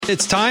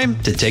It's time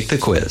to take the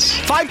quiz.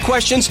 5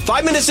 questions,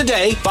 5 minutes a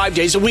day, 5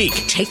 days a week.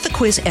 Take the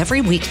quiz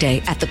every weekday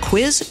at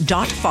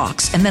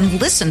thequiz.fox and then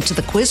listen to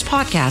the quiz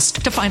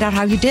podcast to find out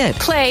how you did.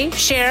 Play,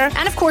 share,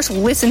 and of course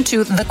listen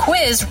to the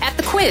quiz at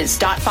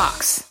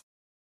thequiz.fox.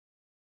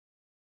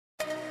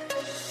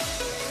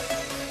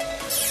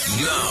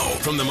 Now,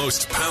 from the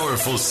most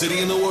powerful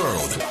city in the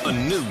world, a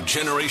new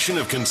generation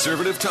of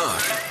conservative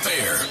talk.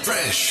 Fair,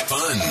 fresh,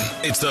 fun.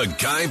 It's the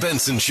Guy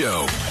Benson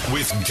Show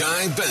with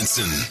Guy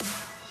Benson.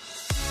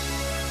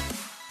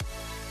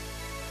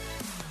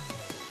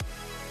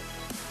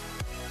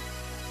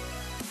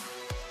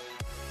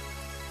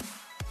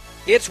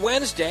 It's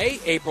Wednesday,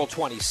 April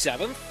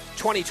 27th,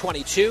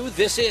 2022.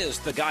 This is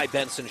the Guy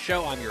Benson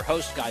Show. I'm your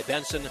host, Guy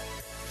Benson.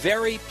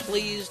 Very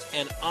pleased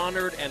and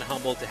honored and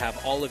humbled to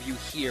have all of you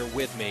here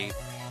with me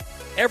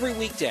every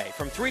weekday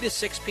from 3 to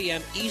 6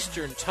 p.m.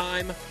 Eastern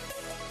Time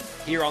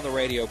here on the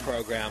radio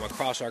program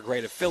across our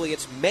great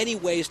affiliates. Many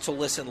ways to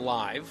listen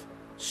live,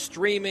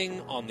 streaming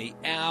on the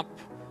app,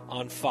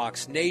 on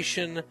Fox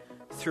Nation,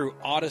 through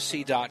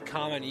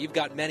Odyssey.com, and you've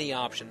got many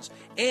options.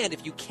 And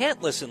if you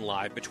can't listen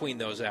live between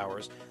those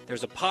hours,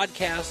 there's a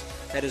podcast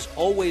that is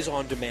always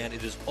on demand.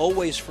 It is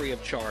always free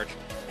of charge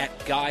at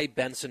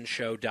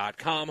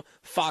GuyBensonShow.com,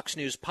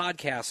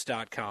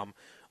 FoxNewsPodcasts.com,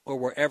 or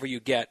wherever you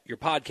get your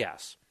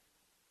podcasts.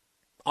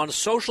 On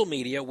social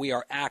media, we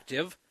are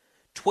active.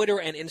 Twitter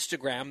and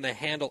Instagram, the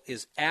handle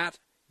is at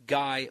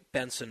Guy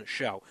Benson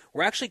Show.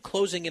 We're actually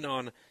closing in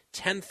on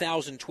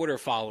 10,000 Twitter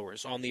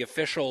followers on the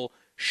official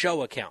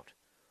show account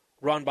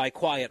run by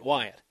Quiet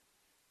Wyatt.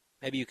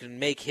 Maybe you can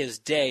make his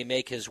day,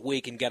 make his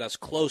week, and get us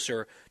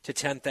closer to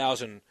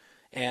 10,000.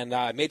 And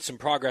I made some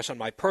progress on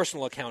my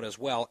personal account as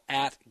well,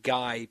 at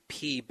Guy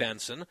P.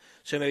 Benson.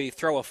 So maybe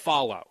throw a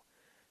follow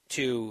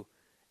to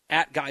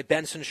at Guy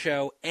Benson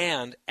Show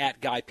and at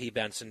Guy P.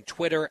 Benson,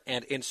 Twitter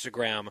and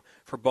Instagram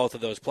for both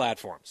of those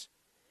platforms.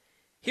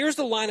 Here's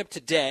the lineup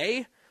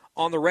today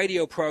on the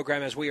radio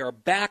program as we are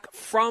back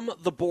from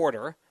the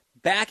border,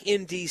 back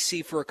in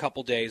D.C. for a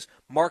couple days.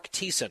 Mark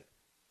Thiessen,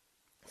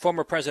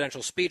 former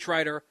presidential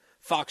speechwriter,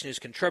 Fox News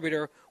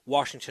contributor,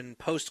 Washington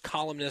Post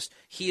columnist.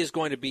 He is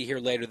going to be here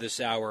later this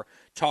hour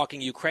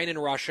talking Ukraine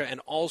and Russia and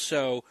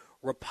also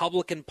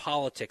Republican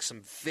politics.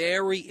 Some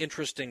very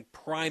interesting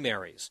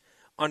primaries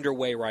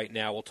underway right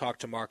now. We'll talk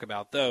to Mark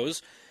about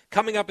those.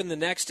 Coming up in the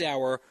next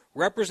hour,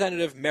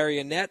 Representative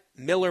Mariannette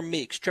Miller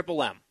Meeks,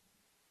 Triple M.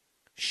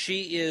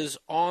 She is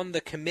on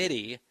the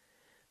committee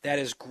that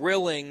is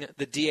grilling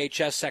the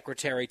DHS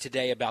secretary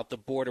today about the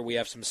border. We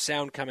have some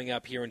sound coming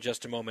up here in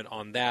just a moment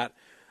on that.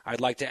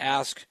 I'd like to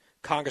ask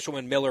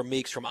Congresswoman Miller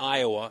Meeks from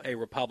Iowa, a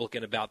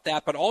Republican, about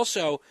that, but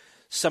also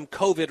some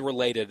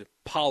COVID-related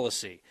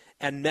policy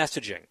and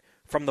messaging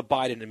from the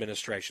Biden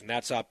administration.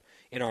 That's up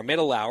in our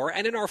middle hour.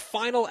 And in our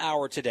final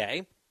hour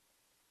today,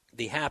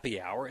 the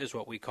happy hour is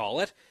what we call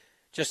it,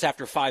 just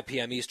after 5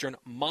 p.m. Eastern,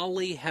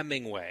 Mollie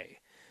Hemingway,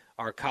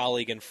 our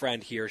colleague and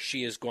friend here,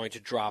 she is going to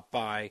drop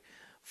by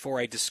for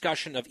a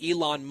discussion of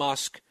Elon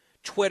Musk,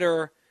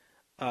 Twitter,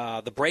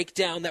 the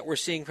breakdown that we're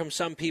seeing from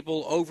some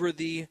people over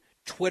the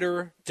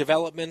Twitter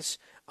developments.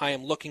 I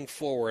am looking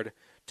forward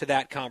to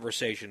that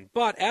conversation.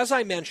 But as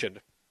I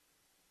mentioned,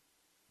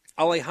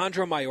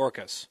 Alejandro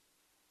Mayorkas,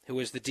 who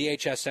is the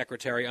DHS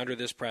secretary under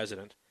this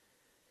president,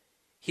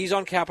 he's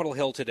on Capitol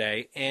Hill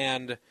today,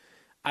 and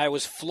I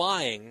was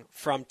flying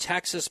from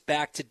Texas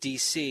back to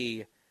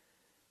D.C.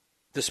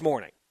 this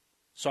morning.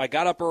 So I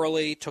got up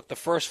early, took the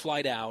first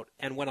flight out,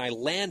 and when I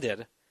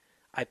landed,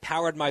 I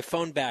powered my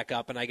phone back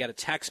up, and I got a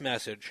text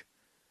message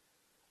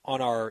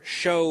on our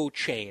show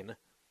chain,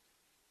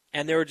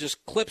 and there were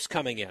just clips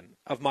coming in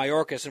of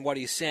Mayorkas and what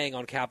he's saying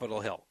on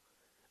Capitol Hill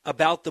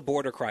about the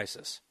border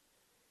crisis.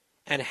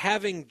 And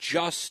having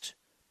just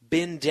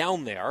been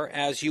down there,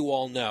 as you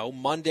all know,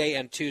 Monday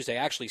and Tuesday,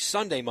 actually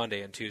Sunday,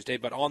 Monday, and Tuesday,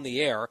 but on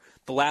the air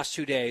the last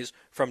 2 days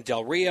from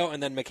Del Rio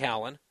and then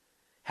McAllen,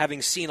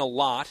 having seen a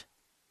lot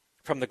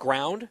from the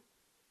ground,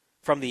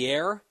 from the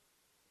air,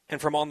 and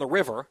from on the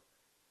river,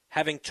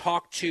 having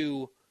talked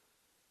to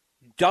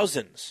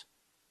dozens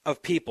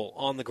of people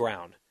on the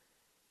ground,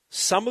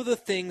 some of the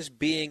things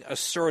being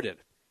asserted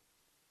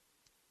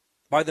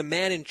by the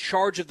man in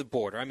charge of the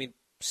border, I mean,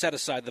 set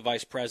aside the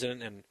vice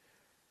president and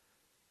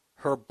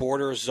her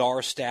border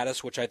czar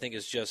status, which I think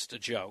is just a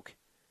joke,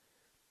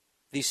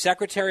 the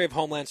Secretary of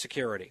Homeland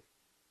Security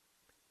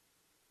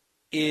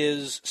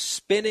is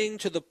spinning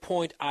to the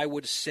point, I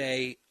would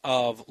say,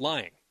 of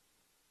lying.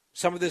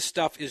 Some of this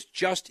stuff is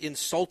just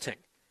insulting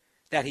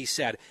that he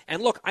said.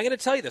 And look, I'm going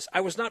to tell you this.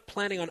 I was not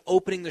planning on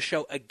opening the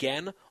show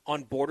again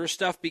on border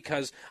stuff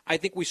because I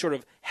think we sort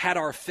of had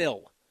our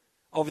fill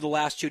over the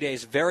last 2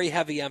 days. Very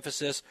heavy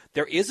emphasis.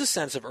 There is a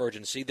sense of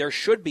urgency. There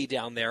should be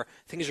down there.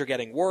 Things are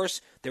getting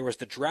worse. There was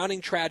the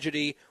drowning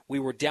tragedy. We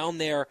were down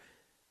there.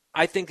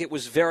 I think it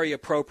was very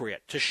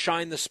appropriate to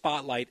shine the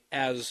spotlight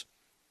as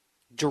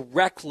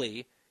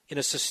directly in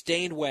a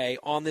sustained way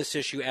on this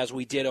issue as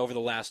we did over the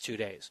last 2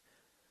 days.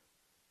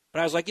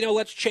 But I was like,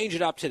 let's change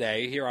it up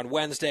today here on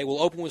Wednesday.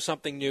 We'll open with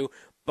something new.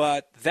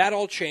 But that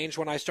all changed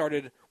when I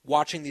started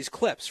watching these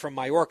clips from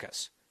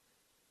Mayorkas.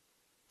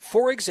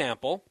 For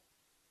example,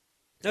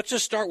 let's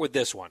just start with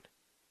this one.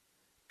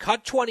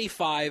 Cut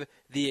 25,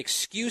 the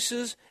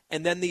excuses,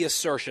 and then the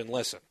assertion.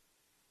 Listen.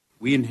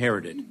 We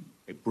inherited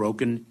a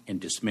broken and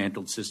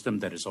dismantled system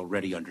that is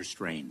already under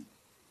strain.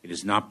 It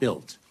is not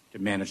built to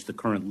manage the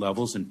current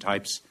levels and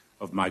types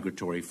of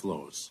migratory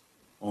flows.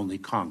 Only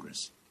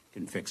Congress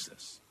can fix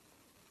this.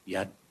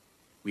 Yet,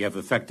 we have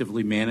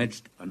effectively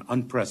managed an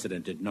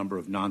unprecedented number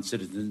of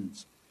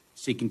non-citizens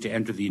seeking to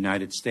enter the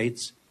United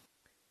States.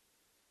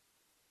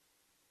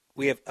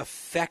 We have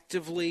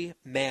effectively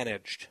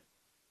managed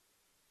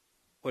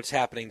what's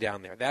happening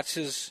down there. That's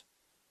his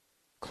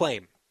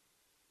claim.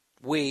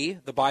 We,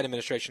 the Biden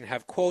administration,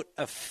 have, quote,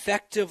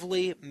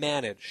 effectively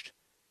managed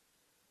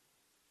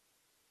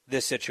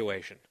this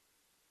situation.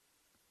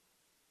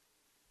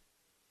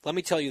 Let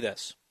me tell you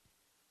this,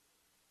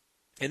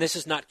 and this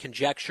is not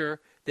conjecture,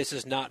 this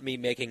is not me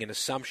making an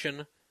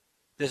assumption,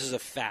 this is a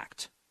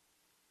fact.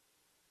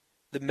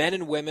 The men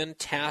and women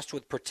tasked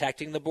with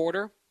protecting the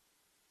border,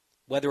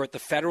 whether at the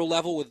federal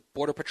level with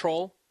Border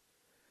Patrol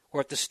or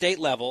at the state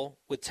level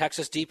with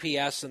Texas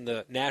DPS and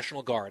the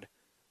National Guard,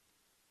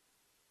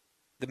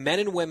 the men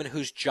and women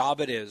whose job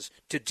it is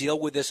to deal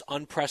with this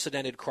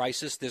unprecedented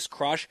crisis, this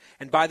crush,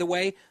 and by the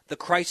way, the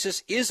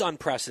crisis is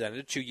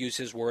unprecedented, to use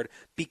his word,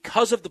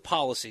 because of the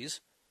policies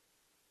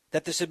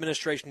that this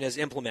administration has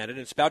implemented,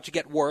 and it's about to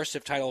get worse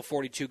if Title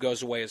 42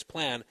 goes away as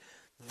planned.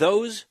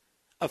 Those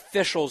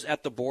officials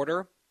at the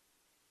border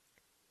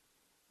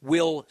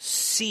will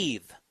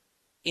seethe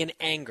in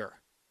anger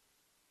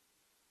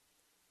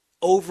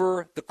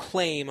over the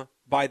claim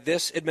by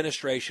this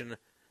administration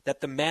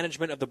that the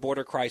management of the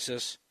border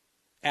crisis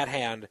at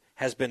hand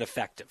has been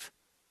effective.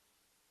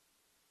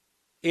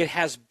 It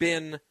has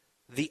been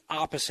the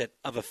opposite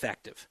of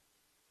effective.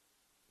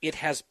 It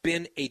has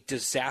been a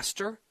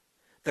disaster.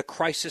 The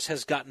crisis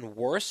has gotten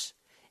worse,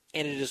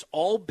 and it has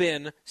all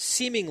been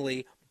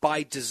seemingly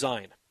by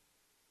design.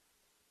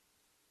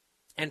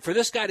 And for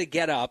this guy to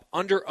get up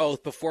under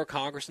oath before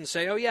Congress and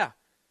say, oh yeah,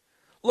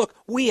 look,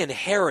 we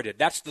inherited,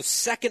 that's the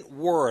second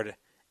word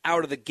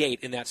out of the gate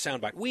in that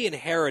soundbite. We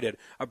inherited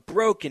a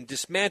broken,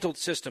 dismantled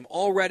system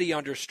already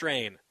under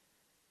strain.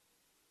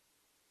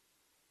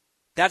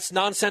 That's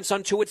nonsense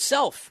unto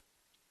itself.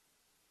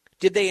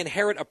 Did they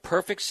inherit a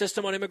perfect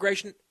system on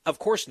immigration? Of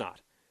course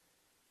not.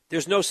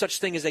 There's no such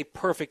thing as a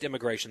perfect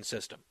immigration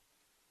system.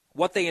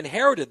 What they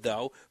inherited,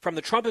 though, from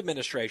the Trump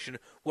administration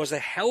was a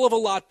hell of a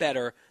lot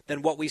better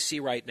than what we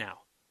see right now.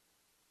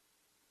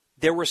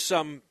 There were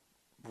some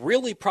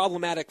really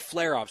problematic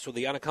flare-ups with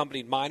the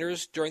unaccompanied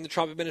minors during the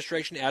Trump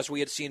administration, as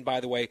we had seen, by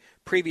the way,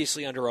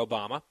 previously under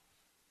Obama.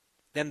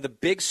 Then the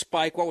big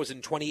spike, what was it,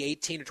 in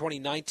 2018 or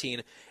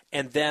 2019,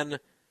 and then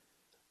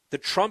the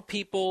Trump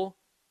people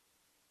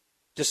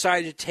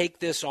decided to take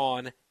this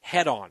on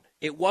head-on.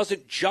 It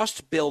wasn't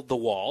just build the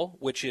wall,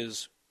 which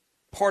is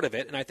part of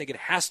it, and I think it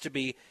has to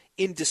be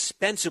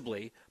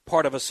indispensably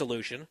part of a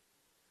solution.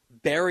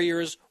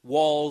 Barriers,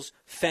 walls,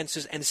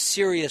 fences, and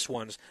serious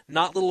ones,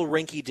 not little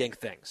rinky-dink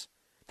things.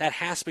 That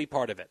has to be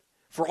part of it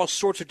for all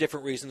sorts of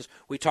different reasons.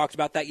 We talked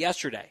about that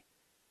yesterday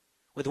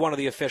with one of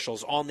the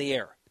officials on the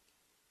air.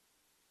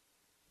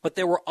 But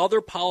there were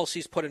other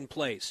policies put in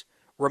place.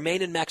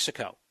 Remain in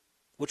Mexico,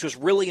 which was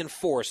really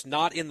enforced,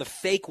 not in the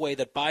fake way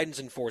that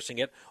Biden's enforcing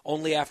it,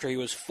 only after he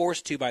was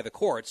forced to by the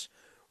courts.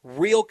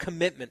 Real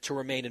commitment to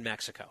remain in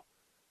Mexico.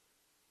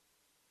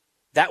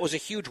 That was a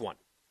huge one.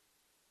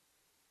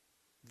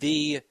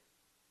 The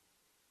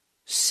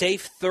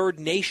safe third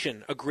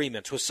nation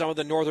agreements with some of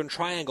the Northern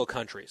Triangle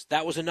countries.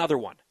 That was another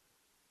one.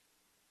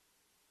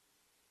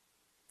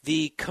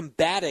 The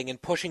combating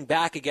and pushing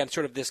back against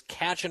sort of this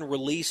catch and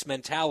release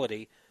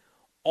mentality,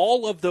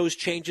 all of those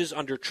changes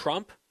under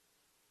Trump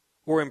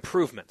were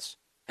improvements.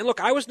 And look,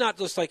 I was not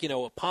just like,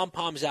 a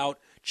pom-poms out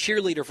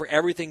cheerleader for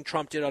everything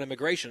Trump did on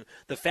immigration.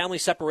 The family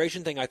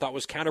separation thing I thought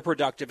was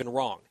counterproductive and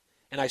wrong.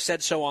 And I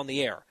said so on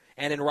the air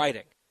and in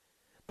writing.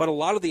 But a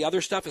lot of the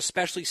other stuff,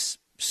 especially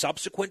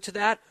subsequent to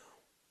that,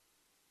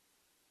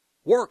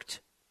 worked.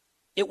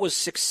 It was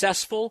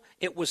successful.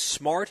 It was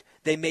smart.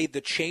 They made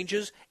the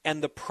changes,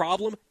 and the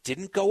problem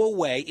didn't go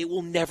away. It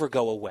will never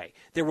go away.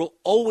 There will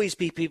always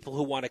be people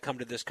who want to come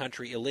to this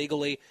country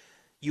illegally.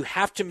 You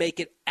have to make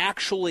it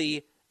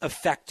actually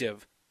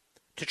effective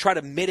to try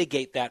to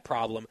mitigate that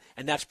problem,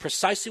 and that's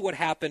precisely what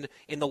happened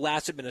in the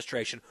last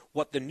administration.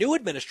 What the new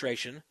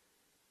administration,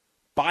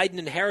 Biden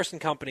and Harris and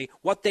company,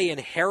 what they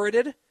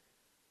inherited,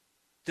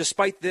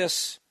 despite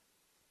this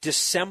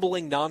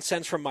dissembling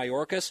nonsense from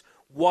Mayorkas,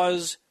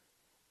 was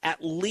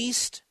at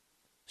least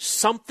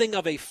something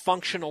of a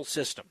functional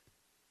system.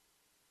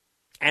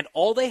 And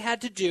all they had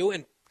to do,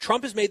 and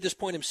Trump has made this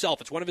point himself,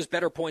 it's one of his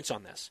better points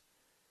on this.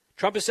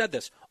 Trump has said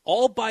this,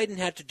 all Biden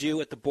had to do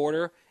at the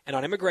border and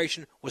on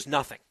immigration was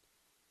nothing.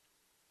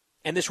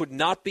 And this would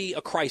not be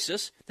a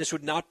crisis. This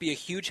would not be a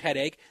huge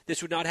headache.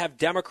 This would not have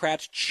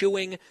Democrats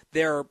chewing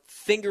their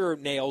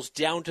fingernails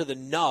down to the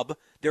nub.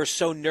 They're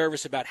so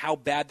nervous about how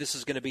bad this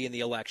is going to be in the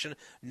election.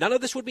 None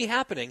of this would be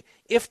happening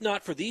if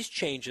not for these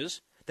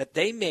changes that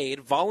they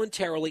made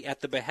voluntarily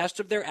at the behest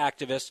of their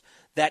activists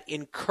that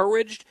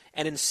encouraged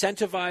and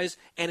incentivized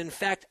and, in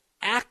fact,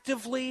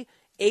 actively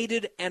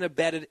aided and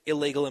abetted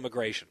illegal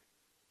immigration.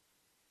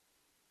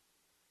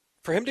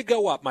 For him to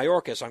go up,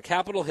 Mayorkas, on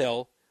Capitol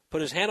Hill,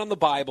 put his hand on the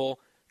Bible,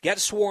 get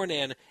sworn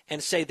in,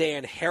 and say they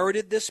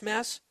inherited this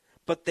mess,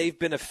 but they've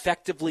been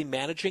effectively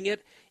managing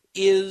it,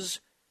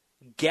 is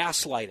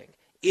gaslighting.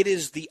 It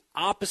is the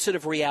opposite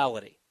of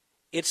reality.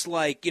 It's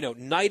like,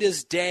 night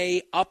is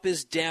day, up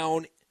is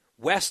down,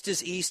 west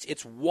is east.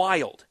 It's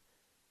wild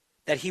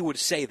that he would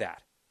say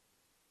that.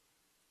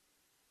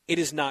 It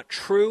is not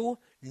true.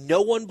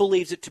 No one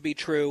believes it to be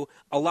true.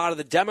 A lot of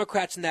the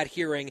Democrats in that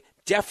hearing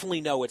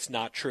definitely know it's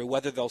not true,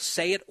 whether they'll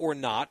say it or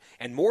not.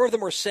 And more of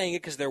them are saying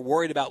it because they're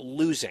worried about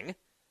losing.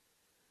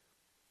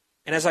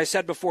 And as I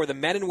said before, the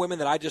men and women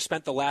that I just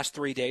spent the last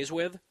 3 days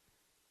with,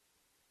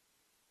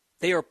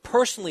 they are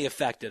personally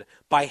affected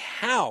by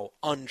how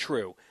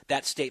untrue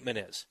that statement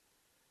is.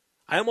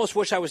 I almost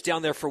wish I was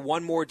down there for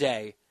one more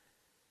day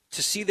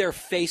to see their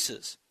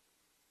faces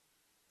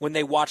when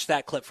they watch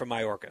that clip from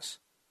Mayorkas.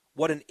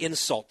 What an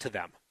insult to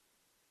them.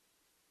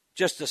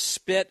 Just a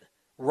spit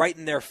right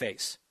in their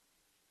face.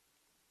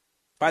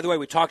 By the way,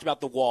 we talked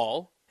about the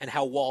wall and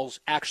how walls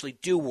actually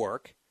do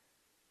work.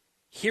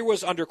 Here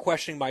was under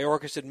questioning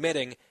Mayorkas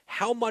admitting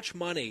how much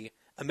money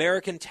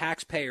American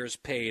taxpayers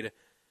paid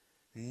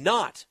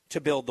not to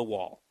build the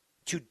wall,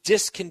 to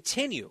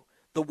discontinue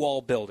the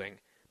wall building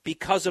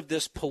because of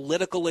this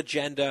political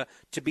agenda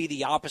to be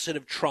the opposite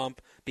of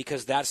Trump,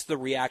 because that's the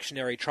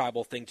reactionary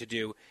tribal thing to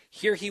do.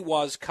 Here he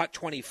was, cut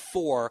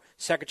 24,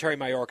 Secretary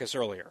Mayorkas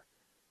earlier.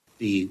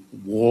 The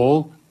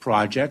wall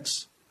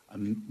projects,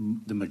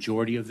 the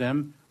majority of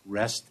them,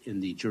 rest in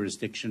the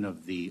jurisdiction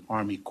of the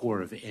Army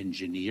Corps of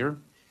Engineers.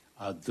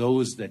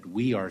 Those that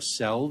we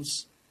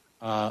ourselves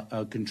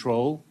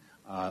control,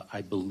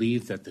 I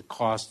believe that the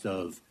cost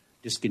of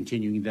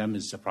discontinuing them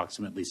is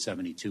approximately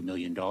 $72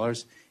 million,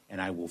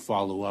 and I will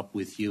follow up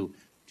with you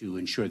to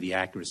ensure the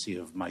accuracy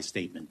of my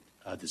statement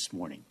this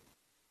morning.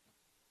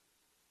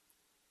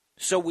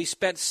 So we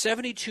spent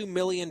 $72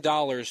 million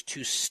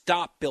to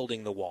stop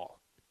building the wall.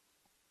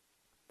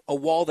 A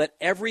wall that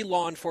every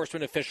law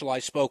enforcement official I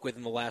spoke with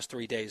in the last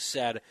 3 days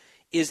said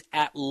is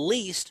at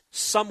least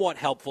somewhat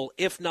helpful,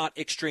 if not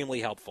extremely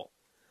helpful,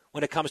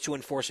 when it comes to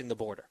enforcing the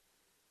border.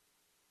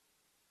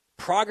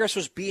 Progress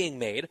was being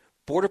made.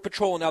 Border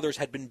Patrol and others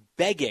had been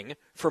begging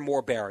for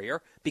more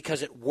barrier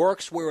because it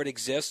works where it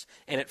exists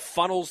and it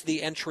funnels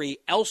the entry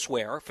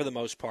elsewhere for the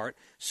most part,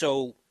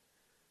 so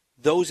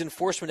those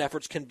enforcement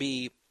efforts can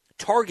be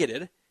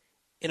targeted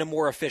in a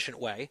more efficient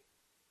way.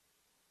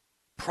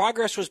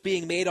 Progress was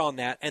being made on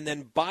that, and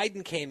then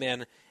Biden came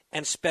in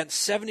and spent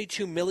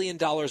 $72 million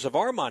of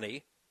our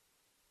money,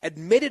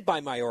 admitted by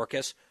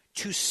Mayorkas,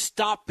 to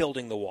stop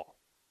building the wall.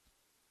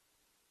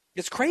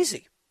 It's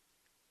crazy.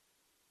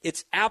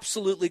 It's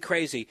absolutely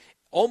crazy.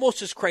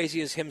 Almost as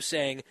crazy as him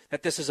saying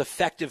that this is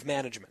effective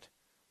management.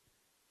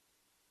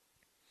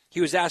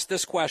 He was asked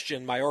this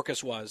question,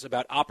 Mayorkas was,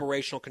 about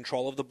operational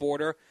control of the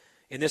border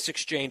in this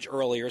exchange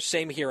earlier.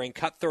 Same hearing,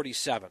 cut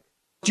 37.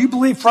 Do you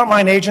believe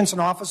frontline agents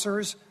and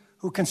officers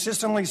who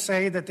consistently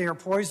say that they are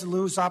poised to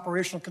lose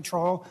operational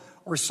control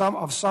or some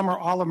or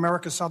all of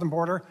America's southern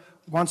border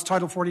once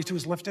Title 42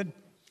 is lifted?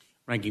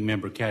 Ranking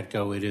Member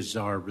Katko, it is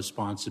our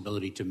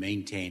responsibility to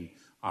maintain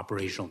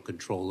operational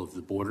control of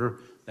the border.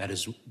 That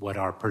is what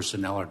our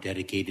personnel are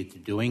dedicated to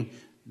doing.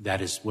 That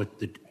is what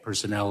the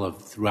personnel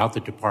throughout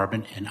the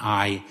department and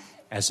I,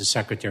 as a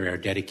secretary, are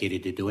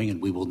dedicated to doing,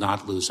 and we will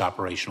not lose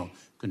operational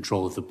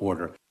control of the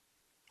border.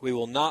 We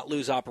will not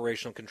lose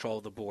operational control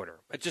of the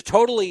border. It's a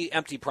totally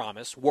empty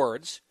promise,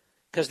 words,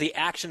 because the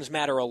actions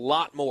matter a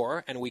lot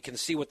more, and we can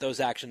see what those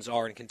actions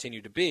are and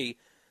continue to be.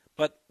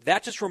 But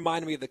that just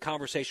reminded me of the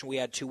conversation we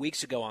had 2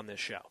 weeks ago on this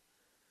show.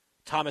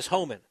 Thomas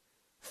Homan,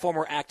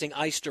 former acting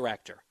ICE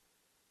director,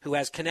 who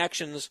has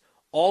connections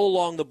all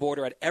along the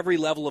border at every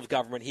level of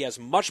government. He has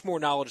much more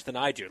knowledge than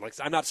I do. Like,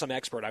 I'm not some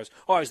expert. I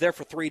was there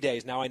for 3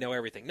 days. Now I know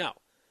everything. No.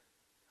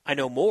 I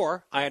know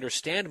more. I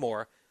understand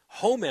more.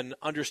 Homan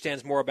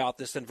understands more about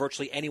this than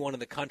virtually anyone in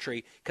the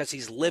country because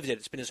he's lived it.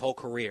 It's been his whole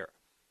career.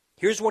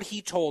 Here's what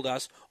he told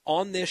us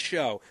on this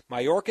show.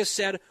 Mayorkas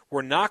said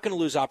we're not going to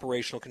lose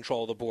operational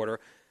control of the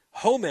border.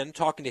 Homan,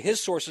 talking to his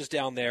sources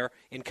down there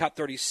in cut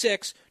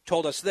 36,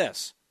 told us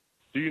this.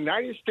 The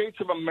United States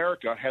of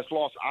America has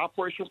lost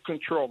operational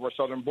control of our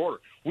southern border.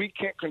 We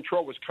can't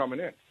control what's coming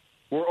in.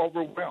 We're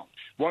overwhelmed.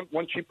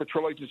 One chief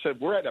patrol agent said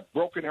we're at a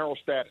broken arrow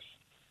status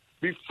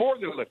before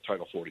they lift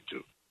Title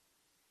 42.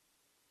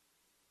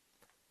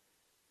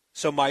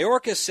 So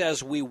Mayorkas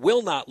says we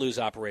will not lose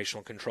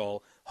operational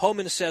control.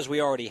 Homan says we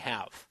already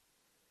have.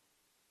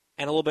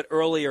 And a little bit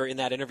earlier in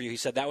that interview, he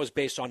said that was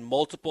based on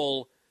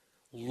multiple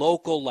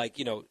local,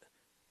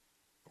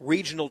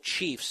 regional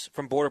chiefs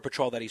from Border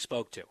Patrol that he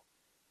spoke to.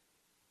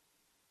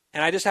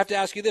 And I just have to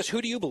ask you this.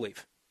 Who do you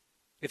believe?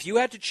 If you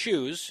had to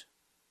choose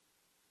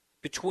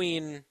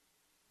between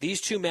these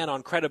two men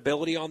on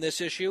credibility on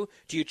this issue,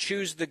 do you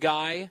choose the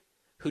guy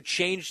who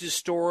changed his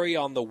story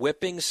on the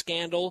whipping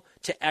scandal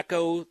to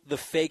echo the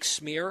fake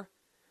smear,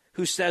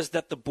 who says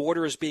that the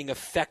border is being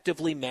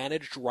effectively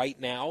managed right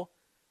now,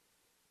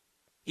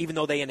 even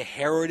though they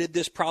inherited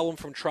this problem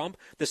from Trump,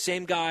 the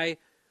same guy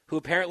who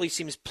apparently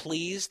seems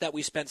pleased that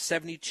we spent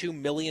 $72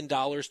 million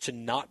to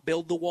not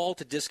build the wall,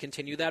 to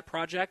discontinue that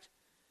project,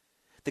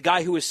 the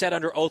guy who has said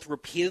under oath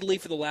repeatedly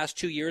for the last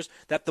 2 years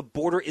that the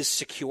border is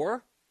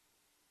secure,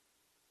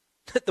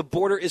 that the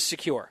border is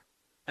secure.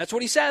 That's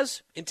what he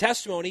says in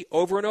testimony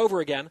over and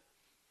over again.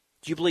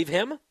 Do you believe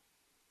him?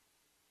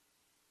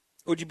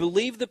 Or do you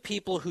believe the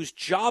people whose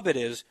job it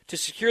is to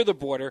secure the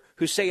border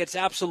who say it's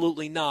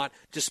absolutely not,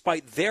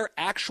 despite their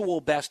actual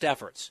best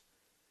efforts,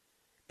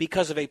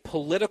 because of a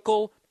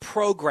political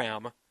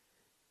program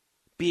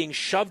being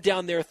shoved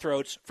down their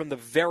throats from the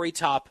very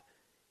top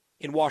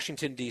in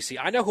Washington, D.C.?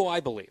 I know who I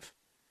believe,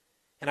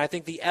 and I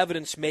think the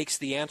evidence makes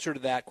the answer to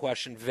that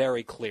question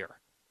very clear.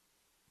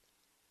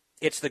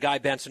 It's the Guy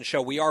Benson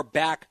Show. We are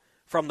back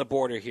from the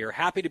border here.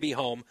 Happy to be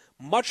home.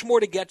 Much more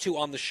to get to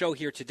on the show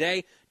here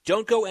today.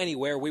 Don't go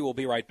anywhere. We will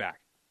be right back.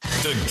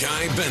 The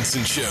Guy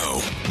Benson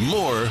Show.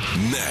 More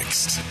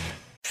next.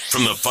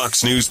 From the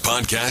Fox News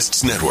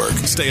Podcasts Network.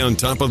 Stay on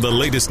top of the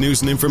latest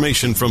news and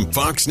information from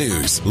Fox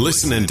News.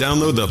 Listen and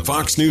download the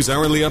Fox News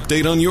Hourly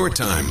Update on your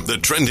time. The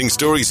trending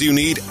stories you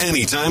need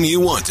anytime you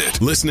want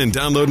it. Listen and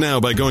download now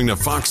by going to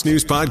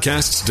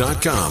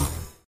foxnewspodcasts.com.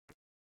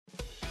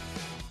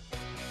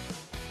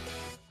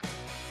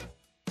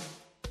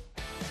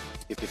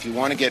 If you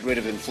want to get rid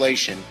of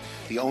inflation,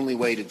 the only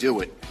way to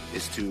do it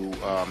is to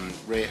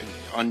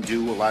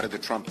undo a lot of the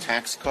Trump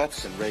tax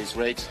cuts and raise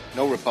rates.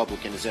 No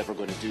Republican is ever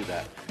going to do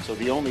that. So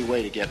the only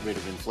way to get rid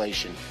of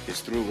inflation is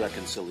through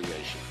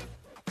reconciliation.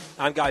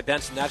 I'm Guy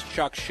Benson. That's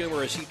Chuck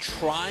Schumer. Is he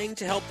trying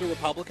to help the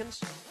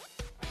Republicans?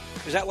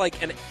 Is that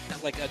like a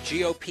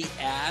GOP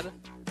ad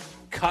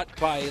cut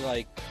by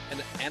like an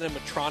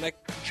animatronic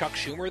Chuck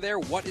Schumer there?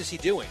 What is he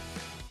doing?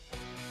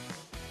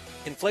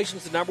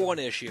 Inflation's the number one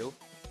issue.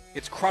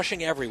 It's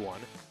crushing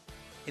everyone.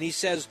 And he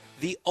says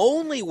the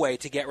only way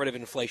to get rid of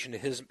inflation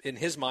in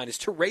his mind is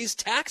to raise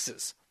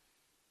taxes.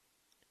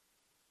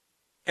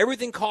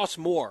 Everything costs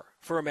more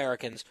for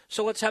Americans,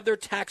 so let's have their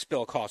tax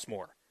bill cost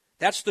more.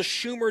 That's the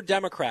Schumer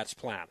Democrats'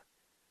 plan.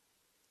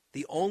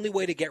 The only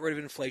way to get rid of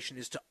inflation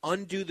is to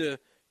undo the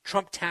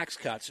Trump tax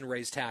cuts and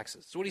raise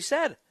taxes. That's what he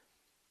said.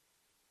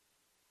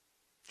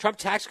 Trump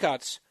tax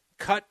cuts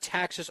cut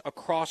taxes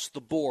across the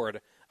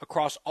board,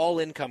 across all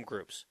income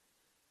groups.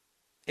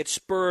 It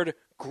spurred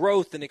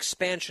growth and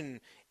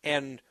expansion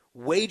and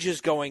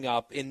wages going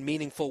up in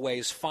meaningful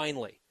ways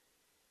finally.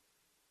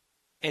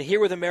 And here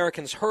with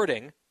Americans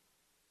hurting,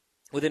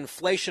 with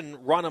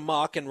inflation run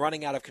amok and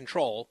running out of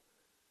control,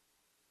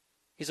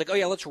 he's like, oh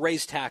yeah, let's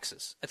raise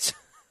taxes. That's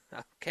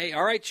okay,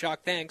 all right,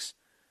 Chuck, thanks.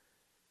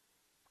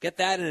 Get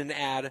that in an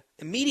ad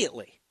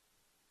immediately.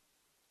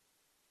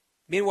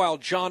 Meanwhile,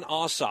 Jon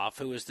Ossoff,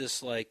 who is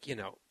this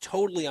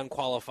totally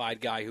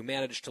unqualified guy who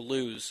managed to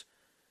lose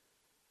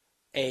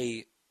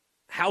a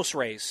House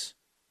race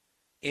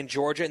in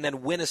Georgia and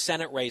then win a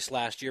Senate race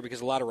last year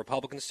because a lot of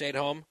Republicans stayed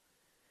home.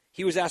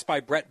 He was asked by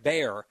Brett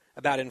Baer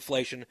about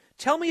inflation.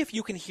 Tell me if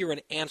you can hear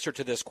an answer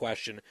to this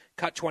question.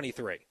 Cut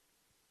 23.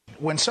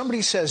 When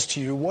somebody says to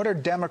you, what are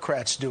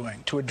Democrats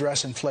doing to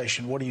address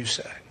inflation, what do you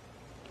say?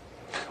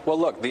 Well,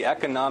 look, the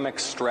economic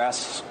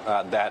stress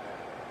that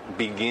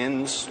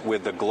begins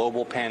with the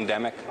global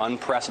pandemic,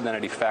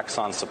 unprecedented effects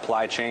on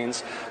supply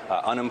chains,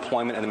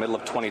 unemployment in the middle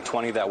of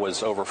 2020 that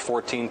was over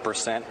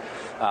 14%,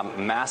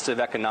 massive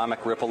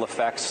economic ripple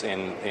effects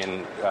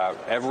in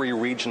every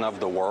region of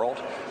the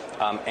world,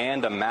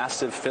 and a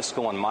massive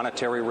fiscal and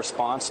monetary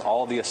response.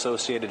 All the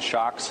associated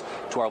shocks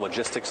to our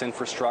logistics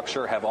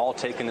infrastructure have all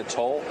taken a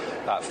toll.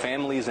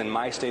 Families in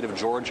my state of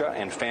Georgia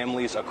and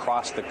families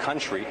across the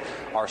country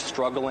are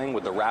struggling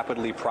with the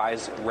rapidly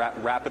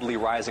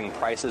rising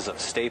prices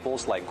of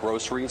staples like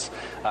groceries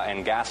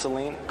and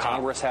gasoline.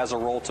 Congress has a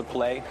role to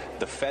play.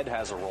 The Fed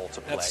has a role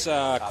to play.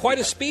 That's quite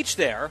a speech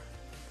there,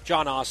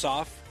 Jon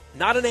Ossoff.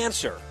 Not an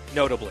answer,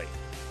 notably.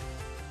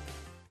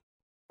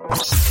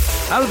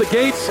 Out of the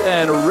gates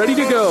and ready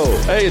to go.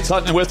 Hey, it's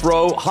Hutton and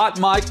Withrow. Hot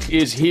Mike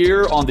is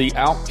here on the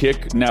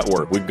Outkick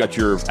Network. We've got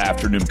your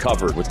afternoon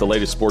covered with the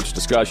latest sports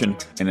discussion,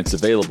 and it's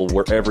available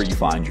wherever you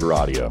find your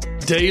audio.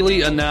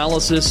 Daily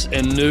analysis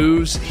and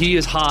news. He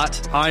is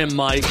hot. I am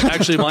Mike.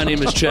 Actually, my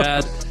name is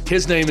Chad.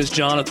 His name is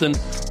Jonathan,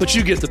 but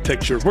you get the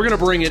picture. We're going to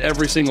bring it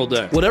every single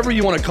day. Whatever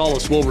you want to call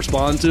us, we'll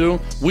respond to.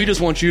 We just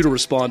want you to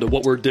respond to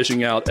what we're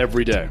dishing out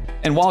every day.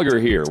 And while you're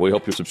here, we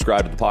hope you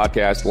subscribe to the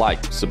podcast,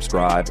 like,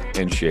 subscribe,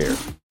 and share.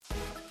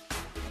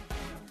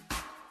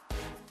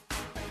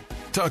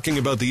 Talking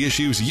about the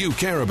issues you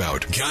care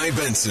about. Guy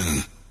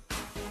Benson.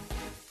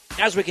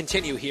 As we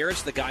continue here,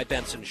 it's the Guy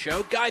Benson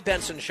Show.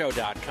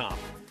 GuyBensonShow.com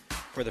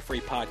for the free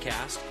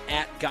podcast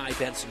at Guy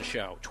Benson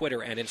Show,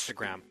 Twitter and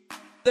Instagram.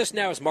 This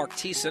now is Mark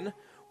Thiessen,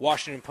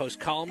 Washington Post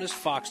columnist,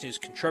 Fox News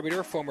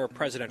contributor, former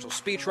presidential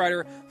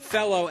speechwriter,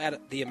 fellow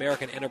at the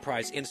American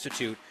Enterprise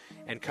Institute,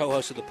 and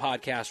co-host of the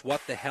podcast,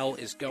 What the Hell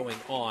is Going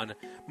On?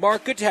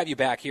 Mark, good to have you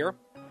back here.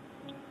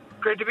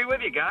 Great to be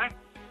with you, Guy.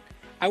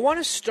 I want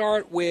to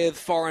start with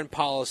foreign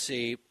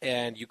policy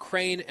and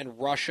Ukraine and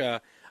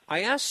Russia.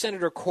 I asked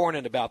Senator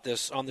Cornyn about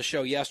this on the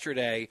show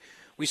yesterday.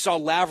 We saw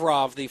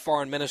Lavrov, the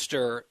foreign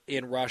minister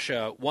in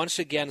Russia, once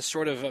again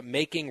sort of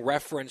making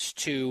reference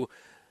to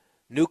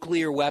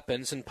nuclear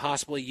weapons and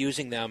possibly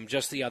using them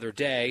just the other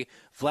day.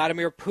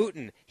 Vladimir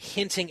Putin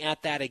hinting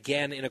at that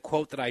again in a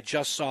quote that I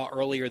just saw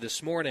earlier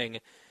this morning.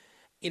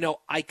 You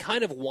know, I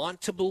kind of want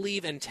to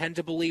believe and tend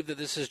to believe that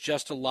this is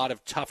just a lot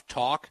of tough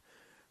talk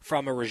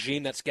from a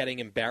regime that's getting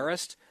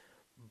embarrassed.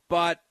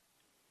 But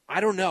I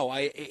don't know.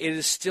 It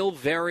is still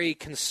very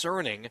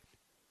concerning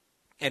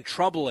and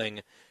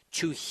troubling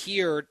to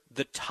hear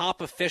the top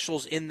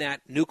officials in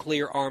that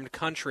nuclear-armed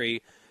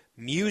country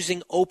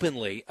musing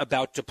openly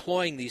about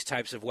deploying these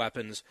types of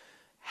weapons.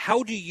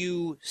 How do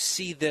you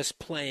see this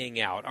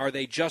playing out? Are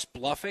they just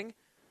bluffing?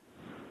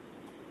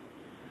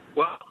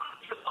 Well,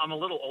 I'm a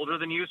little older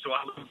than you, so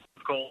I lived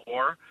the Cold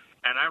War,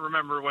 and I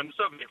remember when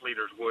Soviet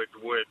leaders would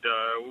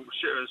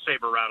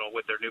saber rattle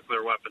with their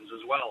nuclear weapons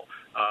as well.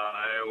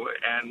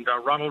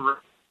 Ronald.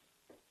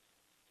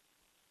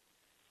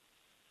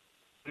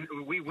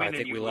 I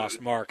think we lost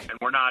Mark, and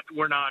we're not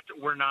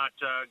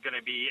going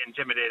to be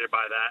intimidated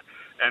by that.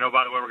 And oh,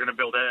 by the way, we're going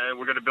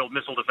to build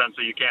missile defense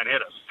so you can't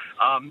hit us.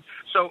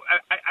 So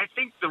I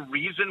think the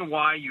reason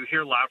why you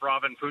hear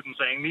Lavrov and Putin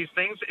saying these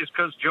things is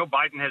because Joe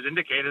Biden has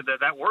indicated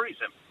that worries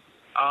him.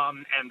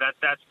 And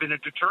that's been a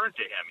deterrent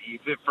to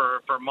him.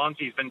 For months,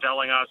 he's been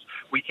telling us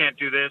we can't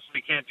do this,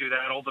 we can't do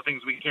that, all the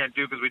things we can't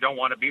do because we don't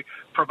want to be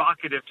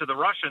provocative to the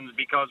Russians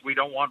because we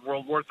don't want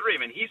World War III. I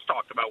mean, he's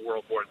talked about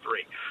World War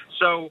III.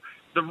 So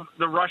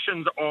the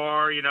Russians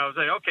are,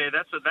 say, okay,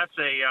 that's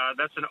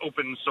an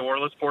open sore.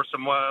 Let's pour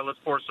some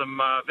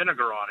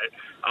vinegar on it,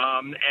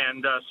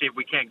 and see if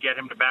we can't get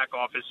him to back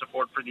off his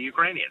support for the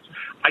Ukrainians.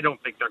 I don't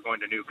think they're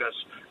going to nuke us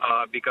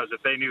because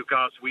if they nuke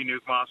us, we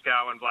nuke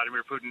Moscow, and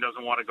Vladimir Putin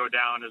doesn't want to go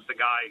down as the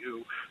guy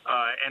who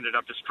ended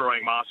up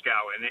destroying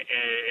Moscow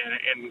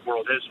in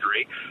world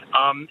history.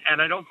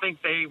 And I don't think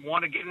they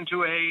want to get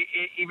into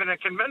even a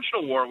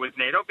conventional war with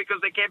NATO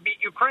because they can't beat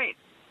Ukraine.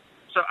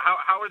 So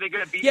how are they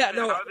going to beat? How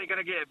are they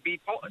going to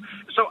beat Poland?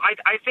 So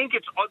I think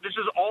this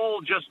is all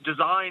just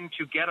designed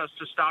to get us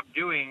to stop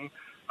doing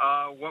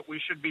what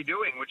we should be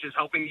doing, which is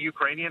helping the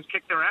Ukrainians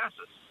kick their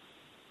asses.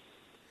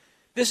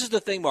 This is the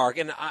thing, Mark,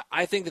 and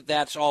I think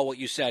that's all what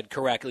you said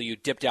correctly. You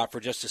dipped out for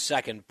just a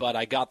second, but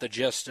I got the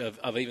gist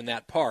of even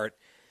that part.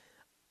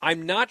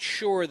 I'm not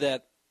sure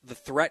that the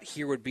threat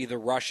here would be the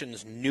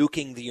Russians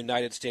nuking the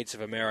United States of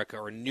America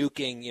or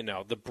nuking,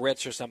 the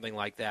Brits or something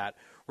like that,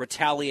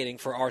 retaliating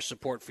for our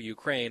support for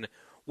Ukraine.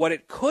 What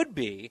it could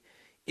be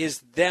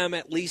is them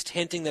at least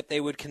hinting that they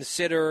would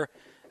consider,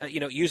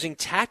 using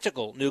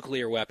tactical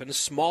nuclear weapons,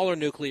 smaller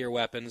nuclear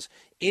weapons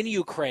in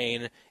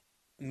Ukraine,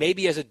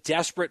 maybe as a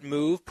desperate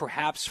move,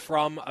 perhaps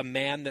from a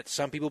man that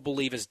some people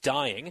believe is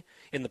dying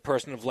in the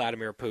person of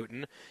Vladimir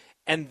Putin.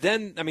 And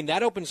then,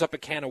 that opens up a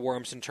can of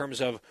worms in terms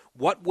of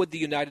what would the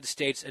United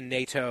States and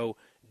NATO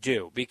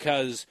do?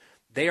 Because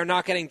they are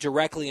not getting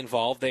directly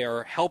involved. They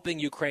are helping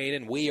Ukraine,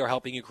 and we are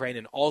helping Ukraine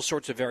in all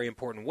sorts of very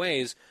important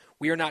ways.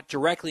 We are not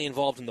directly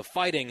involved in the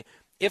fighting.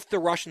 If the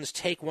Russians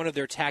take one of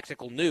their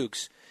tactical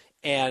nukes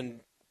and,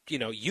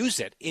 use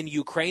it in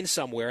Ukraine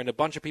somewhere and a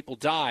bunch of people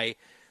die,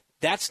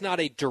 that's not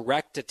a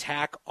direct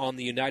attack on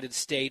the United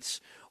States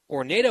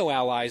or NATO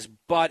allies,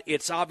 but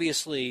it's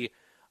obviously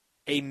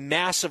a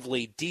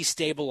massively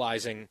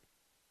destabilizing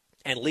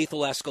and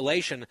lethal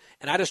escalation,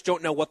 and I just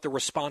don't know what the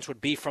response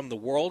would be from the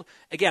world.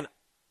 Again,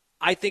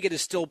 I think it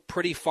is still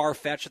pretty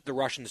far-fetched that the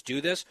Russians do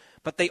this,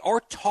 but they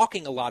are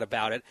talking a lot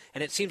about it,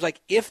 and it seems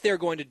like if they're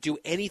going to do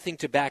anything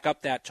to back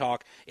up that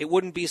talk, it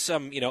wouldn't be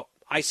some,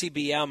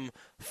 ICBM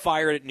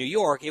fired at New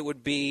York. It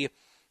would be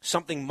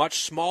something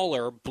much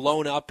smaller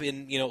blown up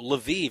in,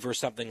 Lviv or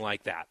something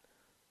like that.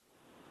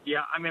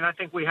 Yeah, I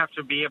think we have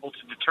to be able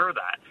to deter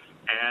that.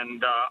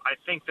 And I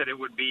think that it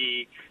would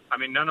be,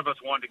 none of us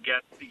want to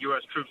get the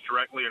U.S. troops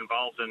directly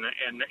involved in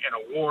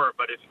a war,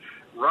 but if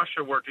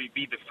Russia were to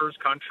be the first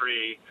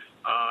country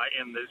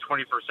in the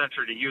 21st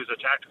century to use a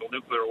tactical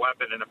nuclear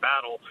weapon in a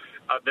battle,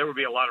 there would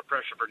be a lot of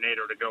pressure for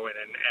NATO to go in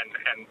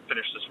and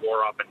finish this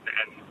war up and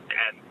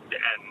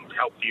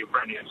help the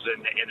Ukrainians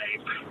in a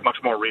much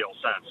more real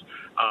sense.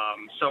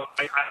 So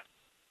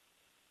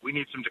we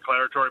need some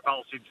declaratory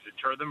policy to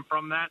deter them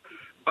from that.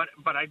 But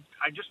I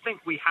just think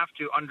we have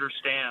to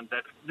understand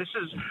that this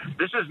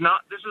is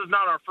not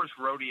our first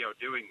rodeo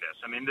doing this.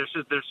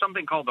 There's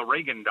something called the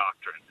Reagan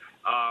Doctrine,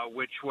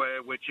 which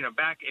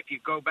back, if you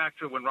go back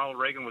to when Ronald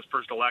Reagan was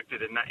first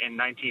elected in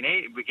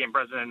 1980, became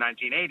president in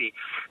 1980,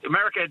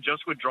 America had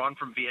just withdrawn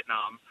from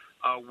Vietnam.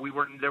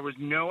 there was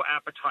no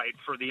appetite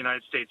for the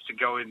United States to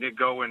go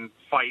and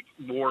fight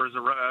wars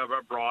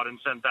abroad and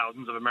send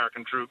thousands of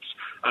American troops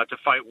to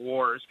fight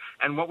wars.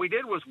 And what we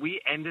did was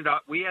we ended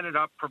up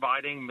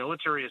providing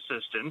military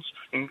assistance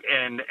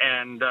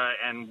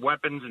and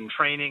weapons and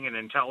training and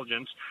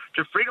intelligence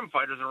to freedom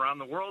fighters around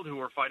the world who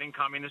were fighting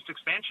communist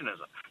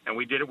expansionism. And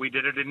we did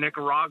it in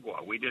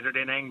Nicaragua. We did it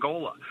in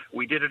Angola.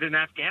 We did it in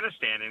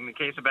Afghanistan. In the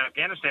case of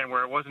Afghanistan,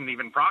 where it wasn't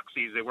even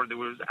proxies, there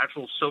was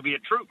actual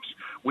Soviet troops.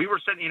 We were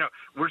sending,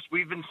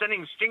 we've been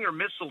sending Stinger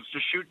missiles to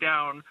shoot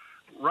down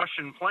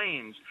Russian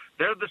planes.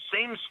 They're the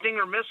same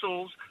Stinger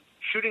missiles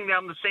shooting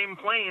down the same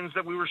planes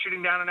that we were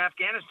shooting down in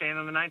Afghanistan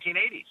in the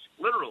 1980s,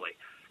 literally.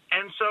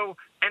 And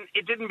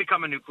it didn't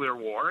become a nuclear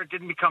war. It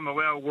didn't become a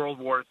World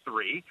War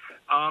III.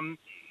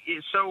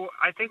 So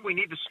I think we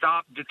need to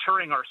stop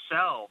deterring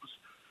ourselves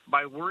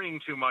by worrying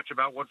too much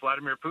about what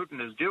Vladimir Putin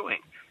is doing,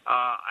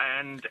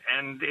 and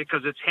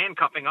because it's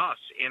handcuffing us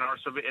in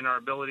our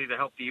ability to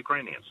help the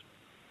Ukrainians.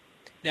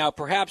 Now,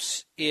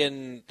 perhaps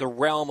in the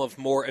realm of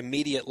more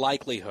immediate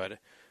likelihood,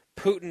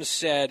 Putin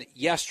said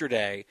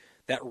yesterday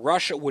that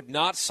Russia would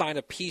not sign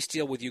a peace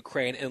deal with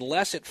Ukraine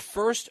unless it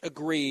first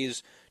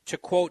agrees to,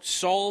 quote,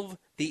 solve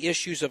the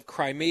issues of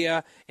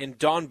Crimea and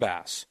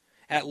Donbass,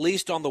 at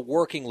least on the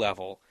working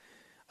level.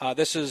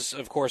 This is,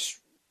 of course,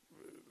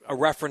 a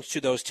reference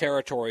to those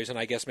territories and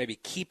I guess maybe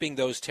keeping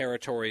those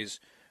territories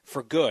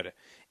for good.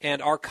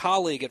 And our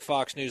colleague at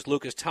Fox News,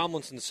 Lucas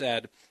Tomlinson,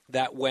 said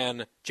that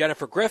when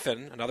Jennifer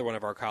Griffin, another one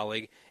of our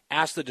colleagues,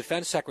 asked the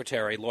Defense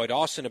Secretary, Lloyd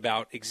Austin,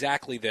 about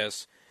exactly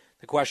this,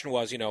 the question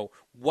was,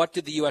 what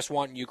did the U.S.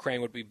 want in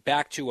Ukraine? Would it be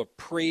back to a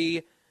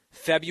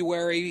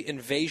pre-February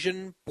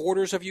invasion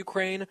borders of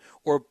Ukraine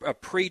or a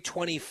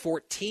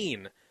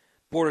pre-2014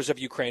 borders of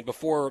Ukraine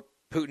before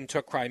Putin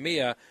took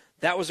Crimea?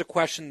 That was a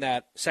question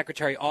that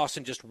Secretary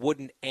Austin just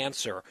wouldn't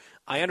answer.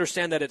 I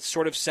understand that it's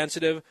sort of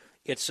sensitive.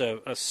 It's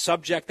a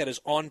subject that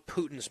is on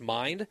Putin's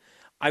mind.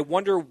 I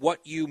wonder what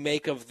you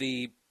make of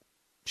the,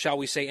 shall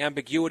we say,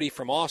 ambiguity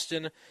from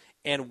Austin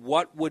and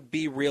what would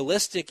be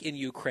realistic in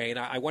Ukraine.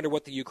 I wonder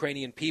what the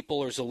Ukrainian people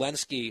or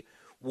Zelensky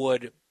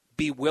would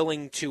be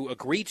willing to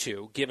agree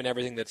to, given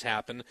everything that's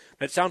happened.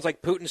 But it sounds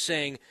like Putin's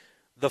saying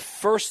the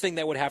first thing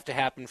that would have to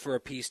happen for a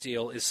peace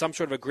deal is some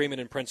sort of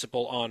agreement in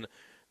principle on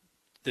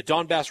the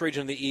Donbass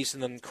region in the east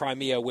and then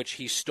Crimea, which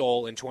he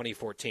stole in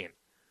 2014.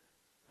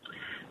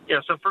 Yeah,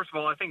 so first of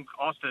all, I think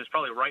Austin is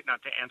probably right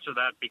not to answer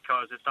that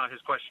because it's not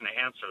his question to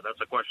answer. That's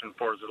a question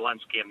for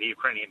Zelensky and the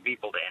Ukrainian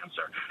people to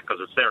answer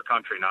because it's their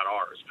country, not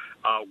ours.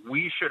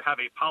 We should have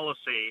a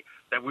policy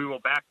that we will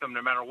back them no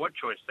matter what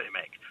choice they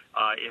make.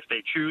 If they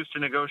choose to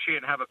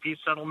negotiate and have a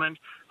peace settlement,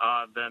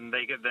 then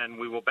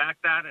we will back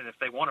that. And if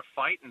they want to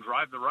fight and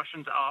drive the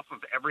Russians off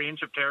of every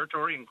inch of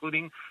territory,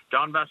 including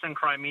Donbass and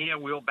Crimea,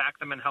 we'll back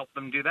them and help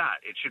them do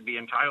that. It should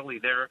be entirely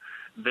their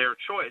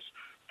choice.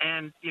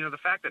 And, the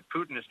fact that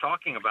Putin is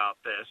talking about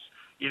this,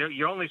 he's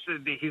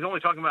only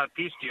talking about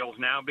peace deals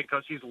now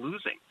because he's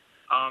losing.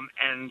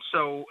 And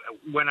so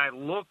when I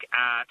look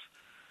at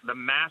the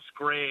mass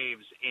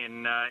graves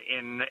in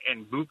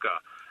Bucha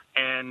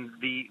and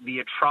the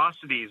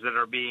atrocities that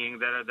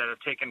have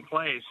taken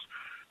place,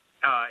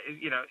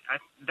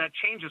 that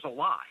changes a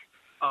lot.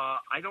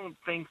 I don't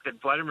think that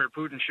Vladimir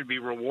Putin should be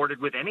rewarded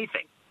with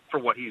anything for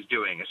what he's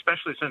doing,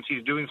 especially since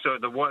he's doing so.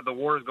 The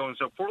war is going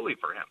so poorly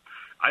for him.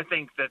 I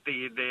think that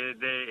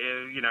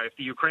if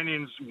the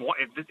Ukrainians want,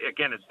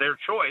 again, it's their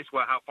choice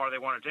how far they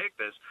want to take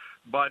this,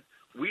 but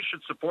we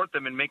should support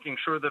them in making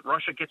sure that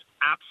Russia gets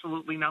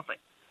absolutely nothing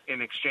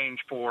in exchange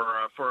for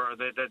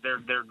that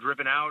they're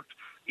driven out.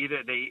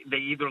 Either they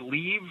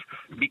leave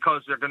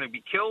because they're going to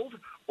be killed,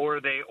 or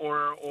they're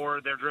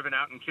driven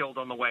out and killed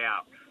on the way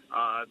out.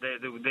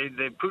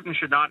 Putin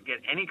should not get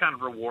any kind of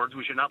rewards.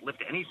 We should not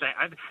lift any.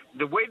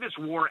 The way this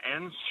war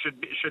ends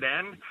should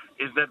end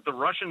is that the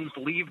Russians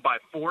leave by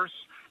force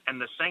and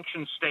the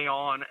sanctions stay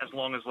on as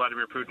long as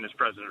Vladimir Putin is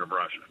president of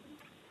Russia.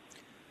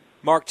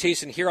 Mark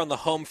Thiessen, here on the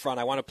home front,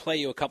 I want to play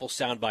you a couple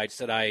sound bites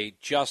that I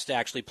just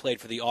actually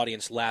played for the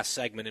audience last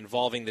segment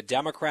involving the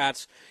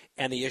Democrats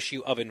and the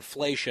issue of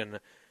inflation.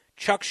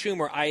 Chuck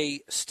Schumer, I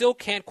still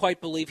can't quite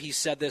believe he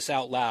said this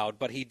out loud,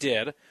 but he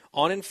did.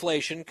 On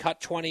inflation, cut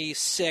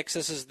 26.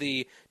 This is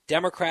the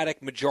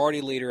Democratic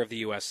majority leader of the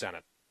U.S.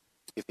 Senate.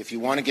 If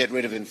you want to get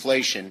rid of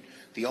inflation,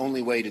 the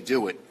only way to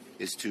do it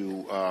is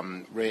to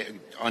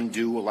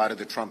undo a lot of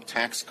the Trump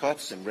tax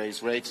cuts and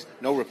raise rates.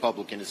 No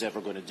Republican is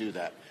ever going to do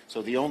that.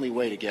 So the only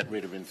way to get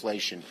rid of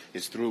inflation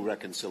is through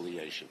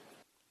reconciliation.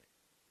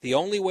 The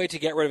only way to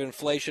get rid of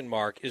inflation,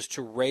 Mark, is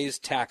to raise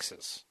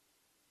taxes.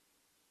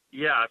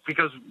 Yeah,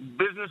 because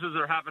businesses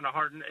are having a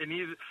hard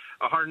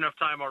enough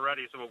time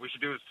already. So what we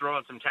should do is throw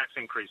in some tax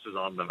increases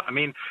on them. I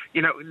mean,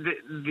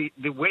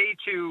 the way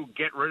to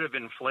get rid of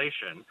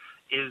inflation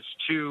is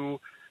to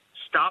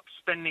stop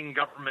spending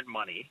government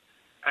money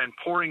and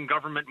pouring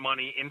government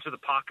money into the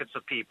pockets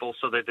of people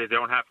so that they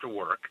don't have to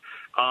work,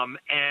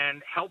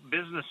 and help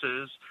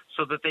businesses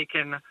so that they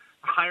can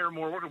hire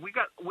more workers. We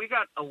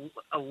got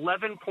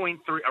 11.3,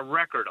 a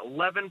record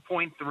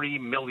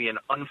 11.3 million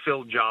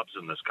unfilled jobs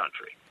in this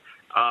country.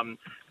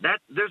 That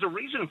there's a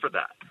reason for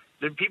that.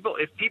 If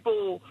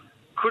people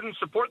couldn't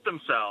support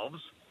themselves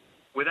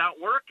without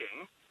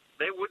working,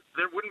 there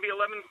wouldn't be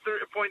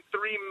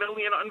 11.3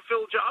 million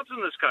unfilled jobs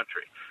in this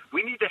country.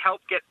 We need to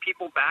help get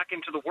people back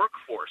into the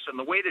workforce, and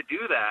the way to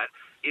do that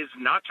is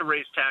not to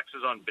raise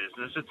taxes on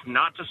business. It's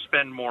not to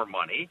spend more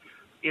money.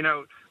 You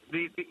know,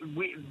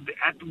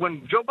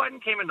 when Joe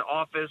Biden came into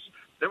office,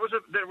 there was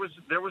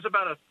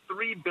about a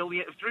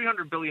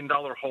 $300 billion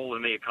hole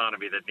in the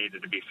economy that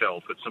needed to be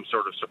filled with some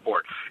sort of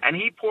support, and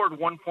he poured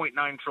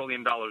 $1.9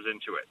 trillion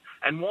into it,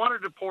 and wanted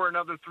to pour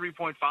another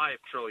 $3.5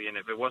 trillion.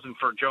 If it wasn't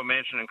for Joe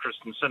Manchin and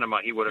Kristen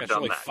Sinema, he would have done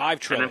really that. $5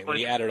 trillion when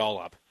you add it all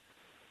up.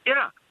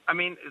 Yeah, I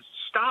mean,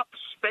 stop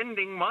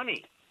spending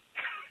money.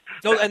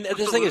 No, and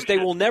the thing is, they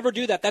will never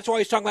do that. That's why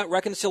he's talking about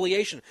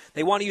reconciliation.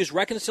 They want to use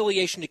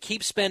reconciliation to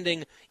keep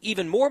spending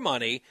even more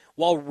money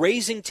while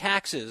raising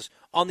taxes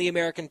on the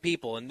American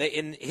people. And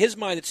in his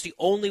mind, it's the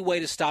only way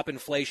to stop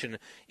inflation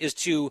is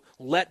to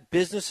let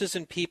businesses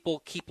and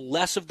people keep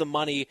less of the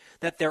money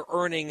that they're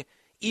earning,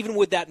 even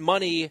with that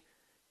money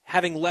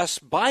having less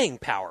buying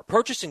power,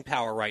 purchasing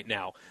power right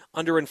now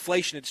under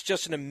inflation. It's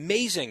just an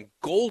amazing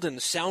golden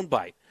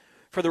soundbite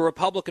for the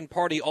Republican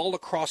Party all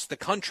across the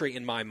country,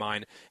 in my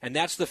mind. And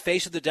that's the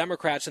face of the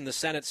Democrats in the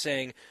Senate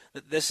saying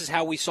that this is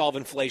how we solve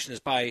inflation, is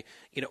by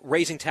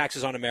raising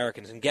taxes on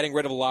Americans and getting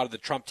rid of a lot of the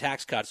Trump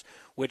tax cuts,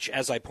 which,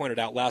 as I pointed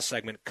out last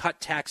segment, cut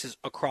taxes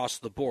across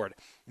the board.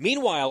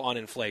 Meanwhile, on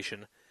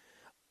inflation,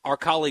 our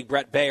colleague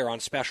Brett Baer on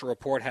Special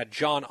Report had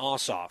Jon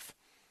Ossoff,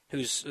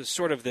 who's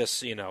sort of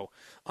this,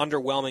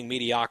 underwhelming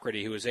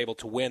mediocrity who was able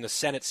to win a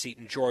Senate seat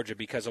in Georgia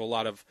because of a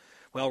lot of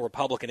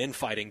Republican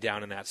infighting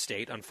down in that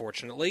state,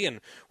 unfortunately, and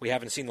we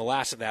haven't seen the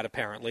last of that,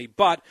 apparently.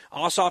 But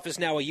Ossoff is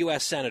now a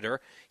U.S. Senator.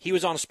 He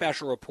was on a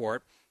Special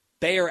Report.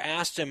 Bayer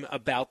asked him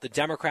about the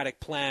Democratic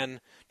plan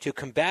to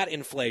combat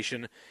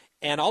inflation,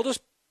 and I'll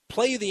just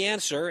play you the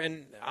answer,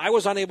 and I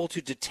was unable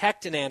to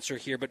detect an answer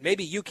here, but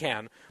maybe you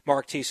can,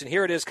 Mark Thiessen.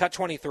 Here it is, cut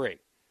 23.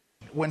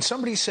 When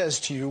somebody says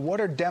to you,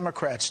 what are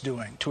Democrats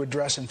doing to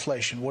address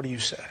inflation, what do you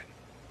say?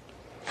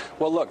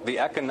 Well, look, the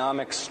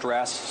economic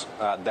stress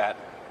that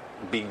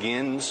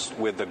begins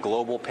with the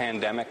global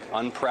pandemic,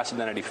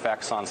 unprecedented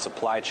effects on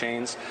supply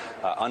chains,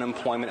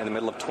 unemployment in the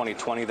middle of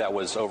 2020 that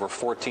was over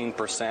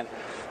 14%,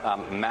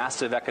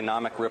 massive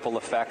economic ripple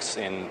effects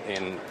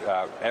in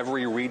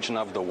every region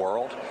of the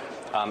world,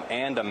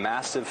 and a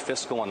massive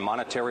fiscal and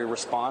monetary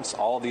response.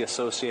 All of the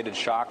associated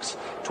shocks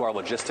to our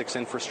logistics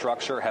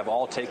infrastructure have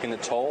all taken a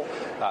toll.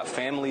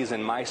 Families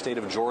in my state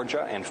of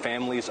Georgia and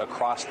families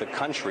across the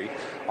country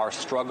are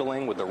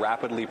struggling with the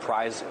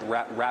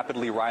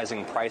rapidly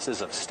rising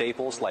prices of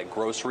staples like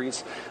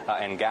groceries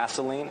and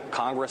gasoline.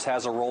 Congress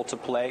has a role to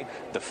play.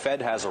 The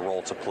Fed has a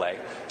role to play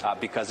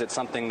because it's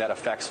something that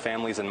affects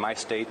families in my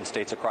state and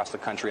states across the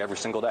country every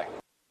single day.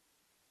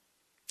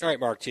 All right,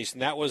 Mark Thiessen,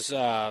 that was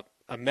a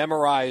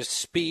memorized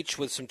speech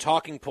with some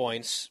talking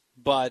points,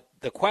 but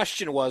the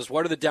question was,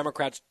 what are the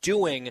Democrats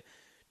doing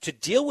to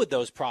deal with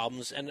those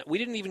problems? And we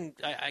didn't even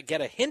get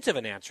a hint of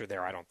an answer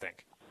there, I don't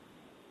think.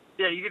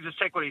 Yeah, you could just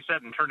take what he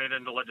said and turn it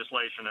into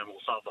legislation and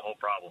we'll solve the whole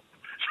problem.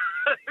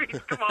 I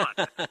mean, come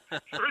on.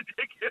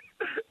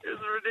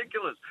 It's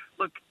ridiculous.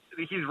 Look,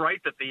 he's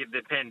right that the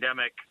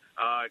pandemic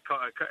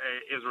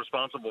is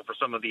responsible for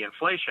some of the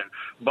inflation,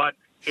 but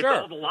it's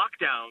all the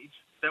lockdowns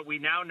that we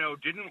now know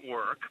didn't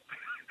work,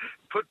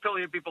 put a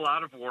billion people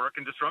out of work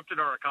and disrupted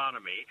our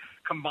economy,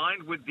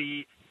 combined with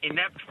the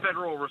inept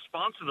federal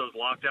response to those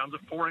lockdowns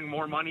of pouring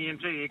more money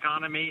into the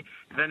economy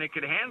than it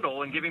could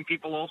handle and giving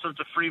people all sorts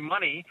of free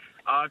money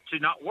to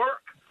not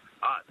work.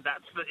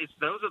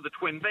 Those are the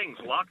twin things: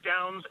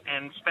 lockdowns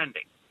and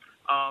spending.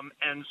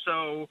 And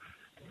so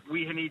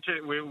we need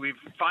to. We've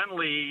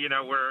finally,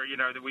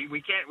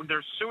 we can't.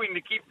 They're suing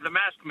to keep the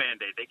mask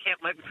mandate. They can't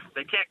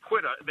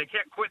quit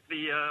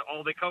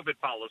all the COVID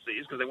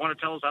policies because they want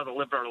to tell us how to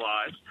live our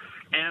lives,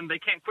 and they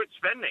can't quit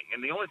spending.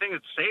 And the only thing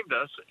that's saved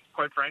us,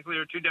 quite frankly,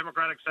 are two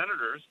Democratic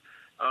senators,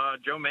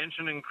 Joe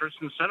Manchin and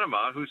Kristen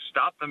Sinema, who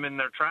stopped them in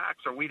their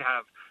tracks, or we'd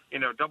have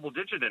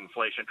double-digit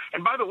inflation.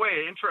 And by the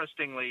way,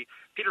 interestingly,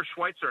 Peter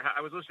Schweitzer, I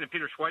was listening to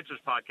Peter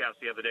Schweitzer's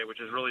podcast the other day, which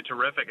is really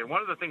terrific. And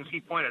one of the things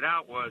he pointed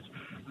out was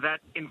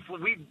that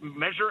we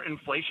measure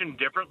inflation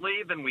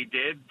differently than we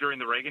did during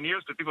the Reagan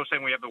years, because people are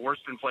saying we have the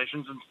worst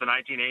inflation since the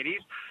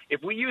 1980s.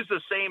 If we use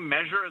the same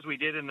measure as we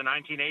did in the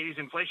 1980s,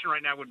 inflation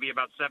right now would be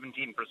about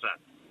 17%.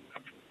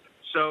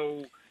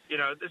 So,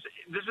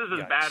 this is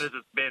as bad as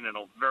it's been in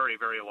a very,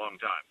 very long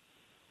time.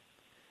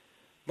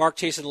 Mark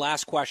Thiessen,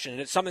 last question, and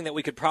it's something that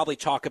we could probably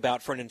talk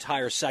about for an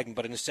entire segment,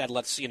 but instead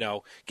let's,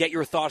 get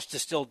your thoughts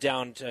distilled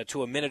down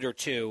to a minute or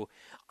two.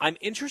 I'm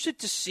interested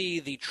to see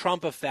the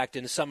Trump effect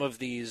in some of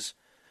these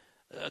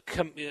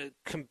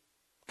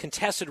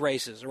contested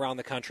races around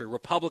the country,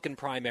 Republican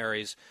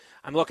primaries.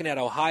 I'm looking at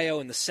Ohio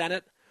in the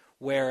Senate,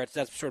 where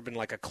that's sort of been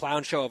like a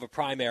clown show of a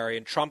primary,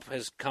 and Trump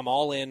has come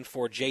all in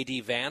for J.D.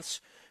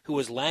 Vance, who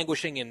was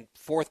languishing in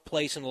fourth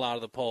place in a lot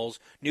of the polls.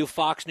 New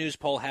Fox News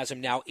poll has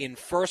him now in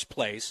first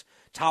place,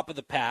 top of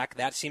the pack.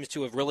 That seems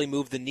to have really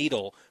moved the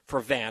needle for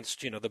Vance,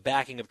 the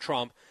backing of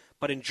Trump.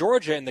 But in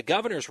Georgia, in the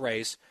governor's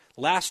race,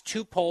 last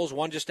two polls,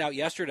 one just out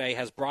yesterday,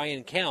 has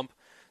Brian Kemp,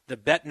 the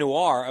bête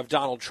noir of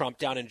Donald Trump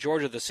down in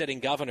Georgia, the sitting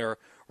governor,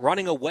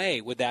 running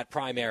away with that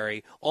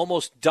primary,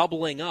 almost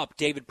doubling up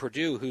David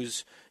Perdue,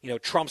 who's,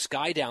 Trump's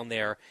guy down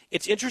there.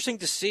 It's interesting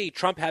to see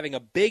Trump having a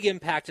big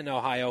impact in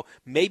Ohio,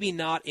 maybe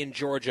not in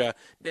Georgia.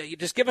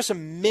 Just give us a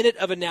minute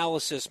of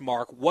analysis,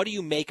 Mark. What do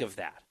you make of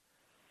that?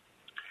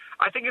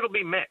 I think it'll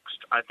be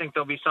mixed. I think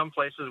there'll be some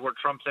places where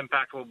Trump's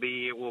impact will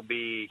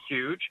be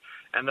huge,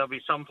 and there'll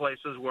be some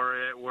places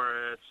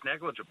where it's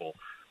negligible.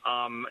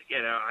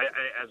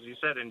 As you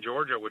said, in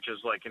Georgia, which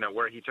is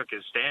where he took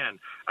his stand,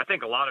 I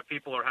think a lot of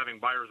people are having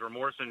buyer's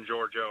remorse in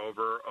Georgia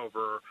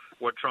over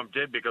what Trump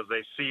did, because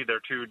they see their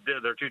two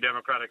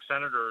Democratic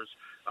senators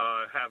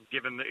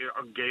gave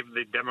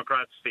the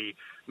Democrats the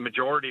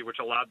majority, which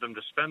allowed them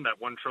to spend that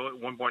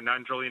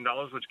 $1.9 trillion,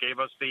 which gave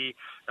us the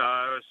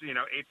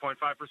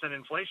 8.5%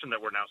 inflation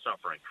that we're now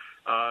suffering.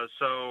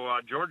 So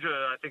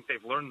Georgia, I think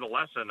they've learned the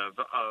lesson of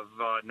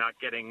not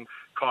getting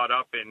caught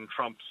up in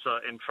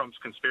Trump's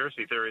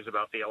conspiracy theories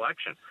about the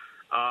election.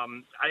 I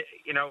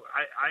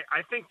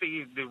think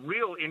the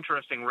real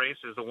interesting race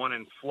is the one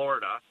in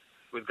Florida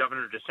with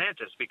Governor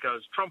DeSantis,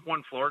 because Trump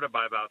won Florida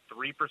by about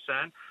 3%.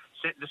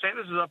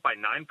 DeSantis is up by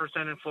 9%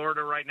 in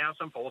Florida right now.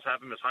 Some polls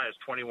have him as high as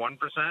 21%.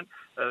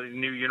 The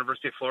new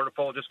University of Florida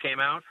poll just came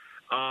out.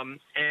 And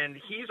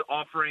he's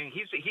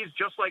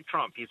just like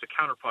Trump. He's a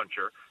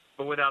counterpuncher,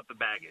 but without the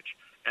baggage.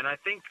 And I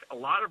think a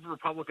lot of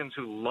Republicans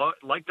who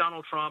like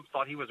Donald Trump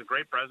thought he was a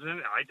great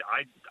president.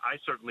 I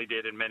certainly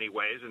did in many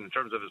ways in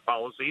terms of his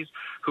policies,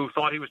 who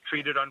thought he was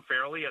treated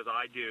unfairly, as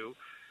I do,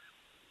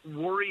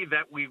 worry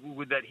that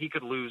he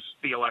could lose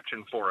the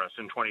election for us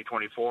in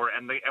 2024,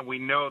 and we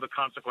know the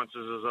consequences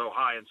are so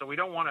high, and so we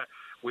don't want to.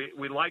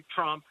 We like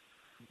Trump,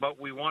 but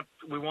we want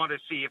to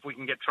see if we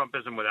can get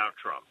Trumpism without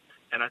Trump,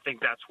 and I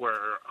think that's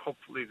where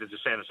hopefully the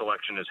DeSantis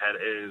election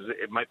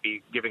it might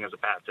be giving us a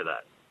path to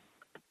that.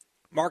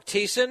 Mark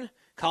Thiessen,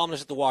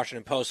 columnist at the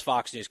Washington Post,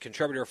 Fox News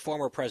contributor,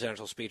 former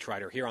presidential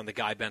speechwriter here on the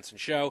Guy Benson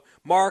Show.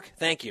 Mark,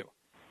 thank you.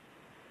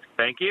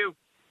 Thank you.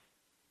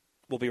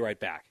 We'll be right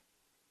back.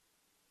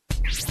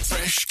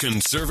 Fresh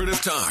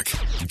conservative talk.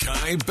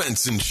 Guy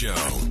Benson Show.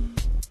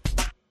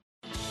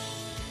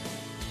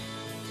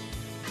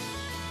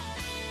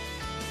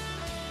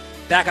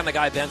 Back on the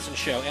Guy Benson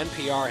Show,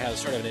 NPR has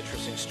sort of an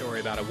interesting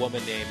story about a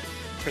woman named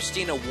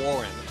Christina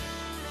Warren.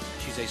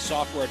 She's a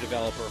software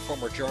developer,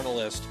 former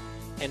journalist,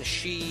 and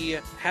she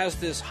has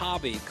this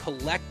hobby,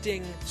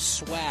 collecting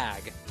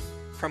swag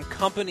from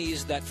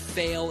companies that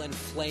fail and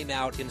flame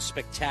out in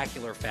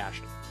spectacular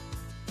fashion.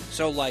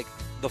 So like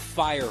the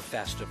Fire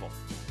Festival.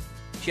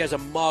 She has a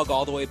mug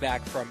all the way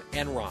back from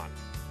Enron.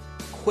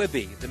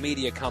 Quibi, the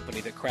media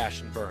company that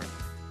crashed and burned.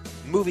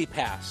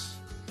 MoviePass.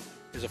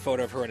 There's a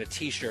photo of her in a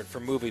T-shirt for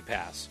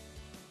MoviePass.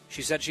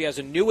 She said she has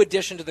a new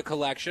addition to the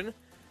collection.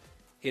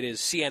 It is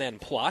CNN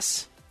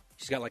Plus.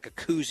 She's got like a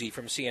koozie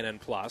from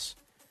CNN Plus.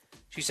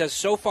 She says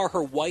so far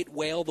her white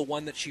whale, the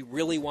one that she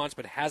really wants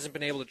but hasn't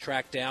been able to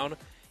track down,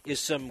 is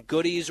some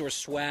goodies or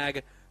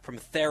swag from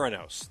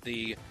Theranos,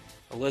 the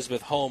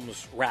Elizabeth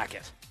Holmes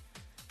racket.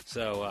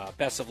 So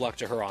best of luck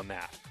to her on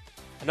that.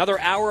 Another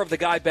hour of the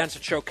Guy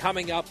Benson Show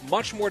coming up.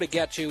 Much more to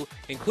get to,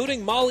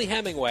 including Molly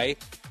Hemingway.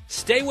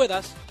 Stay with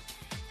us.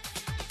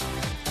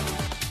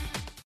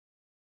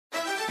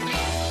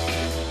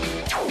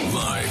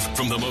 Live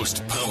from the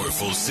most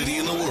powerful city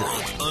in the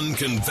world,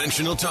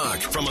 unconventional talk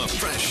from a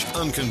fresh,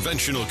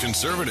 unconventional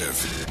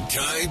conservative.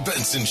 Guy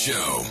Benson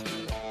Show.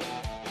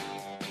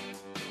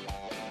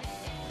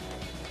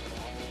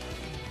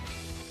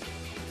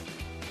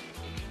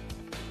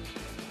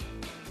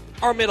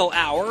 Our middle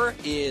hour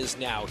is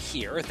now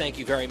here. Thank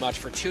you very much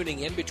for tuning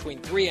in between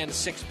 3 and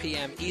 6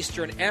 p.m.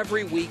 Eastern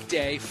every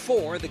weekday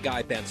for The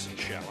Guy Benson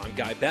Show. I'm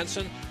Guy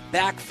Benson,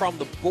 back from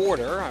the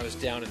border. I was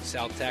down in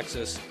South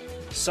Texas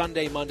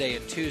Sunday, Monday,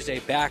 and Tuesday,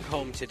 back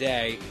home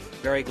today.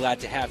 Very glad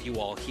to have you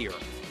all here.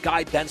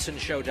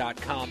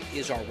 GuyBensonShow.com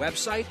is our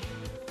website.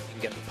 You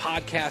can get the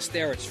podcast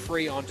there. It's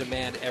free on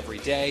demand every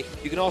day.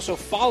 You can also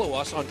follow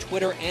us on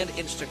Twitter and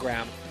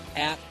Instagram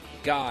at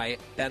Guy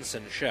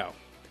Benson Show.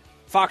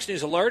 Fox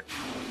News alert.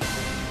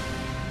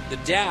 The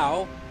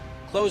Dow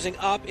closing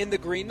up in the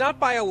green, not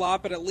by a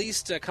lot, but at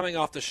least coming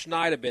off the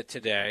schneid a bit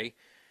today.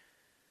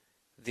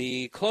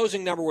 The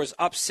closing number was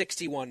up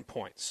 61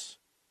 points.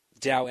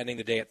 Dow ending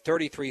the day at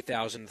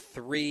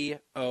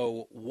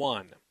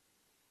 33,301.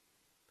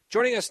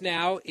 Joining us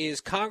now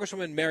is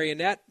Congresswoman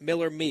Mariannette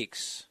Miller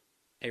Meeks,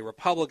 a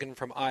Republican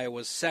from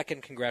Iowa's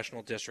 2nd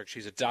Congressional District.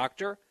 She's a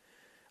doctor,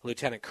 a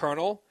lieutenant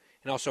colonel,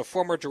 and also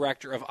former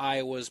director of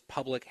Iowa's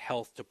Public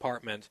Health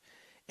Department.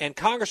 And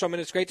Congresswoman,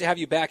 it's great to have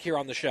you back here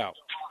on the show.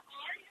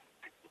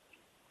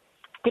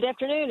 Good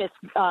afternoon. It's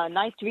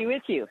nice to be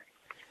with you.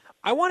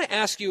 I want to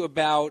ask you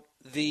about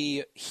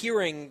the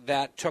hearing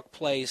that took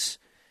place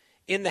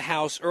in the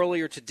House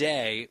earlier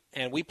today,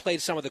 and we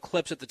played some of the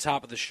clips at the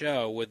top of the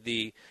show with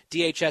the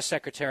DHS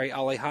Secretary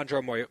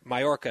Alejandro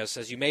Mayorkas.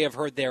 As you may have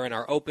heard there in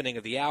our opening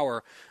of the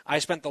hour, I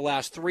spent the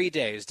last 3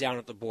 days down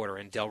at the border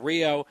in Del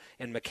Rio,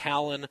 in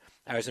McAllen.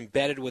 I was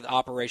embedded with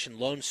Operation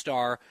Lone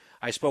Star.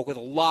 I spoke with a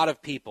lot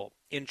of people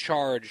in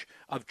charge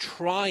of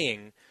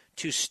trying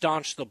to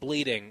staunch the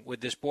bleeding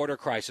with this border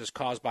crisis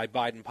caused by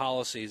Biden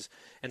policies.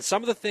 And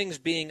some of the things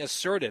being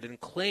asserted and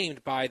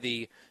claimed by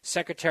the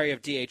Secretary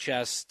of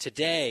DHS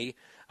today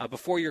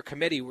before your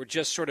committee were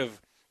just sort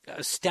of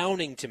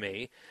astounding to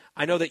me.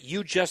 I know that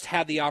you just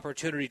had the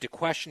opportunity to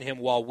question him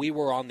while we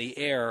were on the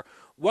air.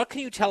 What can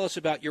you tell us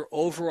about your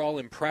overall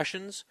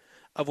impressions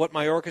of what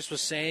Mayorkas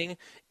was saying?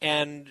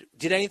 And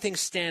did anything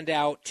stand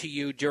out to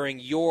you during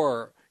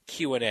your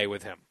Q&A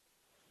with him?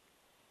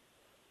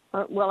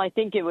 Well, I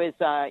think it was,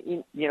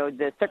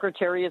 the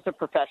secretary is a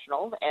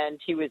professional, and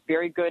he was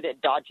very good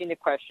at dodging the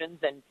questions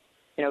and,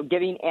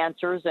 giving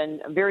answers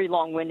and very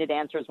long-winded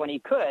answers when he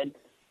could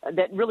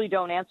that really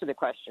don't answer the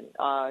question.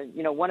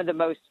 One of the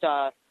most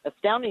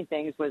astounding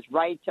things was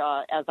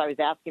as I was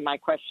asking my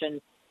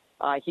question,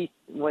 he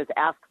was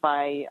asked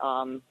by,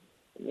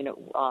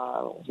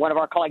 one of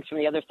our colleagues from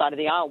the other side of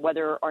the aisle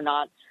whether or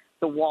not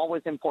the wall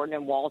was important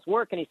and walls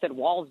work, and he said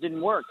walls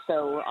didn't work.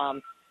 So,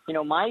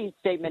 my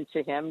statement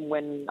to him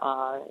when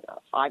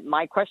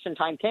my question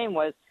time came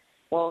was,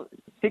 well,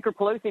 Speaker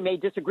Pelosi may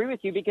disagree with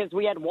you because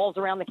we had walls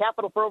around the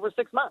Capitol for over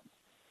 6 months.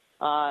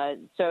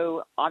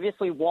 So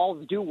obviously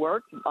walls do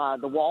work,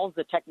 the walls,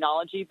 the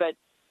technology, but,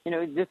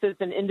 this is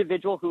an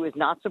individual who is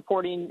not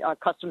supporting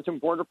Customs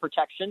and Border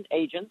Protection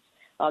agents.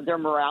 Their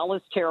morale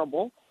is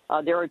terrible.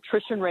 Their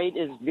attrition rate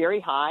is very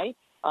high.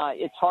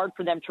 It's hard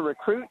for them to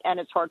recruit,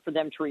 and it's hard for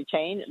them to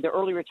retain. The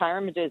early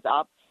retirement is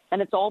up.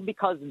 And it's all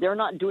because they're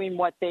not doing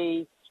what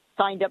they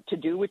signed up to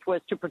do, which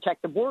was to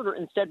protect the border.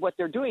 Instead, what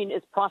they're doing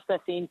is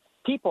processing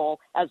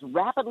people as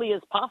rapidly as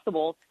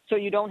possible so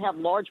you don't have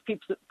large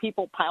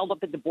people piled up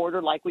at the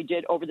border like we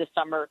did over the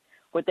summer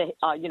with the,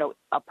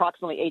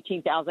 approximately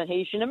 18,000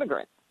 Haitian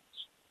immigrants.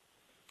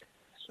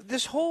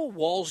 This whole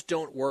walls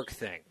don't work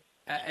thing,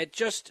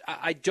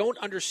 I don't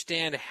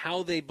understand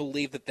how they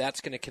believe that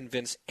that's going to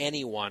convince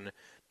anyone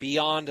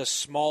beyond a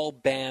small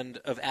band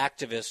of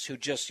activists who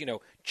just,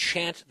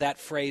 chant that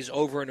phrase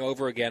over and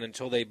over again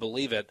until they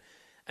believe it.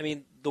 I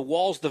mean, the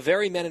walls, the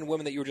very men and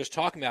women that you were just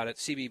talking about at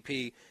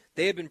CBP,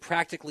 they have been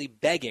practically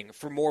begging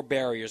for more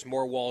barriers,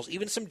 more walls.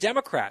 Even some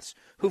Democrats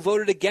who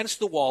voted against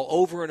the wall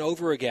over and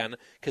over again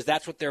because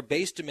that's what their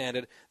base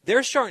demanded,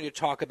 they're starting to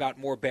talk about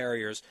more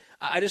barriers.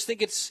 I just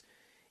think it's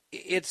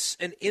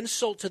an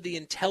insult to the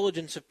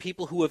intelligence of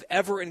people who have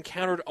ever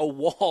encountered a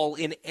wall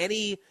in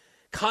any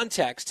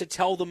context to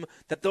tell them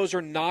that those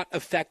are not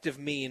effective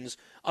means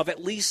of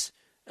at least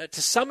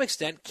to some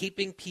extent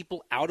keeping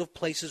people out of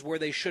places where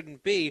they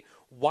shouldn't be.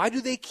 Why do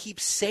they keep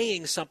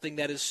saying something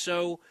that is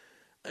so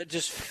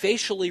just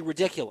facially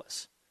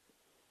ridiculous?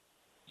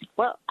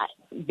 Well,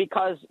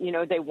 because,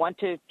 they want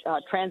to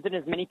transit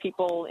as many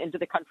people into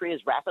the country as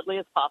rapidly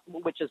as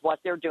possible, which is what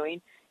they're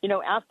doing.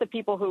 Ask the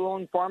people who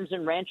own farms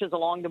and ranches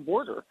along the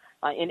border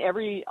in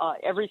every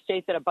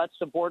state that abuts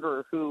the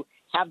border who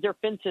have their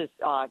fences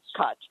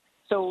cut.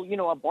 So,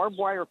 a barbed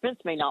wire fence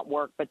may not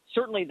work, but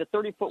certainly the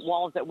 30-foot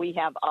walls that we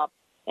have up,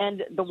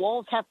 and the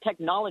walls have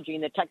technology,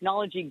 and the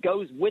technology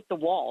goes with the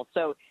wall.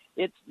 So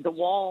it's the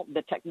wall,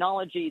 the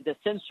technology, the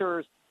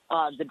sensors,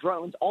 the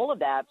drones, all of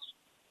that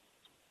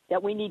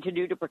we need to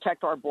do to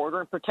protect our border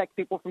and protect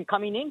people from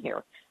coming in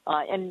here.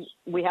 And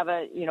we have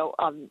a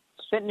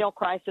fentanyl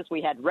crisis.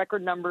 We had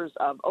record numbers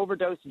of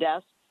overdose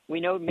deaths. We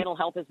know mental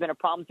health has been a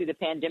problem through the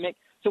pandemic.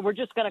 So we're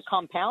just going to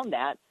compound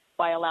that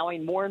by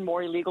allowing more and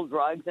more illegal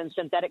drugs and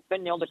synthetic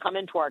fentanyl to come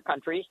into our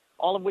country,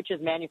 all of which is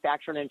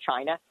manufactured in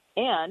China.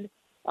 And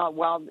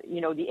while,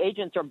 the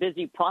agents are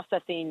busy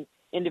processing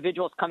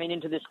individuals coming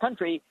into this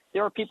country,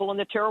 there are people on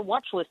the terror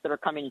watch list that are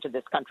coming into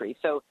this country.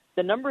 So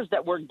the numbers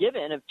that were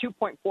given of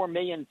 2.4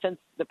 million since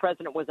the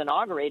president was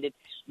inaugurated,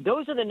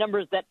 those are the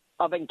numbers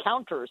of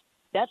encounters.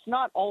 That's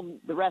not all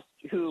the rest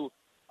who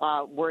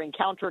were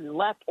encountered and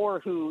left or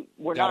who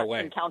were not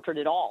encountered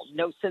at all.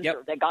 No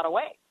censor. They got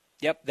away.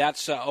 Yep,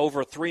 that's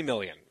over 3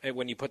 million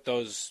when you put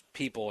those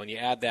people and you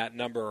add that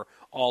number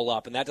all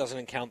up, and that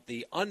doesn't count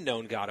the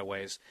unknown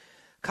gotaways.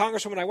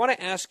 Congresswoman, I want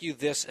to ask you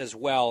this as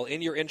well.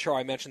 In your intro,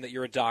 I mentioned that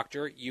you're a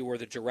doctor. You were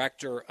the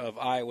director of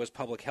Iowa's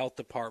Public Health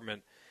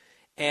Department,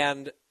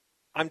 and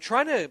I'm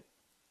trying to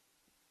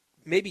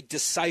maybe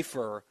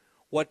decipher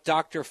what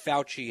Dr.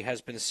 Fauci has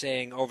been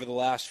saying over the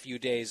last few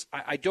days.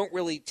 I don't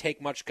really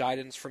take much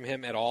guidance from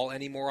him at all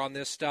anymore on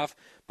this stuff,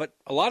 but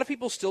a lot of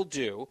people still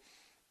do.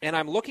 And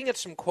I'm looking at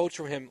some quotes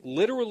from him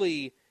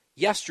literally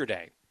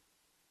yesterday.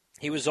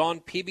 He was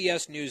on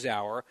PBS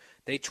NewsHour.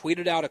 They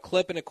tweeted out a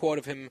clip and a quote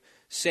of him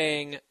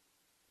saying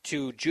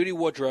to Judy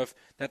Woodruff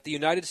that the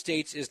United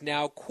States is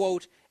now,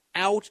 quote,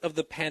 out of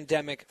the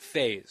pandemic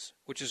phase,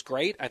 which is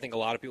great. I think a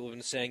lot of people have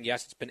been saying,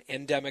 yes, it's been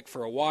endemic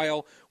for a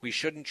while. We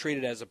shouldn't treat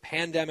it as a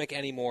pandemic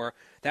anymore.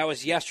 That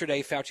was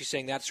yesterday, Fauci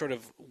saying that's sort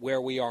of where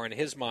we are in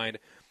his mind.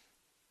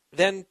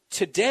 Then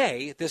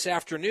today, this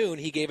afternoon,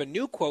 he gave a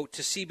new quote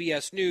to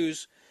CBS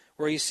News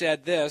where he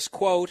said this,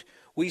 quote,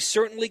 "We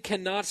certainly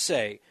cannot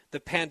say the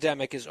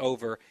pandemic is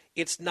over.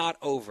 It's not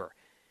over."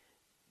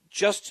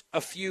 Just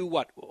a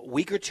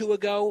week or two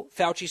ago,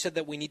 Fauci said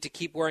that we need to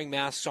keep wearing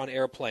masks on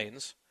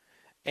airplanes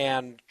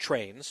and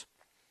trains.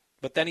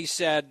 But then he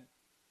said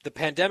the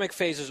pandemic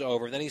phase is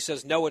over. Then he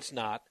says, no, it's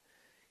not.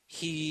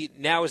 He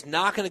now is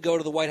not going to go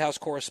to the White House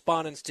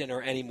Correspondents'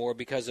 Dinner anymore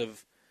because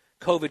of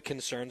COVID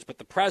concerns. But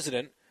the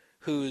president,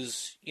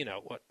 who's,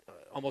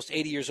 almost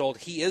 80 years old,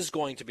 he is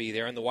going to be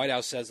there. And the White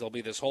House says there'll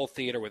be this whole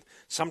theater with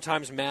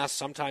sometimes masks,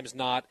 sometimes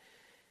not.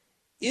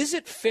 Is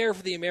it fair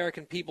for the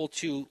American people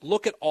to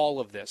look at all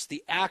of this,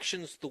 the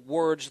actions, the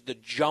words, the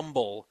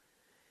jumble,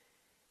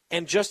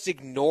 and just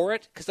ignore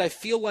it? Because I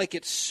feel like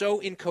it's so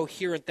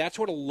incoherent. That's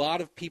what a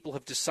lot of people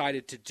have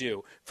decided to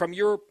do. From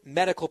your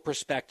medical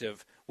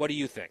perspective, what do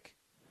you think?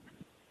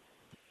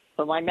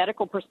 From my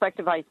medical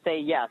perspective, I say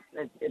yes.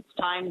 It's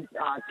time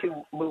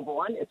to move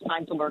on. It's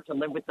time to learn to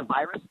live with the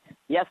virus.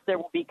 Yes, there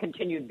will be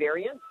continued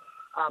variants.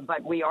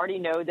 But we already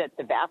know that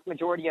the vast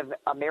majority of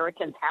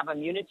Americans have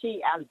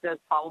immunity, as does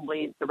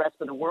probably the rest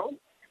of the world.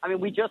 I mean,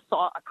 we just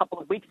saw a couple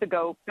of weeks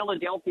ago,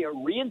 Philadelphia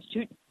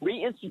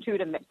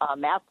reinstitute a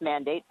mask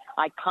mandate.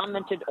 I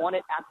commented on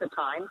it at the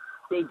time.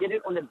 They did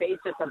it on the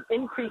basis of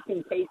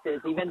increasing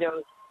cases, even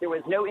though there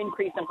was no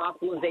increase in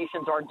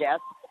hospitalizations or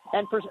deaths.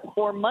 And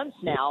for months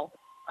now,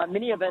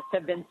 many of us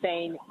have been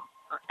saying,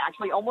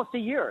 actually almost a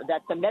year,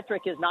 that the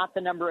metric is not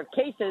the number of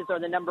cases or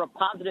the number of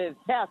positive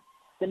tests.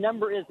 The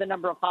number is the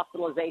number of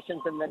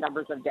hospitalizations and the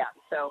numbers of deaths.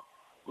 So,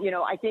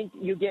 I think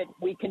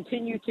we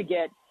continue to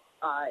get,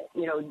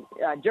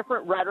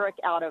 different rhetoric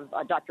out of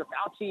Dr.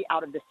 Fauci,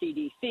 out of the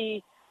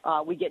CDC.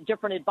 We get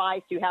different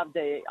advice. You have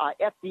the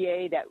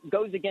FDA that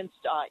goes against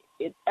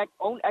its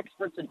own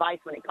experts' advice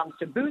when it comes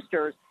to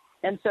boosters.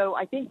 And so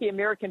I think the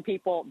American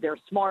people, they're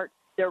smart,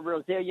 they're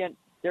resilient.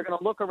 They're going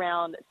to look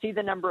around, see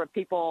the number of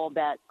people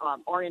that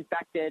are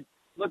infected,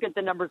 look at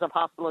the numbers of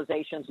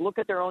hospitalizations, look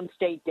at their own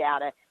state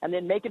data, and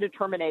then make a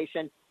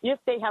determination if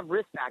they have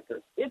risk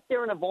factors. If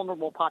they're in a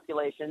vulnerable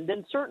population,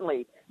 then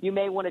certainly you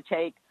may want to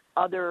take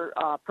other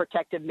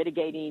protective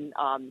mitigating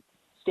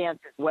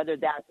stances, whether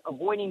that's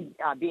avoiding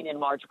being in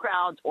large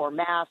crowds or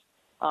masks.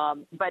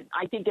 But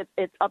I think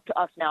it's up to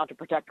us now to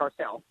protect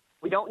ourselves.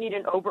 We don't need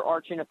an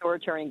overarching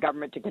authoritarian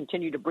government to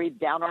continue to breathe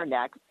down our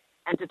necks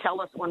and to tell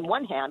us, on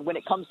one hand, when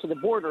it comes to the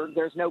border,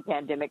 there's no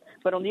pandemic.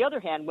 But on the other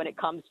hand, when it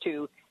comes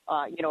to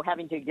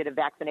having to get a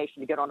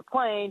vaccination to get on a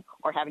plane,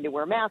 or having to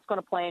wear a mask on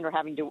a plane, or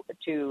having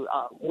to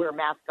wear a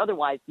mask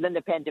otherwise, then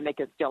the pandemic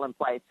is still in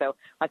place. So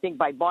I think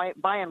by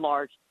and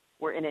large,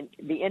 we're in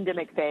the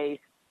endemic phase,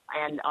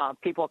 and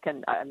people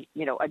can,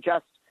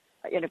 adjust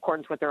in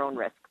accordance with their own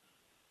risk.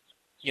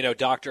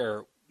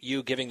 Doctor,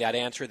 you giving that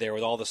answer there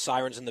with all the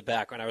sirens in the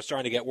background, I was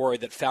starting to get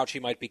worried that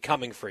Fauci might be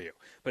coming for you.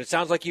 But it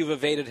sounds like you've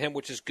evaded him,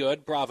 which is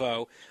good.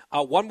 Bravo.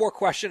 One more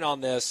question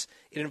on this.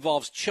 It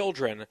involves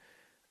children.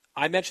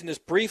 I mentioned this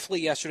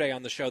briefly yesterday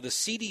on the show. The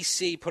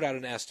CDC put out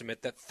an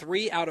estimate that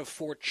 3 out of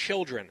 4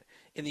 children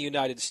in the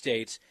United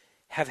States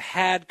have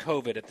had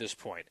COVID at this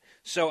point.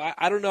 So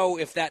I don't know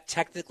if that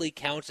technically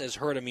counts as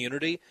herd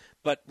immunity,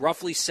 but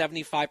roughly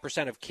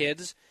 75% of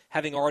kids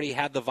having already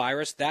had the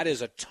virus, that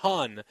is a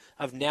ton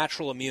of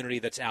natural immunity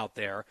that's out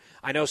there.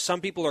 I know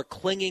some people are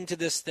clinging to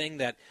this thing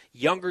that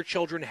younger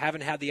children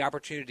haven't had the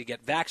opportunity to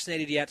get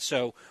vaccinated yet,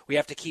 so we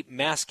have to keep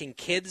masking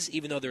kids,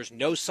 even though there's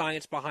no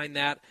science behind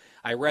that.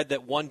 I read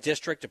that one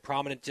district, a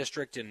prominent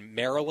district in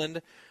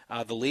Maryland,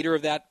 the leader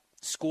of that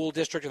school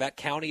district or that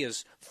county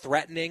is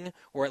threatening,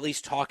 or at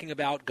least talking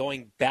about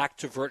going back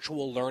to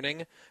virtual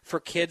learning for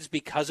kids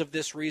because of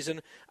this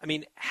reason. I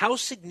mean, how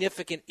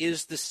significant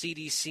is the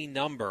CDC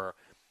number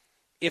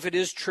if it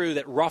is true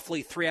that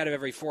roughly 3 out of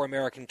every 4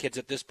 American kids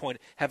at this point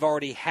have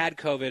already had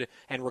COVID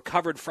and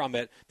recovered from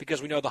it,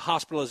 because we know the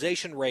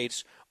hospitalization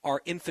rates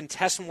are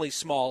infinitesimally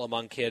small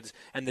among kids,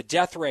 and the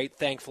death rate,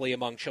 thankfully,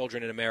 among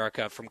children in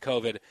America from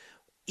COVID,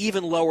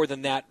 even lower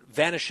than that,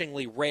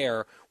 vanishingly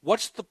rare.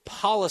 What's the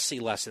policy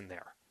lesson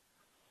there?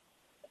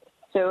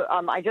 So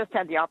I just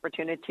had the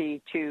opportunity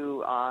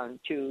to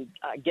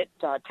get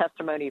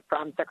testimony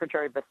from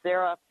Secretary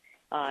Becerra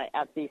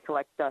at the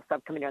Select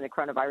Subcommittee on the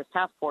Coronavirus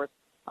Task Force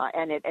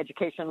and at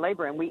Education and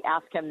Labor, and we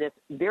asked him this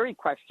very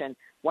question: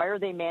 why are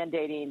they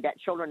mandating that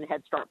children in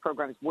Head Start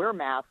programs wear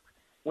masks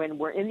when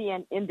we're in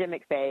the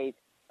endemic phase?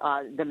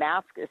 The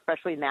mask,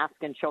 especially masks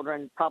in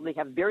children, probably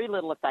have very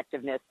little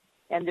effectiveness,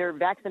 and their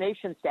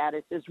vaccination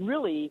status is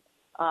really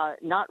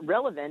not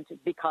relevant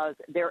because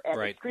they're at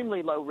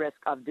extremely low risk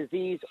of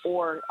disease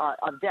or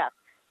of death.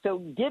 So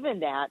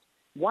given that,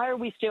 why are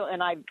we still,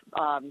 and I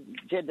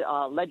did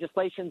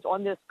legislations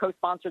on this,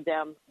 co-sponsored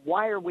them,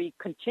 why are we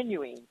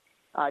continuing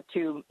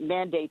to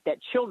mandate that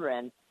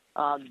children,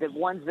 the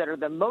ones that are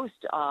the most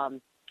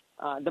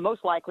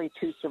likely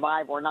to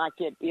survive or not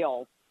get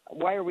ill,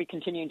 why are we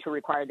continuing to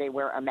require they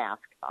wear a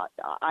mask?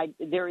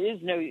 There is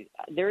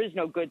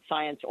no good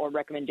science or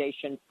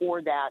recommendation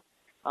for that.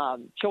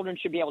 Children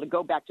should be able to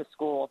go back to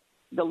school.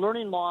 The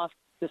learning loss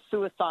the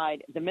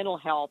suicide, the mental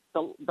health,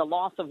 the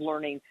loss of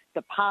learning,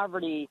 the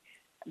poverty,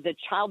 the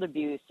child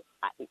abuse,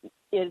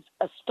 is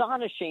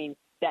astonishing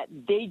that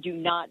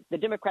the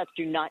Democrats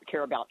do not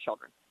care about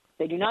children.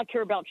 They do not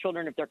care about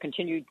children if they're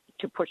continued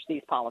to push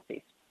these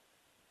policies.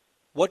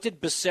 What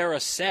did Becerra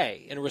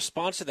say in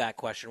response to that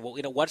question? Well,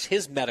 what's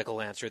his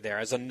medical answer there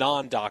as a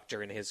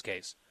non-doctor in his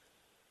case?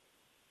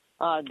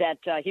 That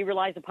he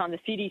relies upon the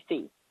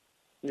CDC.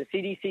 The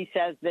CDC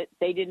says that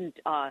they didn't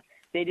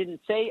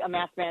say a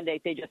mask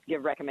mandate; they just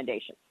give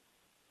recommendations.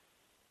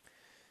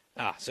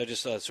 So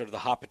just sort of the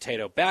hot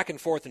potato, back and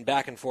forth, and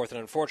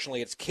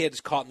unfortunately, it's kids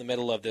caught in the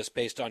middle of this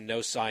based on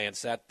no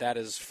science. That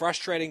is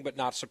frustrating, but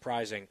not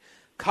surprising.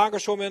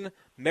 Congresswoman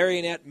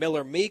Mariannette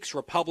Miller Meeks,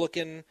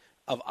 Republican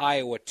of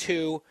Iowa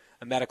 2,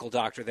 a medical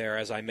doctor there,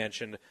 as I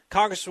mentioned.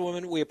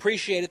 Congresswoman, we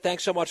appreciate it.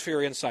 Thanks so much for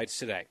your insights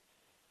today.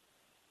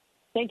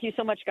 Thank you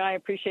so much, Guy. I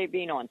appreciate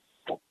being on.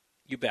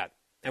 You bet.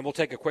 And we'll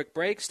take a quick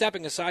break.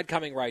 Stepping aside,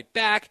 coming right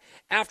back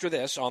after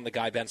this on The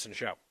Guy Benson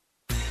Show.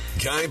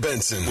 Guy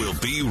Benson will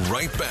be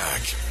right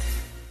back.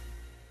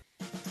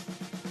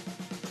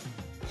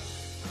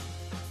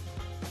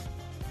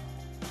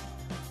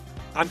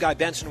 I'm Guy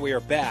Benson. We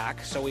are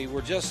back. So we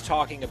were just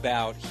talking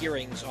about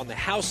hearings on the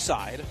House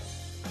side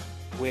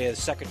with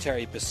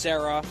Secretary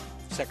Becerra,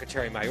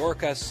 Secretary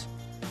Mayorkas.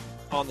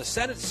 On the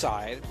Senate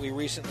side, we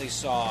recently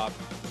saw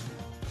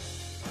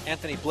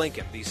Anthony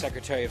Blinken, the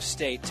Secretary of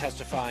State,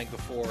 testifying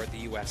before the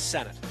U.S.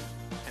 Senate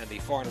and the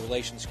Foreign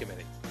Relations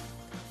Committee.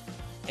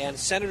 And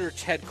Senator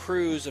Ted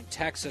Cruz of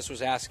Texas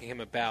was asking him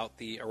about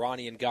the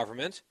Iranian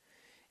government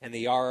and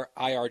the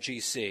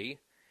IRGC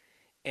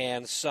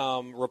and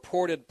some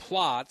reported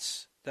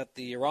plots that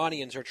the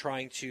Iranians are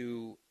trying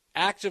to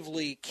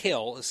actively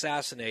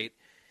assassinate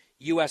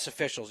U.S.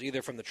 officials,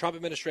 either from the Trump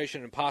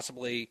administration and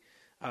possibly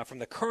from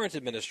the current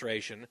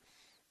administration.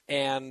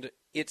 And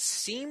it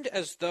seemed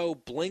as though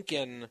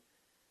Blinken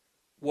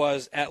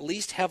was at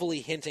least heavily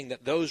hinting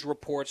that those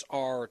reports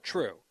are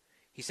true.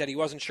 He said he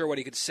wasn't sure what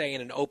he could say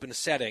in an open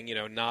setting,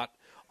 not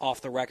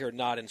off the record,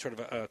 not in sort of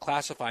a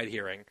classified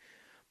hearing.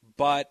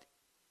 But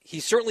he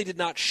certainly did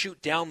not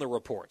shoot down the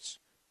reports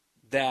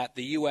that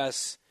the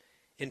U.S.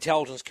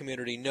 intelligence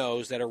community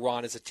knows that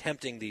Iran is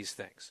attempting these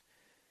things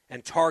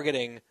and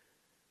targeting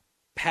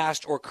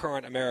past or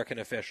current American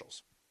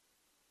officials.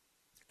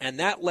 And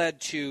that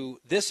led to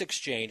this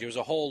exchange. It was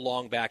a whole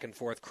long back and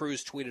forth.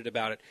 Cruz tweeted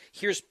about it.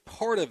 Here's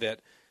part of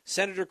it.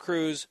 Senator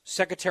Cruz,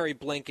 Secretary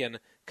Blinken,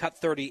 cut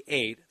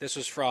 38. This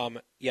was from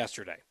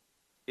yesterday.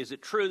 Is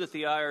it true that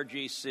the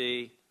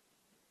IRGC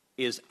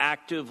is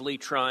actively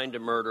trying to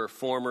murder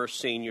former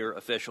senior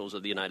officials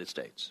of the United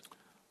States?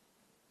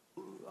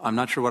 I'm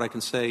not sure what I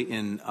can say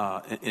in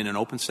an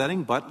open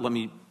setting, but let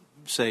me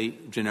say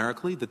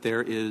generically that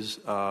there is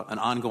an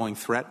ongoing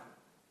threat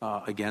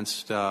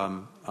against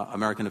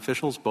American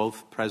officials,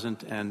 both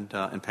present and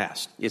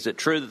past. Is it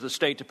true that the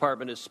State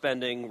Department is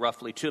spending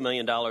roughly $2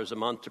 million a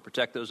month to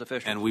protect those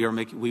officials? And we are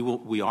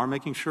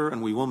making sure,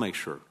 and we will make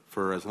sure,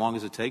 for as long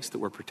as it takes, that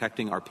we're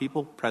protecting our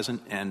people,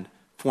 present and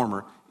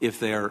former, if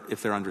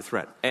they're under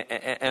threat.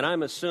 And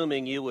I'm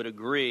assuming you would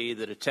agree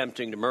that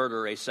attempting to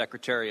murder a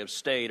Secretary of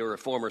State or a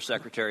former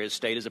Secretary of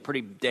State is a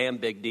pretty damn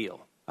big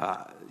deal.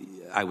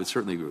 I would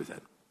certainly agree with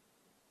that.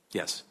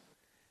 Yes.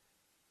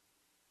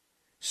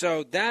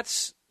 So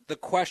that's the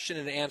question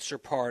and answer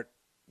part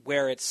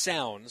where it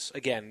sounds,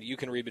 again, you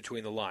can read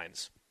between the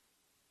lines,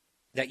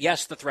 that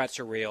yes, the threats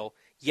are real.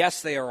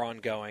 Yes, they are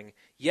ongoing.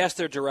 Yes,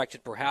 they're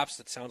directed perhaps,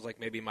 it sounds like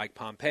maybe Mike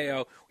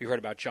Pompeo. We've heard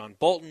about John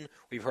Bolton.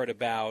 We've heard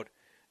about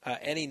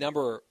any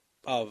number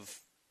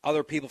of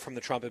other people from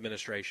the Trump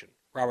administration,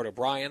 Robert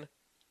O'Brien.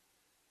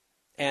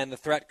 And the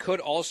threat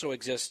could also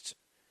exist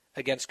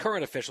against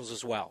current officials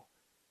as well.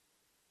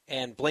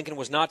 And Blinken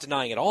was not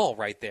denying at all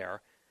right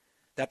there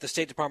that the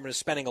State Department is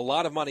spending a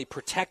lot of money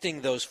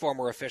protecting those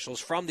former officials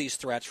from these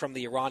threats from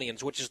the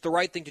Iranians, which is the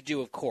right thing to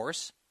do, of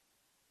course.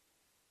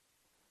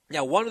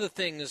 Now, one of the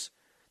things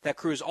that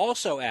Cruz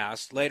also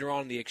asked later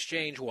on in the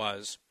exchange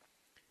was,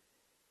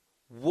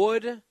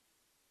 would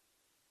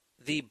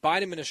the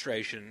Biden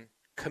administration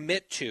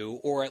commit to,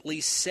 or at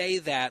least say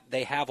that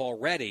they have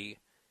already,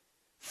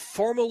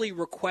 formally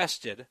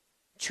requested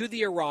to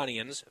the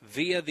Iranians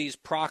via these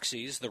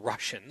proxies, the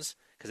Russians,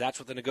 because that's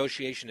what the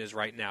negotiation is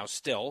right now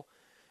still,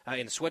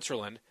 in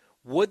Switzerland,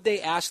 would they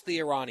ask the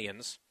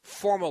Iranians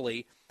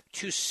formally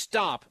to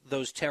stop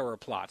those terror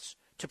plots,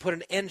 to put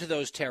an end to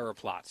those terror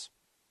plots?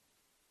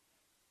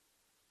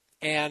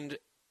 And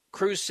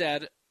Cruz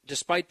said,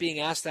 despite being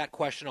asked that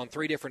question on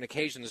 3 different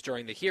occasions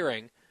during the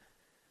hearing,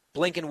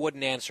 Blinken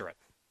wouldn't answer it.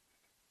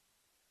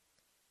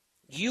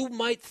 You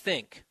might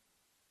think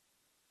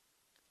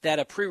that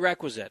a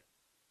prerequisite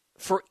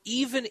for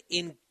even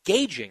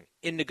engaging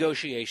in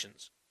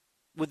negotiations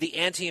with the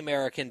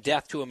anti-American,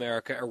 death to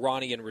America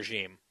Iranian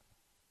regime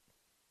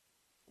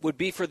would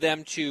be for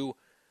them to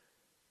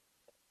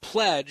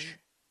pledge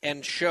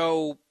and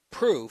show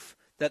proof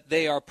that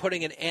they are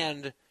putting an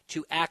end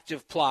to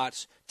active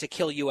plots to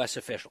kill U.S.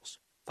 officials.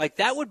 Like,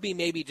 that would be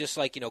maybe just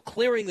like,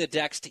 clearing the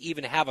decks to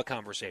even have a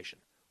conversation.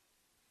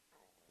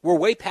 We're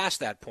way past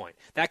that point.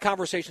 That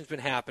conversation's been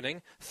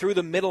happening through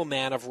the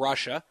middleman of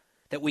Russia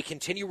that we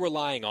continue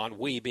relying on,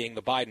 we being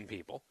the Biden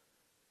people.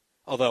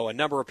 Although a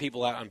number of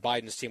people out on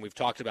Biden's team, we've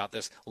talked about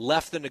this,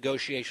 left the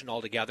negotiation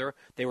altogether.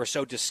 They were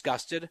so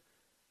disgusted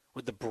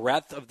with the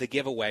breadth of the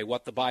giveaway,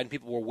 what the Biden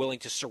people were willing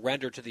to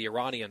surrender to the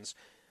Iranians.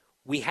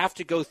 We have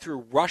to go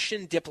through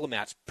Russian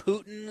diplomats,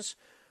 Putin's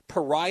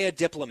pariah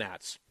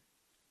diplomats,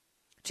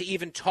 to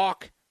even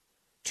talk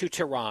to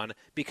Tehran,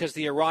 because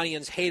the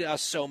Iranians hate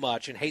us so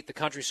much and hate the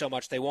country so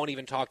much they won't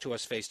even talk to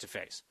us face to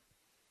face.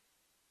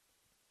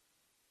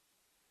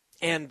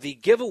 And the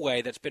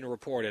giveaway that's been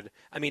reported,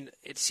 I mean,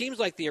 it seems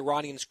like the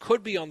Iranians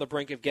could be on the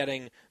brink of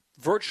getting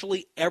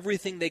virtually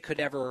everything they could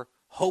ever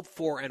hope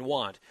for and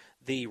want.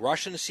 The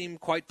Russians seem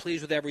quite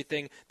pleased with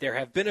everything. There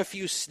have been a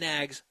few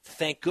snags,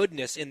 thank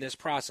goodness, in this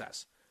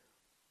process.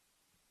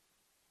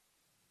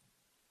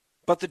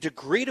 But the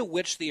degree to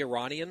which the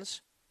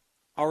Iranians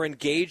are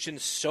engaged in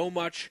so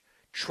much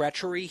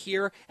treachery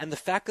here, and the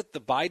fact that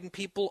the Biden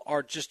people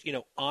are just,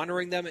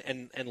 honoring them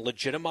and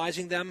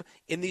legitimizing them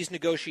in these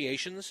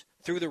negotiations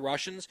through the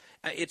Russians,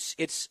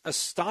 it's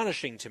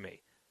astonishing to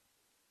me.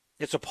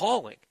 It's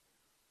appalling.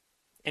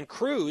 And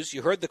Cruz,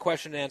 you heard the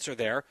question and answer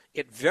there.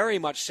 It very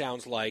much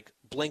sounds like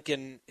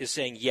Blinken is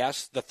saying,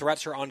 yes, the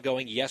threats are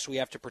ongoing. Yes, we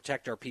have to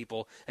protect our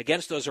people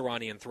against those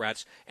Iranian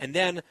threats. And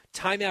then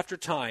time after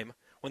time,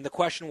 when the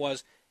question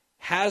was,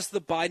 has the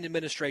Biden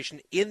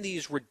administration in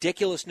these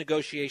ridiculous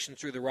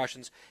negotiations through the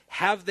Russians,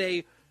 have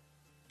they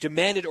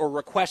demanded or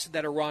requested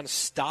that Iran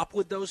stop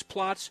with those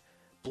plots?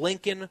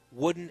 Blinken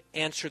wouldn't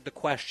answer the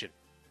question.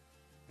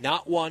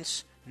 Not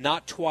once,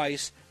 not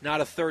twice, not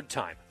a third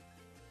time.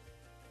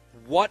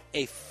 What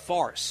a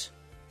farce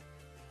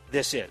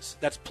this is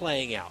that's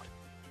playing out.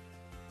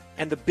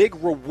 And the big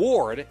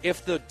reward,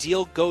 if the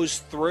deal goes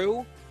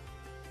through,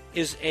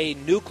 is a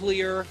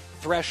nuclear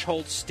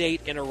threshold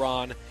state in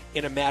Iran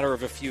in a matter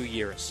of a few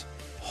years.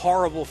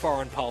 Horrible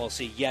foreign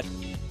policy, yet.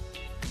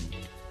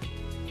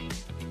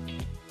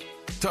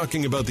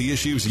 Talking about the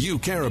issues you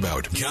care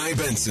about. Guy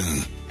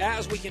Benson.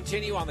 As we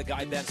continue on the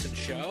Guy Benson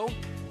Show,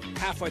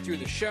 halfway through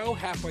the show,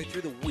 halfway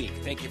through the week.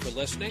 Thank you for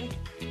listening.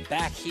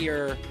 Back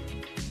here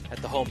at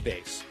the home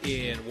base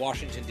in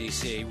Washington,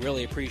 D.C.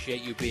 Really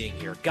appreciate you being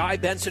here.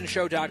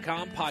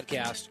 GuyBensonShow.com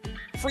podcast,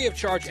 free of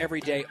charge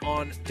every day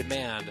on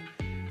demand.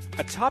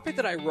 A topic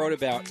that I wrote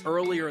about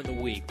earlier in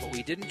the week, but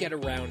we didn't get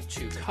around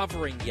to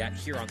covering yet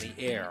here on the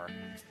air,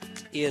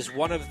 is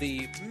one of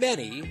the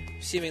many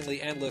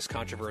seemingly endless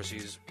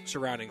controversies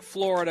surrounding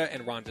Florida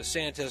and Ron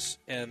DeSantis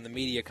and the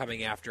media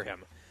coming after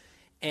him.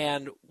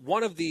 And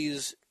one of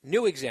these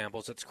new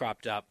examples that's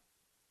cropped up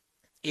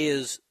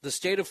is the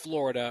state of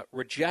Florida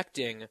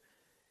rejecting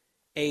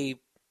a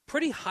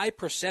pretty high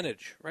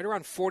percentage, right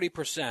around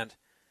 40%,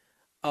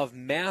 of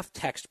math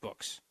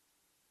textbooks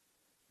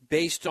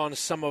based on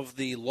some of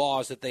the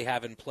laws that they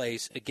have in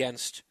place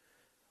against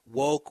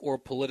woke or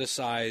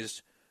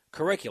politicized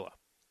curricula.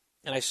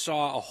 And I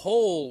saw a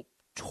whole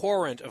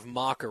torrent of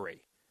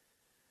mockery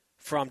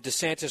from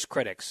DeSantis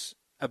critics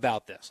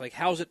about this. Like,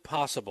 how is it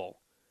possible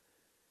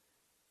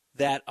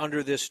that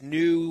under this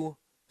new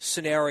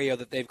scenario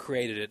that they've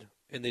created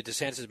in the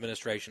DeSantis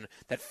administration,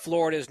 that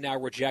Florida is now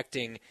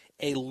rejecting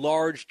a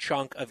large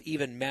chunk of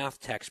even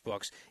math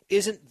textbooks?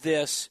 Isn't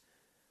this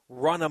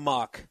run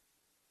amok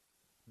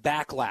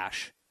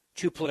backlash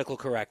to political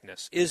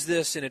correctness? Is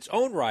this, in its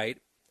own right,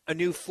 a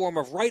new form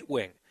of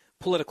right-wing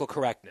political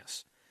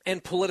correctness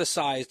and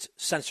politicized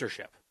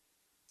censorship?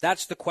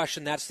 That's the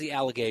question. That's the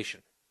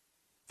allegation,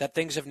 that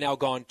things have now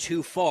gone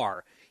too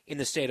far in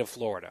the state of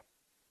Florida.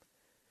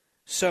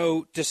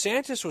 So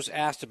DeSantis was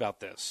asked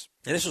about this,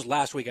 and this was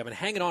last week. I've been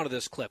hanging on to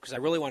this clip because I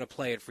really want to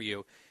play it for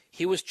you.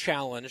 He was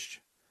challenged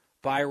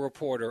by a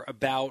reporter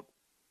about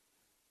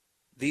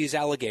these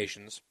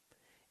allegations,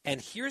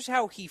 and here's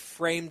how he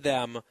framed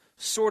them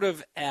sort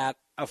of at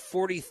a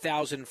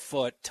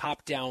 40,000-foot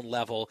top-down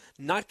level,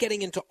 not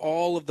getting into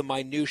all of the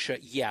minutia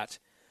yet,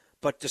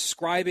 but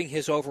describing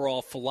his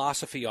overall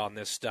philosophy on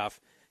this stuff.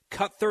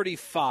 Cut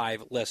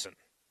 35, listen.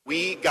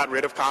 We got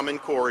rid of Common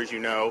Core, as you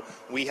know.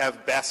 We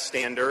have BEST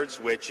standards,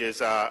 which is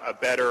a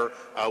better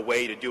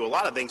way to do a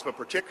lot of things, but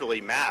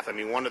particularly math. I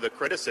mean, one of the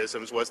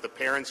criticisms was the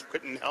parents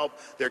couldn't help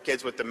their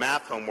kids with the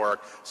math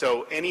homework.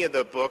 So any of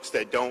the books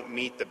that don't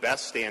meet the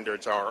BEST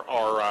standards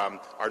are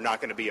not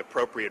going to be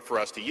appropriate for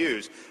us to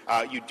use.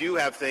 You do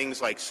have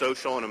things like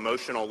social and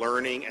emotional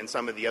learning and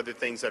some of the other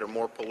things that are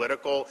more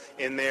political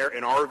in there.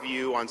 In our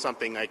view on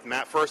something like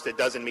math, first, it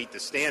doesn't meet the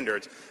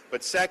standards.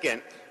 But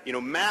second,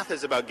 math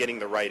is about getting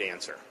the right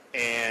answer.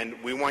 And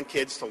we want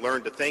kids to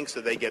learn to think so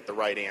they get the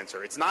right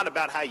answer. It's not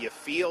about how you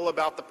feel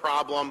about the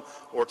problem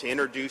or to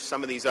introduce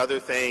some of these other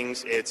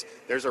things.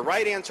 There's a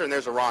right answer and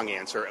there's a wrong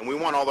answer. And we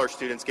want all our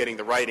students getting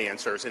the right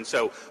answers. And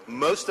so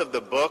most of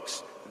the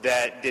books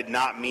that did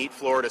not meet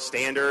Florida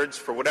standards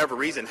for whatever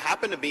reason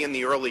happened to be in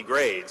the early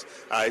grades.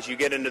 As you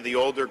get into the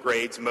older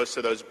grades, most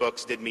of those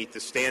books did meet the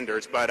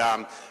standards, but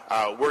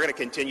we're going to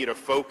continue to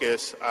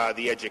focus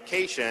the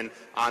education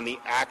on the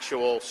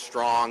actual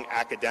strong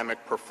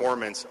academic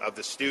performance of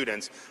the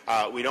students.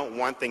 We don't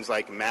want things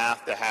like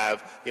math to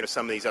have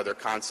some of these other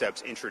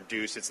concepts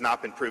introduced. It's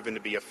not been proven to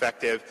be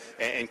effective,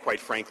 and quite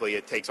frankly,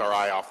 it takes our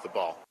eye off the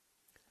ball.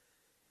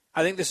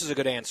 I think this is a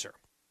good answer.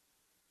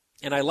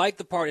 And I like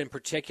the part in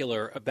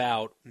particular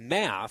about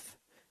math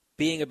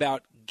being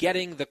about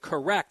getting the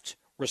correct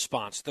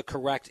response, the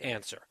correct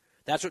answer.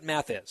 That's what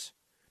math is.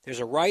 There's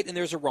a right and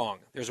there's a wrong.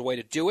 There's a way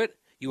to do it.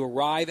 You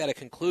arrive at a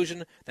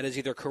conclusion that is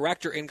either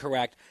correct or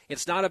incorrect.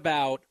 It's not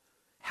about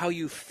how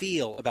you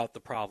feel about the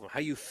problem,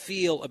 how you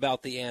feel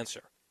about the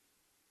answer.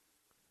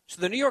 So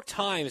the New York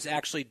Times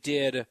actually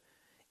did an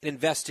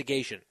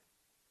investigation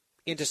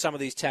into some of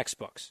these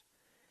textbooks.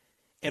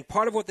 And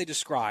part of what they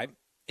describe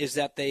is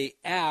that they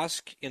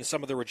ask, in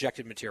some of the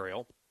rejected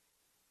material,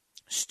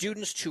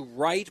 students to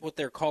write what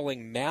they're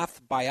calling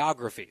math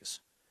biographies.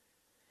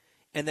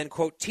 And then,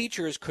 quote,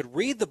 teachers could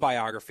read the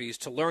biographies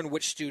to learn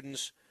which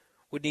students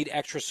would need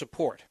extra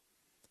support.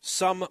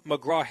 Some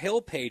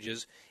McGraw-Hill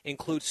pages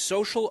include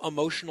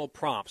social-emotional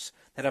prompts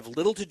that have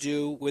little to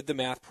do with the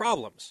math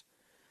problems,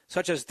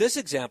 such as this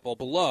example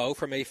below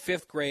from a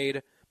 5th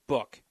grade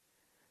book.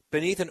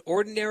 Beneath an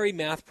ordinary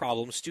math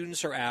problem,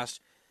 students are asked,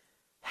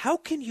 how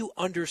can you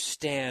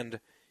understand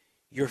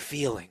your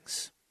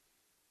feelings?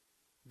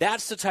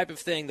 That's the type of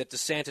thing that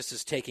DeSantis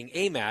is taking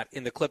aim at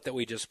in the clip that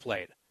we just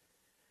played.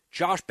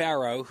 Josh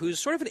Barro, who's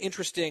sort of an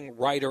interesting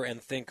writer and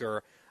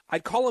thinker,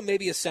 I'd call him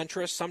maybe a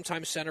centrist,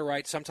 sometimes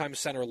center-right, sometimes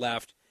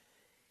center-left.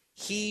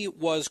 He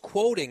was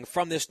quoting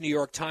from this New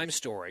York Times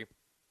story,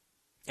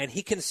 and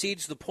he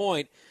concedes the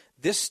point,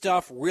 this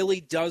stuff really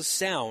does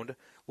sound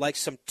like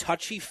some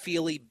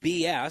touchy-feely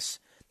BS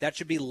that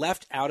should be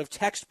left out of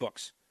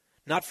textbooks,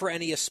 not for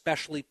any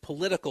especially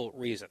political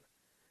reason.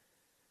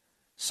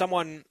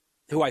 Someone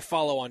who I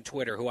follow on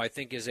Twitter, who I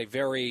think is a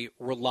very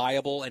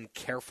reliable and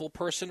careful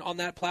person on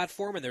that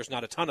platform, and there's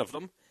not a ton of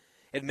them,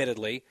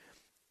 admittedly,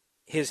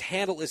 his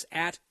handle is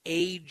at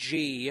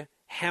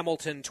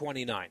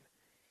AGHamilton29.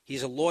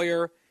 He's a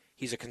lawyer,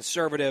 he's a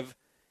conservative,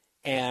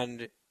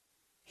 and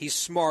he's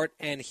smart,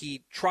 and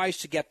he tries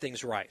to get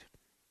things right.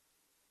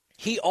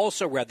 He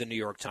also read the New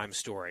York Times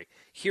story.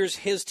 Here's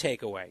his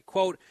takeaway.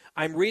 Quote,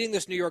 I'm reading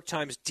this New York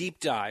Times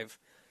deep dive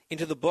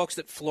into the books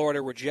that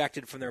Florida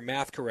rejected from their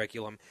math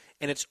curriculum,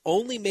 and it's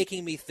only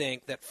making me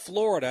think that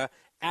Florida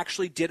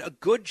actually did a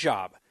good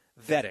job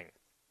vetting.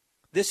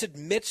 This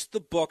admits the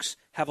books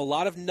have a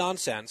lot of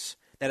nonsense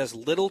that has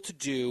little to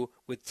do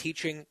with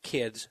teaching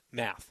kids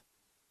math.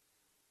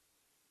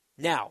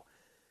 Now,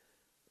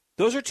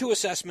 those are two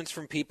assessments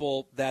from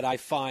people that I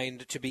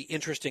find to be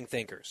interesting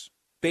thinkers,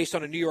 based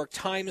on a New York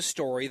Times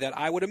story that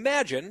I would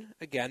imagine,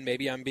 again,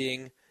 maybe I'm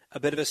being a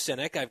bit of a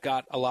cynic. I've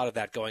got a lot of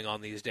that going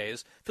on these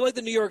days. I feel like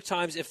the New York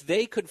Times, if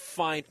they could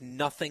find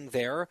nothing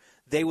there,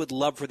 they would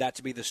love for that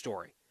to be the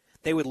story.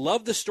 They would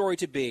love the story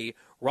to be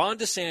Ron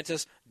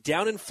DeSantis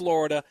down in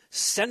Florida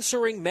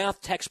censoring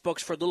math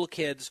textbooks for little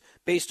kids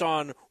based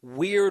on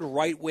weird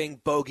right-wing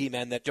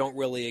bogeymen that don't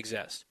really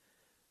exist.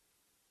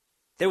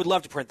 They would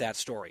love to print that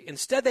story.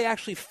 Instead, they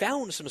actually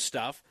found some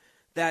stuff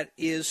that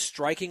is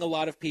striking a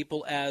lot of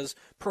people as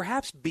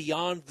perhaps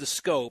beyond the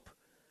scope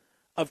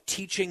of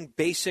teaching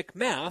basic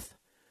math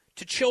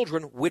to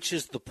children, which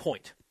is the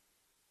point.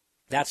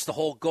 That's the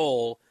whole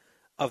goal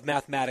of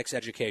mathematics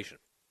education.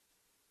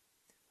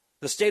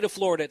 The state of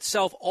Florida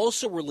itself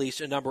also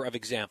released a number of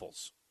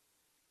examples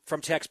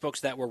from textbooks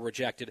that were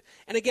rejected.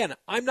 And again,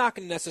 I'm not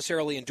going to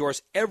necessarily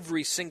endorse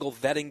every single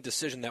vetting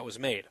decision that was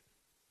made,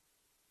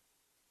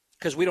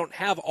 because we don't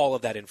have all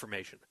of that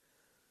information.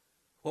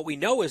 What we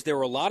know is there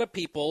were a lot of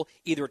people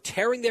either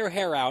tearing their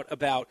hair out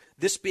about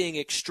this being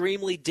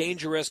extremely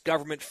dangerous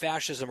government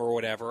fascism or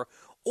whatever,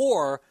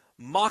 or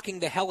mocking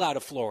the hell out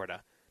of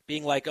Florida,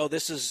 being like, oh,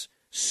 this is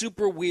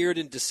super weird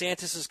and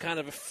DeSantis is kind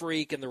of a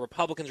freak and the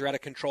Republicans are out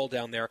of control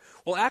down there.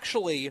 Well,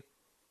 actually,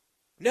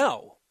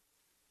 no.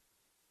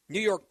 New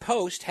York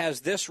Post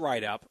has this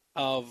write-up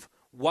of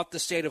what the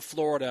state of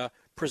Florida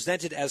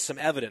presented as some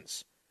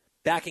evidence,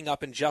 backing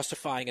up and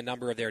justifying a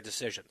number of their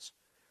decisions.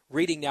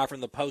 Reading now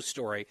from the Post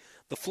story,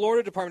 the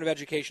Florida Department of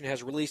Education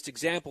has released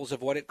examples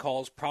of what it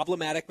calls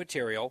problematic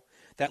material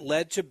that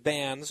led to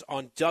bans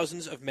on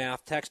dozens of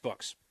math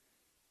textbooks,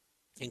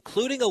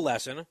 including a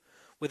lesson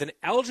with an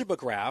algebra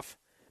graph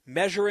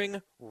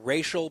measuring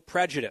racial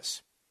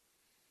prejudice.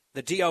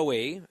 The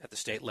DOE, at the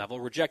state level,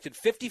 rejected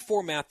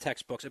 54 math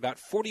textbooks, about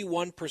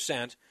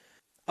 41%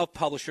 of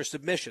publisher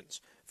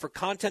submissions, for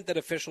content that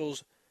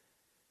officials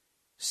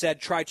said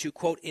tried to,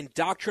 quote,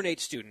 indoctrinate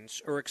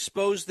students or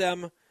expose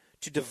them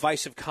to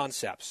divisive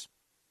concepts.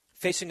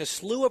 Facing a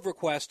slew of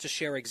requests to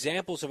share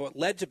examples of what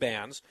led to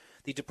bans,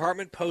 the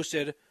department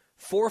posted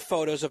 4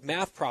 photos of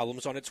math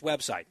problems on its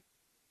website.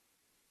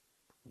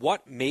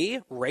 What,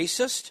 me?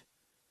 Racist?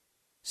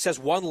 Says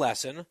one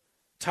lesson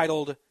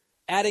titled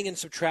Adding and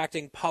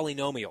Subtracting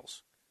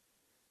Polynomials.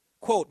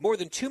 Quote, more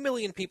than 2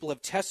 million people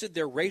have tested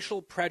their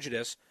racial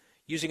prejudice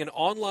using an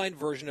online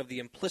version of the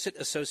implicit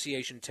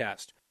association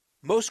test.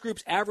 Most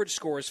groups' average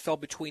scores fell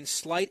between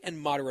slight and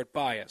moderate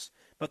bias,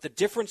 but the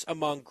difference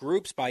among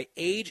groups by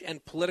age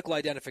and political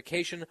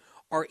identification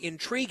are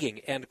intriguing,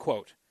 end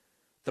quote,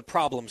 the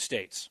problem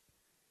states.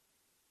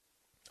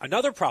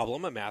 Another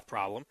problem, a math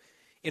problem,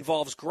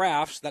 involves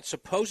graphs that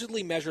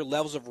supposedly measure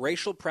levels of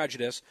racial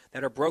prejudice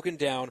that are broken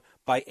down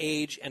by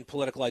age and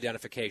political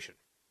identification.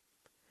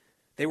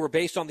 They were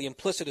based on the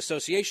implicit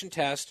association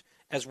test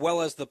as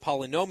well as the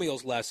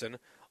polynomials lesson,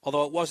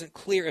 although it wasn't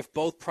clear if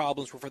both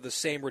problems were for the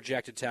same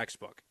rejected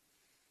textbook.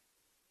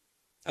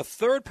 A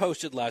third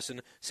posted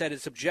lesson said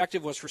its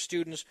objective was for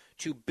students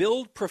to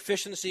build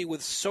proficiency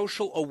with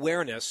social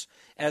awareness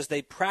as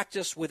they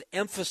practice with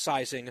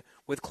emphasizing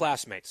with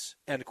classmates,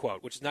 end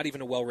quote, which is not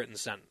even a well-written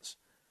sentence.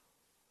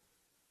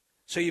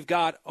 So you've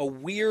got a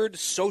weird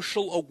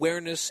social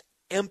awareness,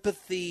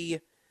 empathy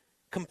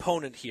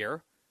component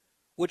here,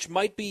 which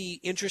might be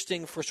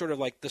interesting for sort of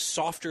like the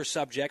softer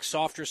subjects,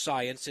 softer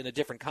science in a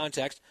different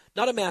context,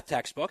 not a math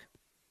textbook.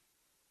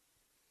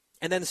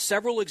 And then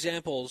several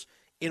examples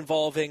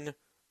involving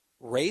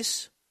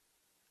race,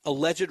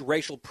 alleged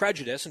racial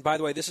prejudice, and by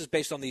the way, this is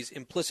based on these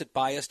implicit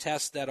bias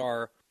tests that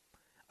are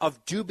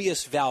of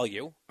dubious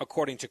value,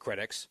 according to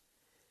critics.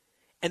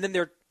 And then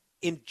they're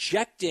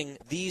injecting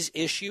these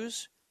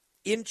issues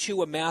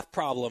into a math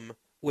problem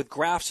with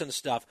graphs and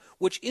stuff,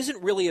 which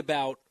isn't really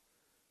about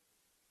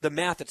the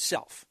math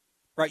itself,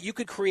 right? You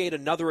could create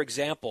another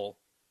example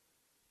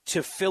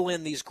to fill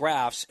in these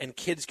graphs and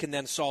kids can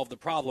then solve the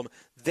problem.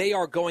 They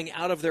are going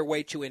out of their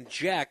way to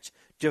inject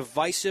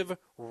divisive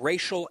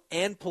racial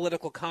and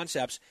political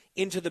concepts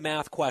into the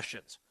math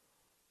questions,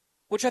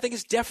 which I think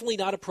is definitely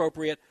not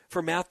appropriate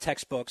for math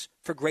textbooks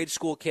for grade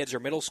school kids or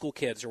middle school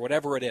kids or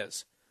whatever it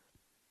is,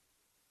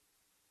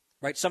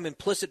 right? Some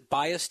implicit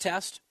bias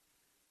test.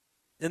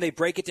 Then they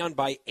break it down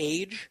by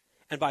age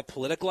and by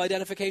political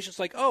identification. It's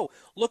like, oh,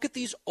 look at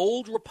these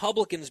old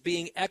Republicans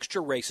being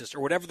extra racist or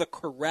whatever the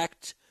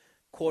correct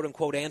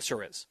quote-unquote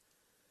answer is.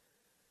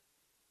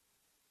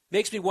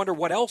 Makes me wonder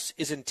what else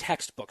is in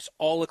textbooks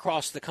all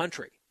across the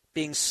country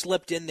being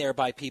slipped in there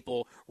by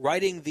people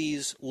writing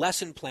these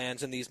lesson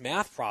plans and these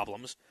math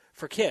problems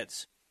for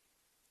kids,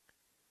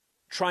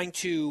 trying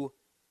to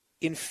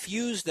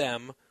infuse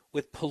them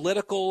with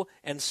political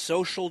and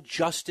social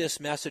justice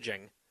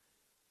messaging,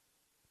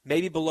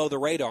 maybe below the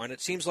radar. And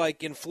it seems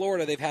like in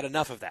Florida they've had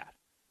enough of that.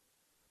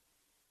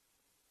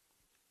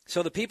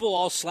 So the people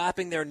all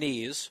slapping their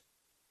knees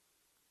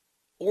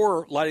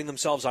or lighting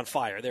themselves on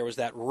fire, there was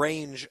that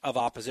range of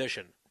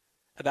opposition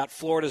about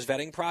Florida's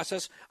vetting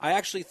process, I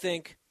actually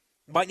think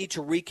might need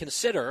to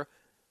reconsider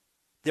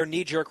their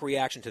knee-jerk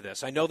reaction to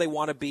this. I know they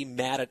want to be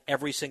mad at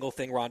every single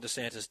thing Ron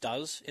DeSantis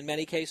does in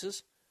many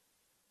cases.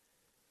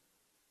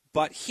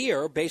 But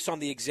here, based on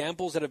the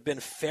examples that have been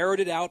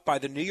ferreted out by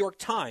the New York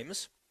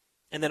Times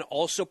and then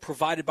also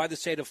provided by the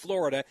state of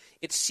Florida,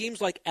 it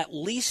seems like at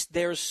least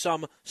there's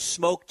some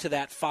smoke to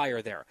that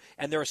fire there.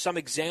 And there are some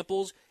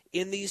examples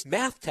in these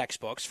math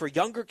textbooks for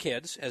younger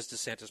kids, as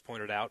DeSantis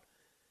pointed out,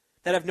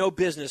 that have no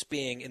business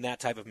being in that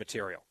type of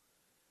material.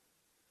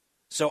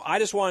 So I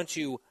just wanted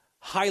to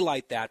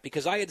highlight that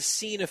because I had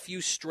seen a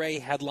few stray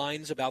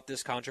headlines about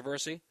this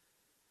controversy.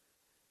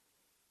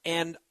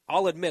 And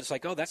I'll admit, it's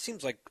like, oh, that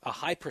seems like a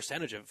high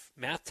percentage of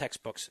math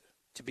textbooks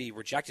to be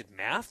rejected.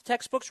 Math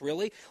textbooks,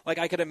 really? Like,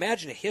 I could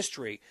imagine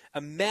history,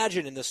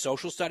 imagine in the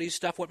social studies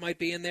stuff what might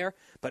be in there.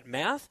 But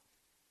math?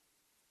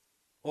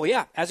 Well,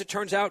 yeah, as it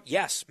turns out,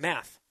 yes,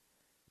 math.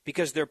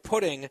 Because they're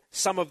putting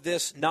some of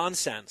this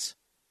nonsense,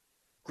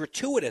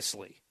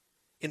 gratuitously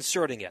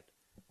inserting it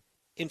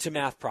into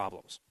math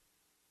problems.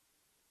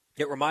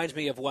 It reminds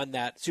me of one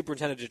that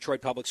superintendent of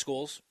Detroit Public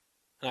Schools,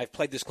 and I've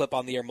played this clip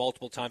on the air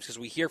multiple times because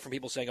we hear from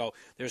people saying, oh,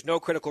 there's no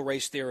critical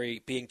race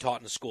theory being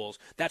taught in schools.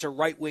 That's a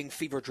right-wing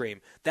fever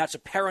dream. That's a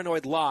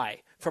paranoid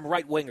lie from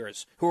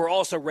right-wingers, who are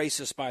also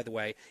racist, by the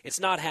way. It's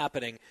not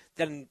happening.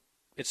 Then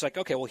it's like,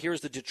 okay, well,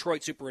 here's the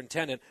Detroit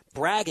superintendent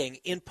bragging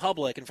in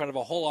public in front of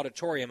a whole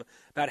auditorium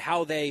about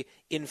how they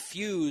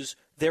infuse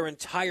their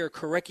entire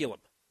curriculum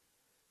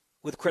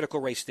with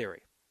critical race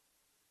theory.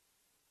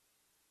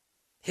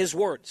 His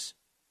words.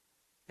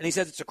 And he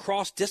says it's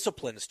across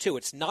disciplines, too.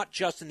 It's not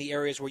just in the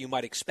areas where you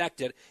might expect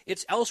it.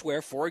 It's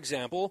elsewhere, for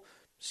example,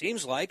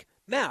 seems like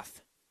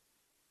math.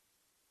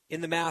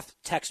 In the math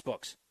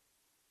textbooks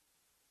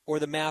or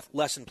the math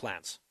lesson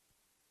plans.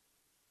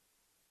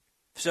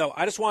 So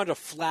I just wanted to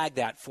flag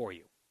that for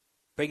you,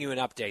 bring you an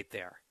update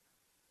there.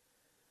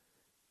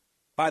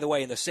 By the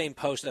way, in the same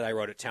post that I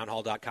wrote at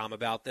townhall.com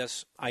about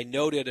this, I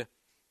noted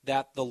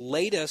that the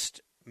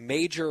latest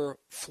major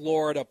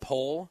Florida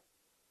poll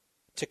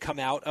to come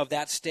out of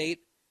that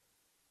state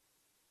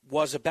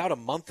was about a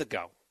month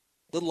ago,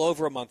 a little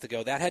over a month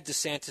ago. That had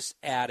DeSantis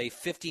at a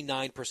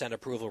 59%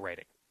 approval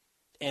rating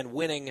and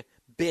winning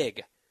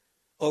big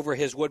over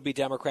his would-be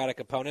Democratic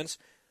opponents.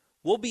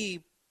 We'll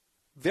be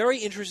very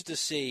interested to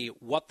see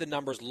what the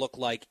numbers look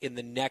like in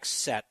the next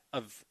set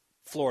of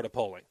Florida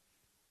polling.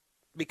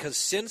 because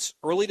since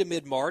early to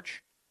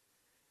mid-March,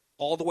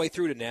 all the way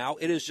through to now,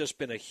 it has just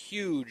been a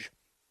huge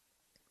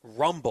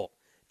rumble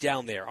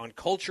down there on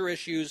culture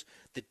issues,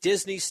 the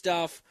Disney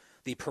stuff,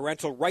 the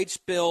parental rights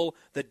bill,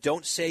 the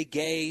Don't Say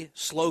Gay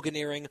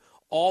sloganeering.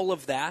 All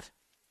of that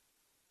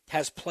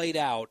has played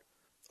out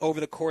over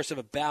the course of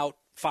about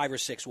 5 or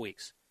 6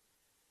 weeks.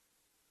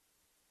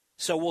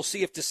 So we'll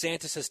see if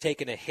DeSantis has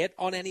taken a hit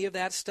on any of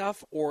that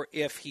stuff, or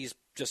if he's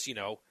just,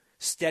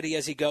 steady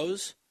as he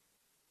goes,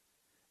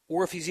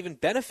 or if he's even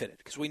benefited.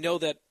 Because we know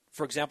that,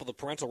 for example, the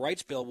parental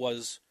rights bill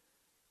was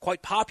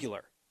quite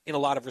popular in a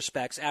lot of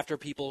respects after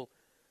people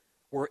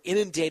were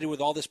inundated with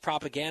all this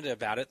propaganda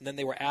about it, and then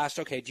they were asked,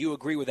 okay, do you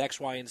agree with X,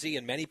 Y, and Z?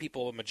 And many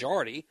people, a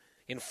majority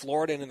in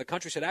Florida and in the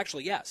country, said,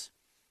 actually, yes.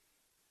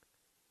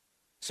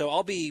 So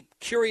I'll be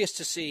curious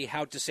to see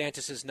how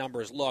DeSantis'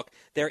 numbers look.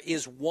 There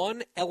is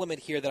one element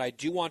here that I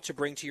do want to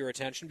bring to your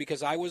attention,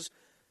 because I was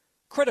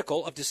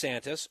critical of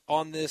DeSantis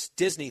on this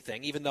Disney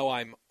thing, even though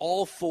I'm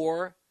all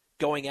for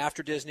going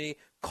after Disney,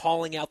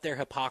 calling out their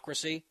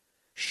hypocrisy,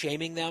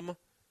 shaming them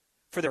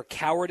for their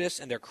cowardice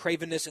and their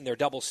cravenness and their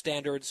double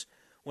standards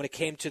when it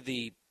came to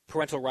the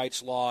parental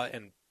rights law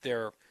and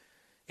their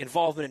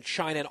involvement in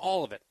China and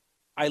all of it.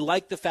 I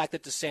like the fact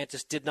that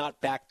DeSantis did not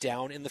back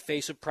down in the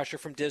face of pressure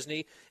from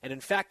Disney and,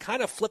 in fact,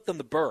 kind of flipped them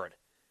the bird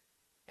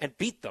and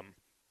beat them.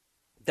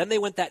 Then they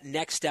went that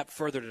next step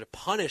further to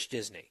punish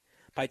Disney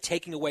by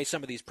taking away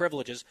some of these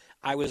privileges.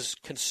 I was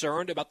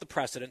concerned about the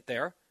precedent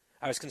there.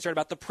 I was concerned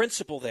about the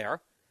principle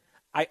there.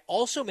 I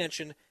also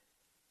mentioned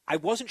I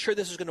wasn't sure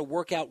this was going to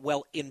work out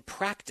well in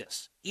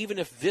practice, even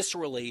if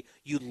viscerally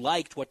you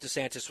liked what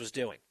DeSantis was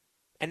doing.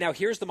 And now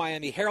here's the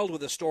Miami Herald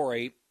with a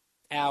story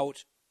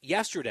out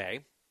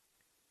yesterday.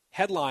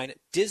 Headline,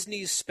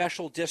 Disney's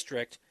special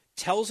district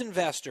tells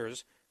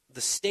investors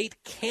the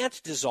state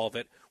can't dissolve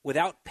it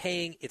without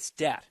paying its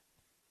debt.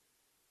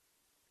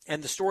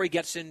 And the story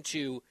gets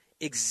into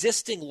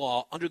existing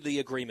law under the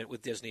agreement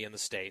with Disney and the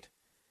state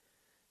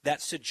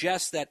that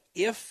suggests that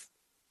if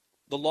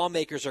the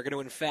lawmakers are going to,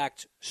 in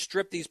fact,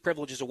 strip these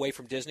privileges away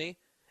from Disney,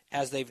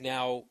 as they've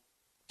now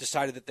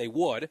decided that they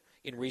would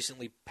in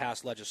recently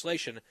passed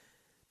legislation,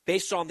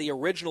 based on the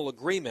original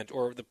agreement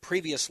or the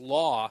previous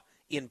law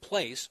in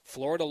place,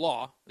 Florida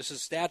law, this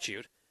is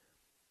statute,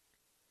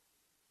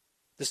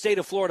 the state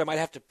of Florida might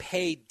have to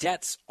pay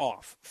debts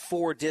off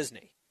for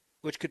Disney,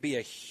 which could be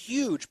a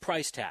huge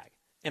price tag.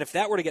 And if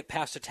that were to get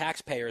passed to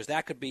taxpayers,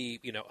 that could be,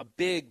 a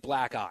big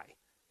black eye.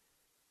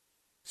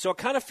 So it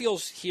kind of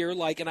feels here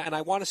like, and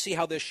I want to see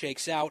how this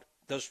shakes out.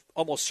 There's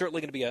almost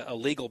certainly going to be a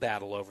legal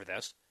battle over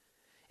this.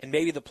 And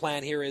maybe the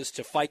plan here is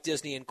to fight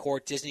Disney in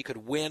court. Disney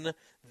could win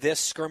this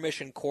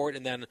skirmish in court,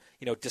 and then,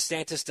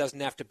 DeSantis doesn't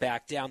have to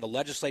back down. The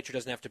legislature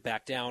doesn't have to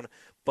back down.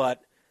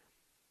 But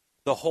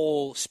the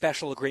whole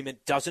special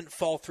agreement doesn't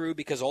fall through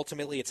because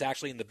ultimately it's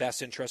actually in the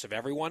best interest of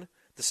everyone,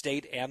 the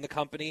state and the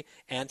company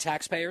and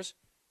taxpayers.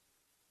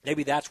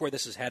 Maybe that's where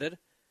this is headed.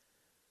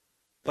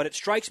 But it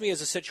strikes me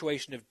as a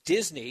situation of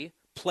Disney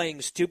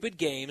playing stupid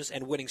games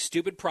and winning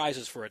stupid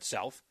prizes for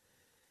itself,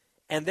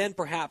 and then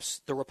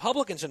perhaps the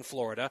Republicans in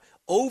Florida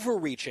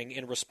overreaching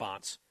in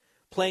response,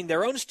 playing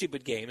their own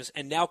stupid games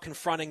and now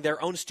confronting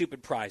their own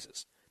stupid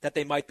prizes that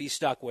they might be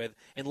stuck with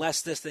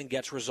unless this thing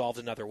gets resolved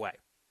another way.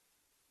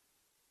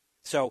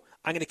 So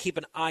I'm going to keep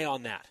an eye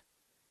on that,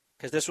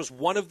 because this was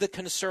one of the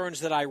concerns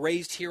that I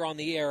raised here on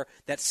the air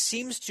that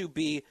seems to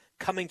be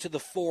coming to the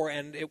fore,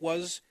 and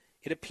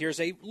it appears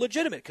a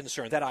legitimate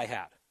concern that I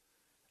had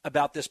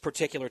about this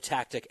particular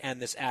tactic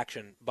and this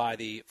action by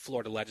the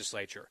Florida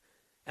legislature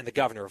and the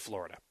governor of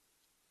Florida.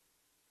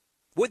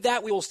 With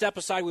that, we will step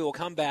aside. We will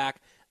come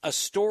back. A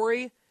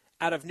story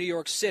out of New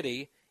York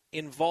City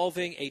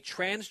involving a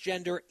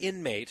transgender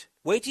inmate.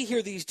 Wait to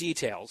hear these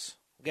details.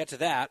 We'll get to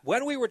that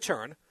when we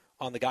return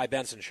on The Guy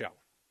Benson Show.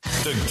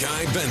 The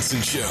Guy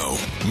Benson Show.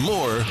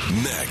 More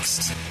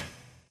next.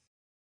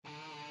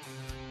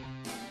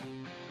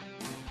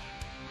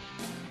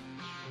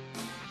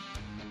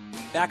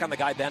 Back on The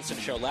Guy Benson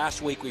Show.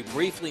 Last week we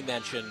briefly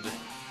mentioned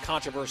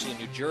controversy in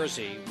New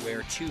Jersey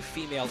where 2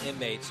 female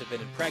inmates have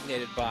been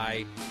impregnated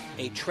by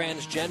a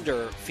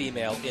transgender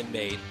female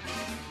inmate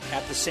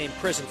at the same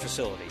prison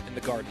facility in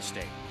the Garden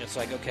State. It's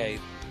like, okay,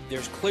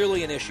 there's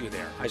clearly an issue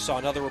there. I saw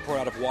another report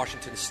out of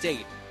Washington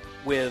State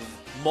with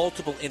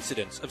multiple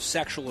incidents of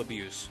sexual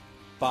abuse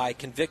by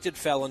convicted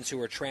felons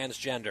who are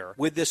transgender,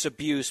 with this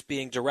abuse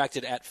being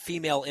directed at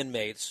female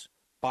inmates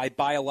by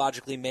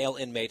biologically male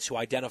inmates who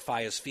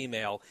identify as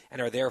female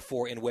and are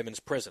therefore in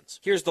women's prisons.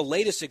 Here's the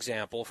latest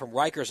example from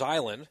Rikers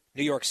Island,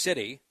 New York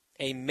City.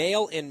 A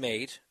male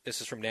inmate, this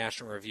is from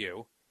National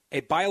Review, a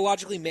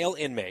biologically male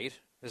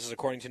inmate, this is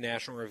according to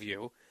National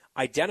Review,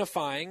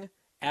 identifying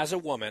as a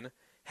woman,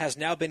 has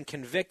now been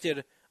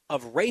convicted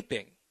of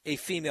raping a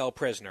female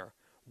prisoner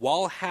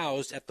while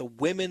housed at the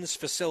women's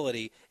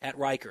facility at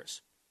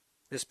Rikers.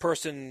 This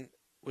person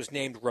was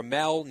named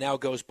Ramel, now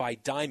goes by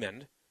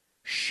Diamond.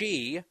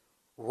 She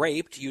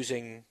raped,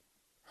 using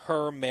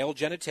her male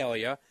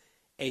genitalia,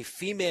 a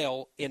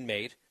female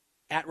inmate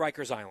at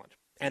Rikers Island.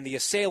 And the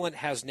assailant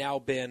has now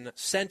been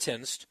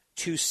sentenced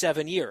to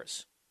 7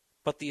 years.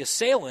 But the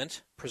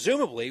assailant,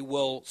 presumably,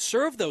 will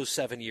serve those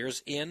 7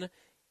 years in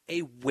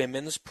a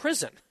women's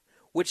prison,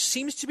 which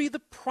seems to be the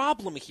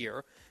problem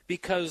here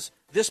because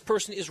this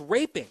person is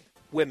raping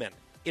women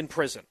in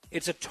prison.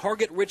 It's a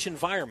target-rich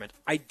environment.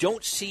 I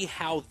don't see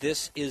how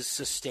this is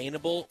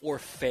sustainable or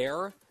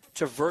fair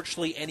to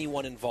virtually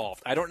anyone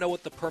involved. I don't know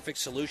what the perfect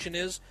solution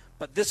is,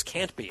 but this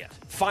can't be it.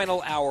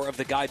 Final hour of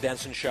the Guy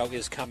Benson Show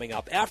is coming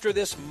up. After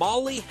this,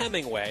 Mollie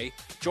Hemingway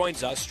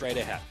joins us straight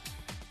ahead.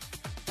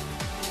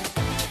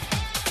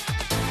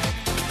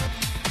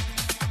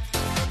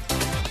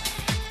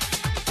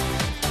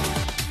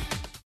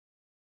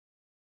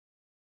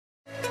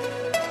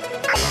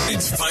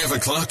 It's 5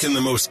 o'clock in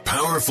the most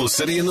powerful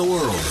city in the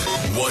world,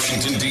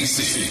 Washington,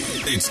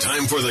 D.C. It's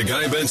time for the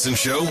Guy Benson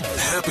Show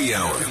Happy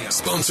Hour,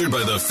 sponsored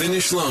by the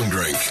Finnish Long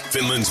Drink.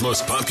 Finland's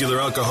most popular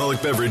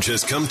alcoholic beverage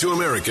has come to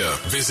America.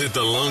 Visit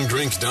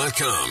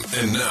thelongdrink.com.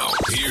 And now,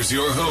 here's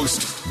your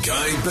host,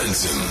 Guy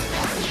Benson.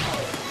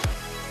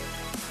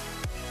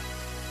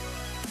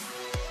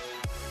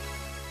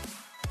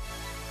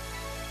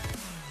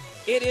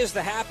 It is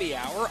the happy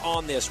hour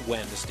on this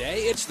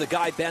Wednesday. It's the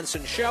Guy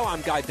Benson Show.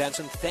 I'm Guy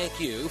Benson. Thank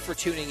you for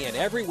tuning in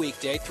every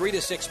weekday, 3 to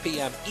 6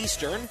 p.m.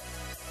 Eastern,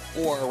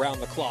 or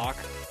around the clock,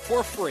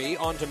 for free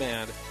on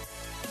demand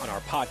on our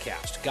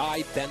podcast,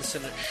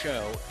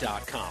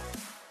 GuyBensonShow.com.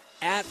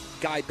 At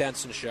Guy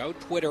Benson Show,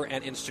 Twitter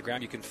and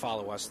Instagram. You can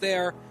follow us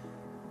there.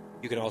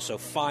 You can also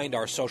find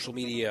our social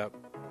media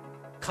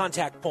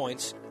contact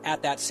points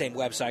at that same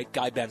website,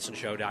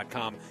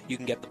 GuyBensonShow.com. You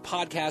can get the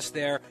podcast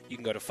there. You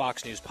can go to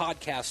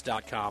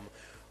FoxNewsPodcast.com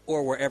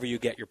or wherever you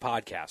get your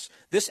podcasts.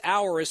 This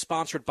hour is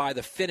sponsored by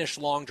the Finnish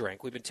Long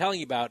Drink. We've been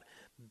telling you about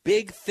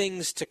big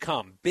things to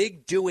come,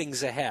 big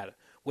doings ahead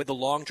with the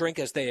Long Drink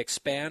as they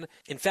expand.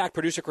 In fact,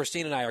 producer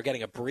Christine and I are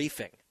getting a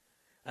briefing,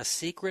 a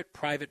secret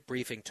private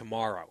briefing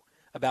tomorrow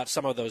about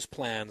some of those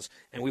plans,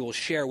 and we will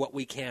share what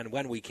we can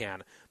when we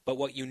can. But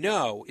what you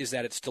know is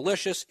that it's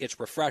delicious,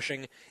 it's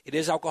refreshing, it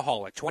is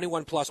alcoholic,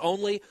 21 plus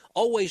only,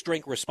 always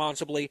drink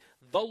responsibly,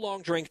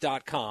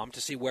 thelongdrink.com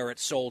to see where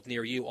it's sold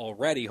near you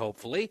already,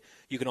 hopefully.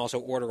 You can also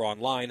order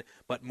online,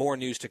 but more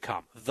news to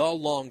come,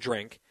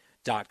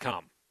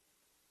 thelongdrink.com.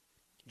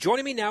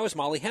 Joining me now is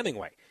Mollie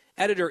Hemingway,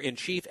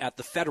 editor-in-chief at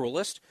The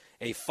Federalist,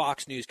 a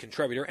Fox News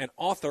contributor and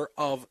author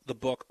of the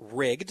book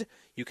Rigged.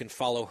 You can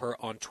follow her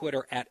on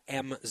Twitter at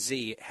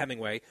MZ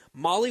Hemingway.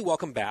 Mollie,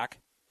 welcome back.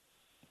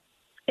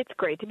 It's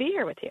great to be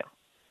here with you.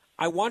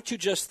 I want to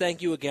just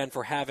thank you again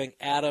for having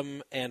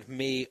Adam and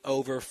me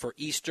over for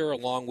Easter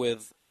along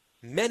with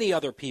many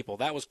other people.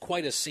 That was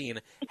quite a scene.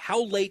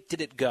 How late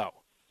did it go?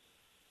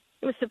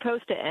 It was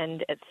supposed to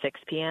end at 6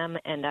 p.m.,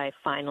 and I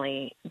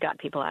finally got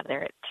people out of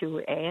there at 2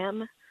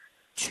 a.m.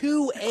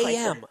 2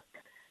 a.m.?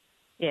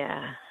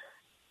 Yeah.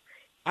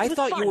 I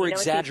thought you were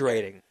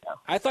exaggerating.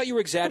 I thought you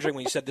were exaggerating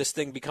when you said this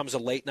thing becomes a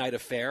late-night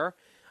affair.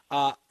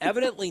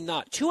 Evidently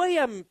not. 2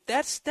 a.m.,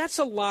 that's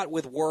a lot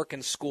with work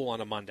and school on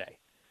a Monday.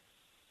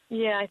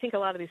 Yeah, I think a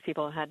lot of these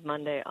people had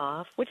Monday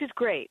off, which is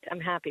great. I'm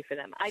happy for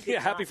them.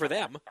 Happy for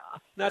them.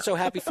 Not so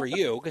happy for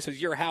you because it's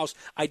your house.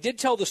 I did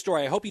tell the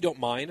story. I hope you don't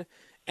mind.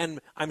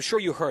 And I'm sure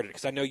you heard it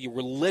because I know you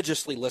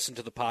religiously listen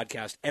to the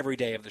podcast every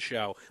day of the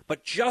show.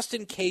 But just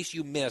in case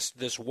you missed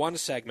this one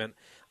segment,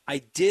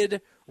 I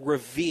did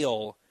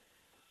reveal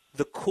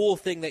the cool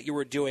thing that you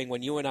were doing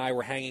when you and I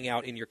were hanging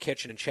out in your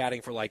kitchen and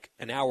chatting for like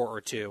an hour or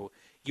two.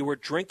 You were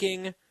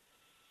drinking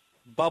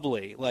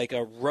bubbly, like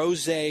a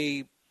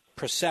rosé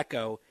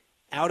Prosecco,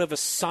 out of a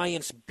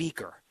science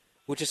beaker,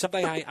 which is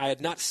something I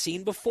had not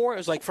seen before. It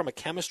was like from a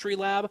chemistry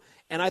lab,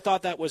 and I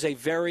thought that was a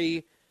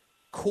very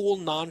cool,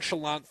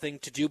 nonchalant thing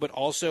to do, but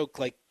also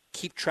like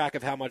keep track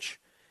of how much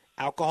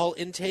alcohol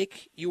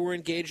intake you were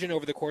engaged in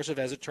over the course of,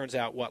 as it turns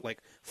out,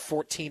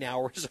 14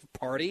 hours of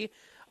party.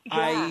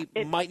 Yeah,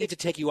 I might need to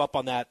take you up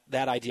on that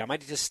idea. I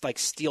might just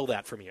steal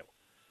that from you.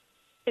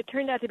 It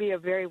turned out to be a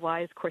very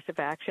wise course of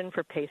action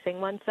for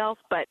pacing oneself,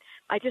 but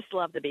I just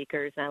love the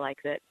beakers, and I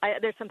like that.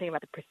 There's something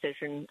about the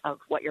precision of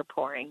what you're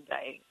pouring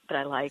that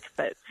I like,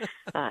 but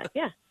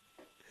yeah.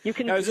 You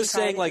can. I was just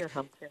saying,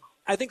 too.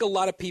 I think a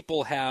lot of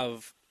people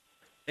have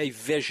a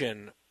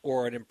vision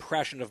or an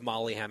impression of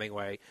Mollie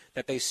Hemingway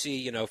that they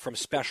see, from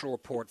Special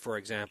Report, for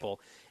example,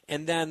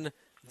 and then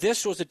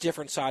this was a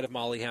different side of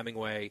Mollie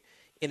Hemingway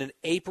in an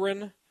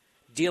apron,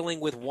 dealing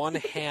with one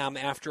ham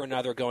after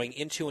another going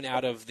into and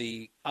out of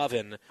the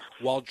oven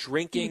while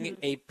drinking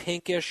a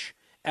pinkish,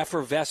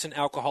 effervescent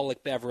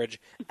alcoholic beverage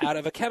out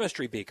of a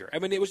chemistry beaker. I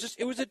mean, it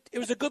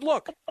was a good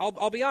look.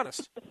 I'll be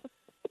honest.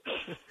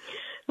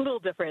 A little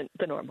different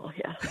than normal,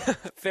 yeah.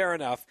 Fair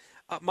enough.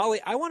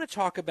 Mollie, I want to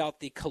talk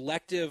about the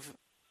collective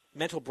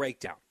mental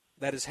breakdown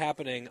that is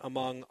happening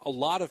among a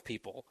lot of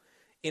people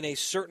in a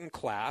certain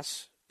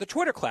class, the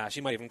Twitter class,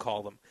 you might even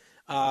call them,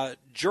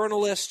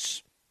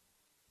 journalists,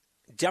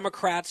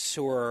 Democrats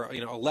who are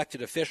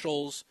elected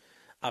officials,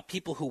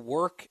 people who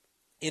work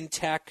in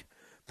tech,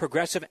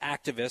 progressive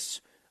activists,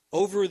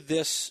 over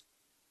this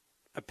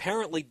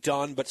apparently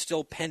done but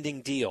still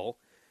pending deal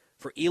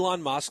for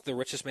Elon Musk, the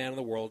richest man in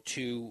the world,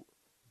 to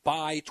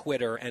buy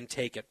Twitter and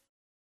take it.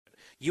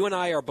 You and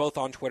I are both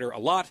on Twitter a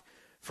lot,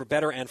 for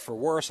better and for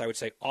worse. I would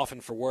say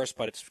often for worse,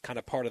 but it's kind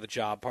of part of the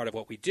job, part of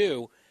what we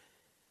do.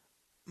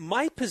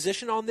 My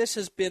position on this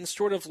has been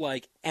sort of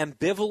like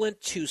ambivalent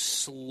to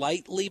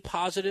slightly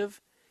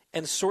positive,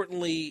 and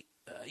certainly,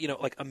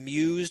 like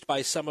amused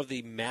by some of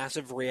the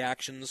massive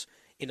reactions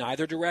in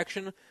either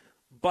direction.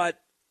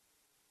 But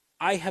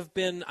I have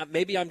been,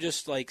 maybe I'm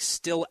just like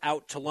still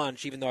out to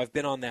lunch, even though I've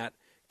been on that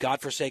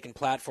godforsaken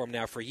platform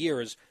now for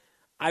years.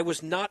 I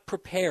was not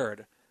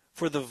prepared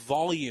for the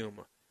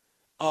volume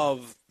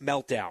of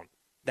meltdown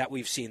that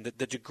we've seen, the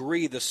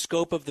degree, the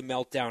scope of the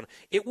meltdown.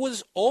 It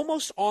was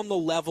almost on the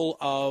level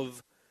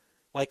of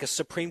like a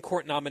Supreme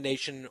Court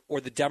nomination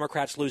or the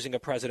Democrats losing a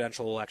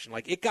presidential election.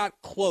 Like, it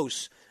got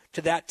close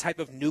to that type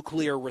of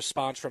nuclear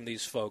response from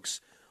these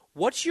folks.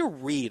 What's your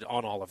read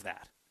on all of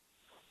that?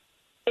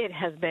 It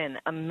has been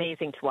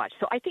amazing to watch.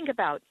 So I think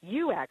about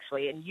you,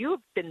 actually, and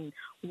you've been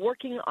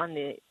working on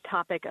the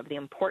topic of the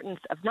importance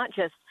of not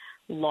just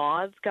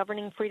laws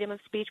governing freedom of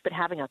speech, but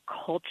having a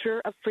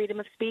culture of freedom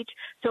of speech.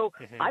 So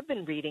I've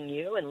been reading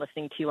you and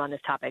listening to you on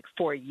this topic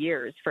for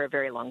years, for a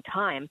very long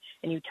time,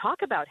 and you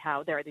talk about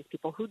how there are these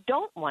people who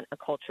don't want a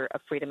culture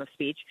of freedom of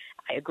speech.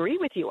 I agree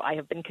with you. I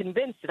have been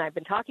convinced, and I've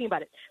been talking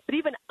about it. But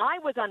even I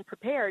was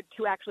unprepared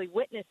to actually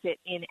witness it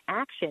in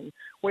action,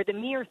 where the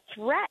mere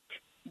threat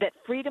that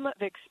freedom of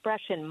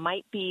expression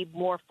might be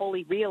more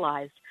fully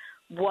realized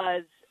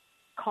was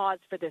cause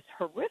for this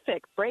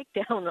horrific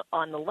breakdown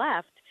on the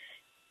left.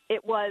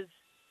 It was,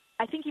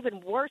 I think,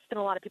 even worse than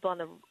a lot of people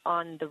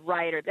on the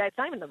right, or it's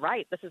not even the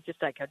right. This is just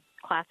like a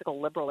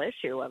classical liberal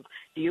issue of,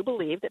 do you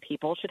believe that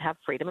people should have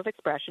freedom of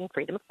expression,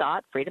 freedom of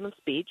thought, freedom of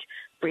speech,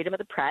 freedom of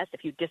the press?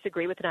 If you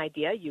disagree with an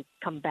idea, you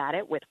combat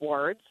it with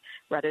words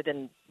rather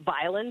than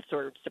violence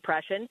or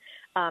suppression.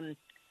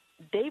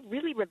 They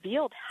really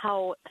revealed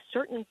how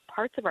certain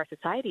parts of our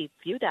society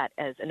view that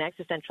as an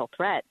existential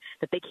threat,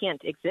 that they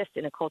can't exist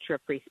in a culture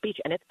of free speech,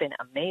 and it's been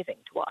amazing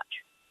to watch.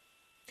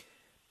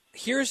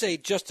 Here's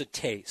just a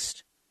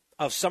taste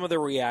of some of the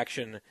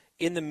reaction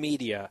in the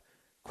media.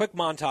 Quick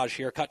montage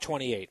here, cut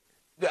 28.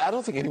 I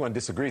don't think anyone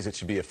disagrees it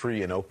should be a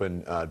free and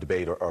open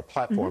debate or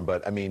platform,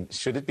 but, I mean,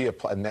 should it be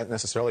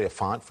necessarily a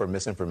font for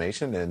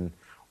misinformation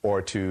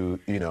or to,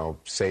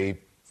 say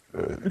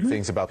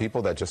things about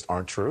people that just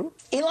aren't true?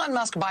 Elon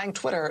Musk buying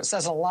Twitter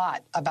says a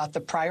lot about the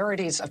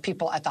priorities of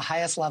people at the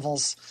highest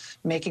levels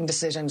making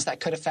decisions that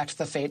could affect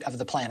the fate of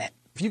the planet.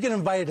 If you get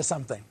invited to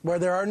something where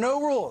there are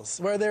no rules,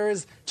 where there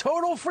is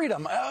total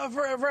freedom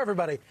for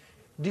everybody,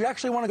 do you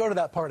actually want to go to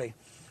that party?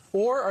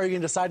 Or are you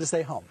going to decide to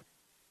stay home?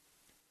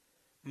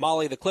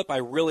 Molly, the clip I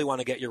really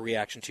want to get your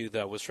reaction to,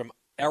 though, was from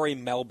Ari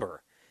Melber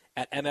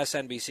at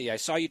MSNBC. I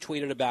saw you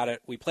tweeted about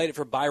it. We played it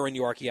for Byron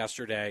York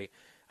yesterday.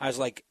 I was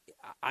like,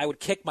 I would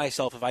kick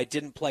myself if I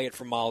didn't play it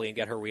for Molly and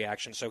get her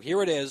reaction. So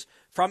here it is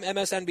from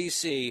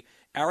MSNBC,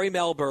 Ari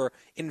Melber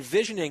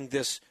envisioning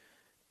this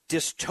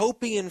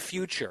dystopian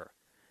future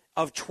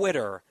of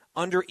Twitter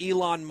under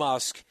Elon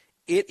Musk.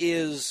 It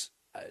is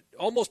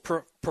almost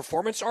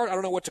performance art. I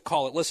don't know what to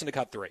call it. Listen to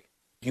cut 3.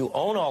 You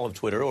own all of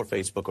Twitter or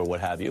Facebook or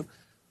what have you.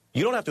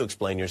 You don't have to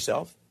explain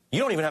yourself. You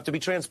don't even have to be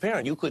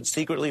transparent. You could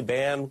secretly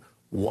ban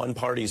one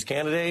party's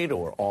candidate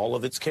or all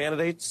of its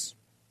candidates,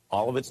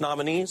 all of its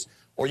nominees,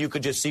 or you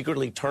could just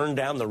secretly turn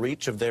down the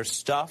reach of their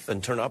stuff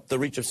and turn up the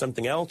reach of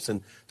something else,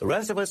 and the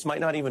rest of us might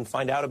not even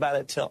find out about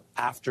it till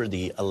after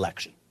the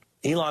election.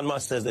 Elon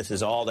Musk says this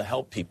is all to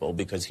help people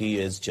because he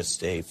is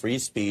just a free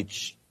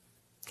speech,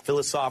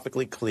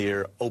 philosophically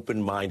clear,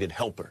 open-minded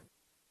helper.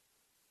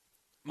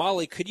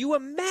 Molly, could you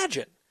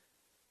imagine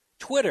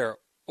Twitter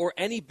or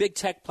any big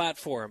tech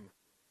platform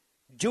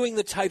doing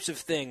the types of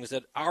things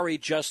that Ari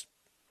just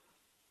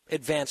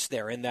advanced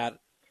there in that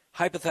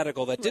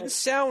hypothetical that didn't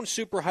sound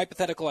super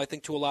hypothetical, I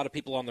think, to a lot of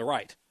people on the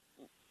right?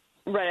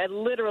 Right. I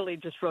literally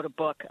just wrote a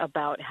book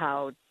about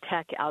how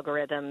tech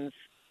algorithms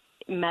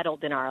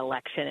meddled in our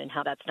election and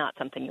how that's not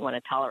something you want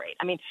to tolerate.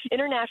 I mean,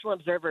 international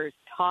observers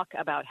talk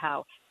about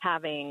how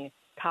having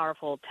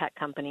powerful tech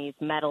companies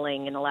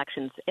meddling in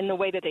elections in the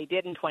way that they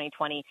did in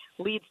 2020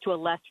 leads to a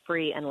less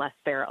free and less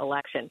fair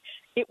election.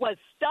 It was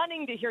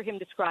stunning to hear him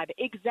describe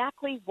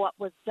exactly what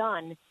was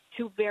done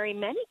to very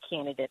many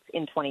candidates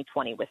in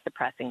 2020 with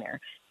suppressing their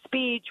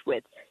speech,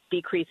 with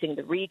decreasing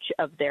the reach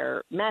of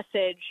their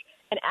message,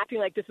 and acting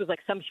like this was like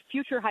some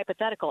future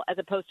hypothetical as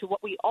opposed to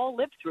what we all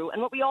lived through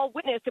and what we all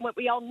witnessed and what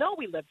we all know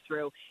we lived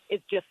through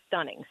is just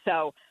stunning.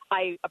 So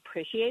I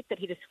appreciate that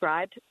he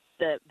described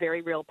the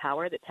very real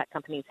power that tech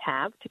companies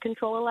have to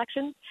control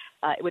elections.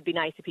 It would be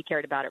nice if he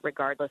cared about it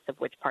regardless of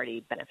which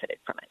party benefited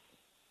from it.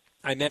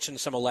 I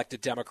mentioned some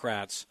elected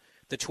Democrats.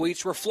 The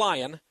tweets were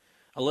flying.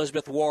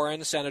 Elizabeth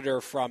Warren,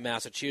 senator from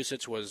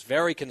Massachusetts, was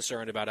very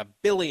concerned about a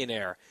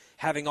billionaire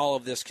having all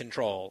of this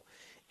control.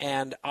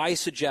 And I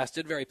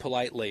suggested very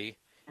politely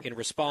in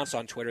response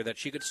on Twitter that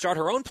she could start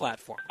her own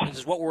platform. This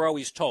is what we're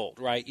always told,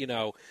 right? You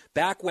know,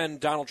 back when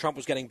Donald Trump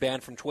was getting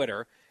banned from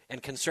Twitter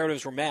and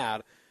conservatives were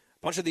mad, a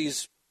bunch of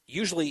these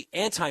usually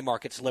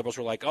anti-markets liberals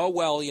were like, oh,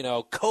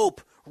 well,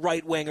 cope,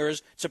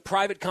 right-wingers. It's a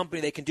private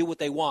company. They can do what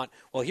they want.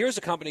 Well, here's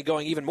a company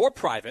going even more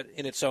private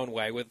in its own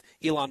way with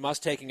Elon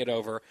Musk taking it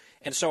over.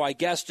 And so I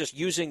guess just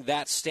using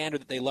that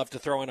standard that they love to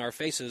throw in our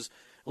faces,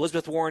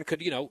 Elizabeth Warren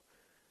could,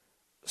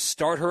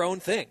 start her own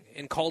thing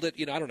and called it,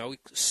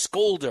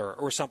 Scolder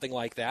or something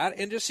like that,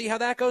 and just see how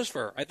that goes for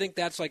her. I think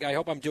that's I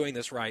hope I'm doing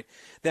this right.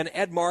 Then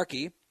Ed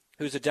Markey,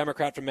 who's a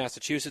Democrat from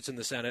Massachusetts in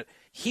the Senate,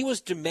 he was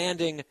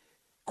demanding,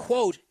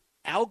 quote,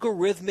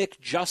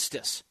 algorithmic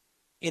justice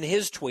in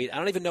his tweet. I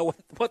don't even know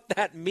what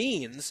that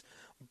means,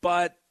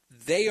 but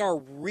they are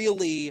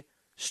really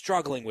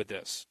struggling with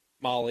this,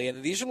 Molly.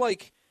 And these are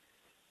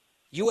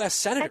U.S.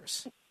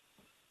 senators.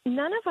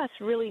 None of us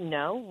really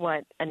know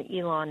what an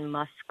Elon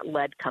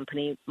Musk-led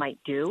company might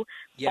do.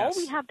 Yes.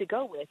 All we have to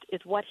go with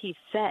is what he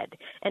said.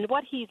 And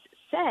what he's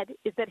said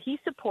is that he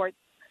supports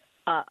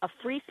a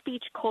free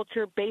speech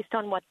culture based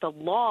on what the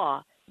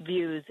law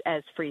views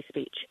as free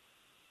speech.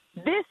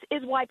 This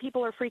is why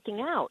people are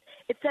freaking out.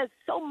 It says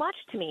so much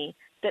to me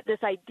that this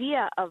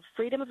idea of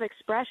freedom of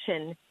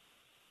expression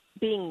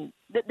being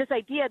this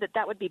idea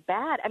that would be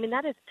bad. I mean,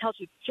 that tells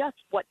you just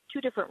what two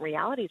different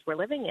realities we're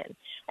living in.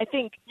 I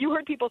think you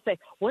heard people say,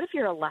 what if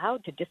you're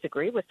allowed to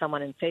disagree with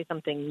someone and say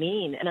something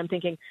mean? And I'm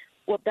thinking,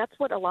 well, that's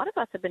what a lot of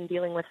us have been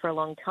dealing with for a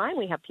long time.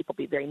 We have people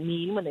be very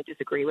mean when they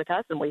disagree with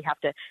us, and we have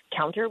to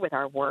counter with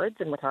our words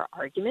and with our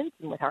arguments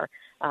and with our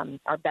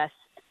best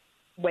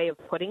way of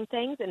putting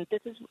things. And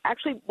this is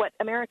actually what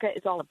America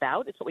is all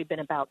about. It's what we've been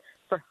about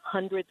for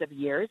hundreds of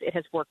years. It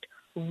has worked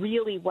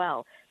really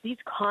well. These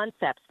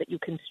concepts that you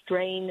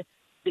constrain,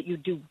 that you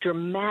do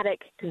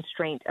dramatic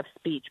constraint of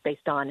speech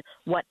based on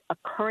what a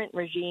current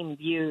regime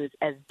views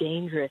as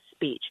dangerous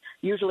speech.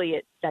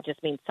 Usually that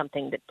just means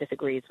something that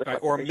disagrees with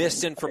or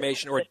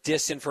misinformation or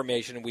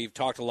disinformation. And we've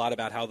talked a lot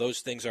about how those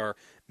things are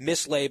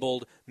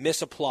mislabeled,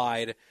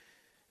 misapplied,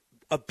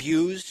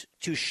 abused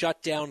to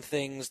shut down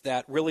things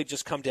that really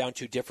just come down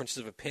to differences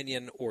of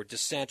opinion or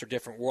dissent or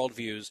different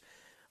worldviews.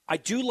 I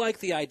do like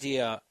the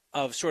idea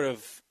of sort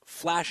of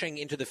flashing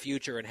into the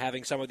future and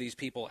having some of these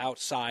people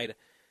outside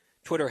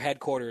Twitter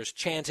headquarters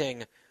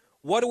chanting,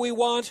 what do we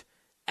want?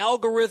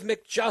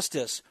 Algorithmic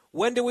justice.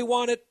 When do we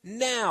want it?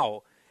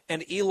 Now.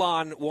 And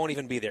Elon won't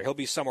even be there. He'll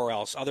be somewhere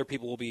else. Other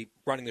people will be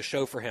running the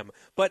show for him.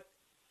 But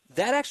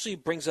that actually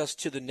brings us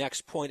to the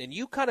next point, and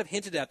you kind of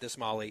hinted at this,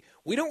 Molly.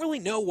 We don't really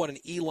know what an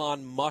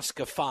Elon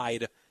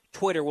Musk-ified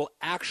Twitter will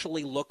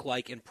actually look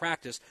like in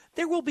practice.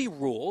 There will be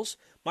rules.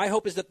 My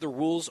hope is that the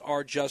rules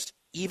are just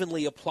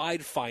evenly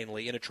applied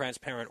finally in a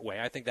transparent way.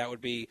 I think that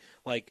would be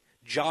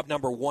job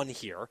number one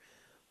here.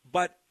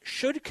 But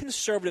should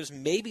conservatives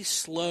maybe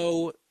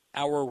slow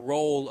our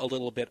roll a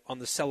little bit on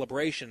the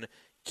celebration,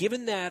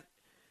 given that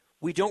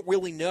we don't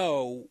really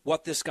know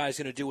what this guy's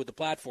going to do with the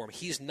platform?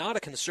 He's not a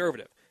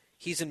conservative.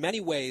 He's in many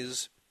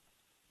ways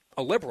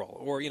a liberal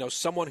or,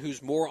 someone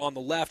who's more on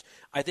the left.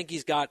 I think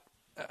he's got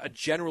a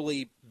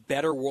generally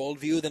better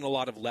worldview than a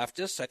lot of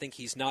leftists. I think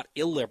he's not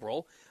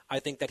illiberal. I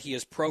think that he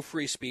is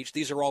pro-free speech.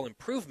 These are all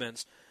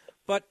improvements.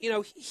 But,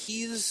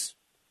 he's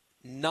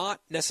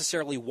not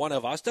necessarily one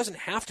of us, doesn't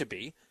have to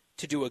be,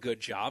 to do a good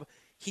job.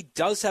 He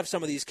does have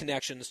some of these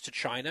connections to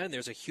China, and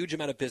there's a huge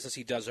amount of business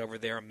he does over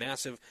there. A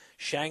massive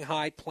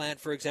Shanghai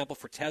plant, for example,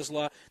 for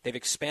Tesla. They've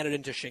expanded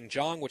into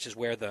Xinjiang, which is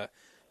where the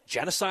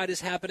genocide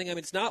is happening. I mean,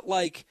 it's not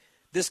like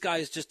this guy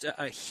is just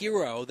a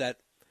hero that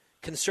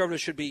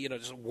conservatives should be,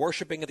 just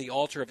worshiping at the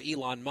altar of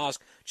Elon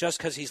Musk just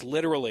because he's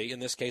literally, in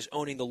this case,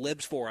 owning the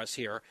libs for us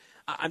here.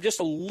 I'm just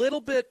a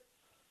little bit,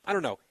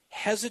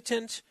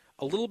 hesitant,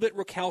 a little bit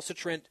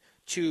recalcitrant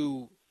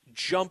to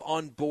jump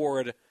on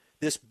board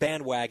this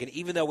bandwagon,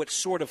 even though it's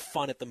sort of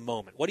fun at the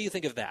moment. What do you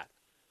think of that?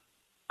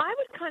 I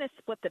would kind of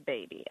split the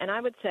baby, and I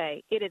would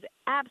say it is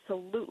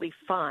absolutely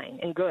fine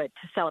and good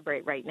to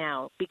celebrate right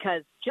now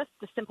because just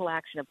the simple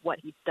action of what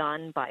he's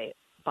done by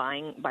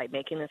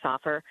making this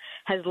offer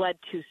has led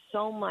to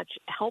so much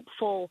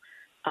helpful,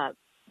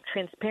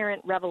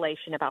 transparent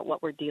revelation about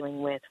what we're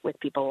dealing with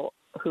people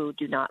who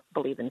do not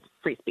believe in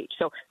free speech.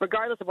 So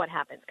regardless of what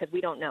happens, because we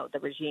don't know, the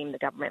regime, the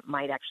government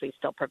might actually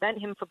still prevent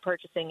him from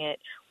purchasing it.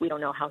 We don't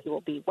know how he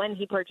will be when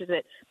he purchases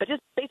it. But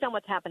just based on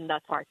what's happened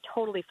thus far,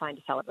 totally fine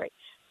to celebrate.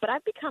 But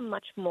I've become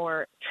much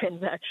more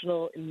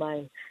transactional in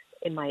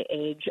my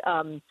age,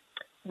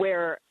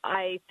 where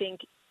I think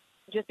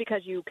just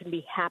because you can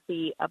be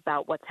happy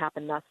about what's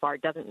happened thus far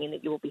doesn't mean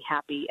that you will be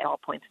happy at all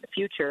points in the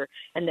future,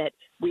 and that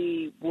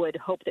we would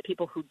hope that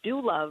people who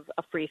do love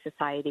a free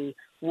society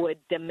would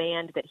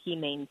demand that he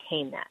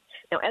maintain that.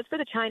 Now, as for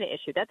the China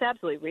issue, that's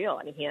absolutely real.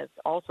 I mean, he has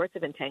all sorts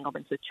of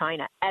entanglements with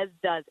China, as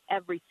does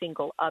every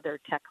single other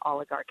tech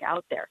oligarch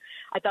out there.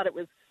 I thought it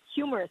was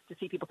humorous to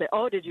see people say,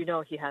 oh, did you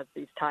know he has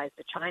these ties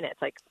to China?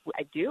 It's like,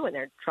 I do, and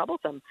they're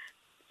troublesome.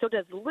 So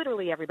does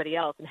literally everybody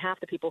else. And half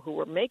the people who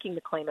were making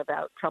the claim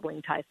about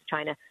troubling ties to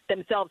China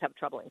themselves have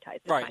troubling ties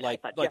to China. Right,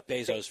 like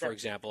Bezos, for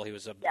example. He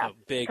was a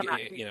big,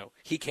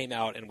 he came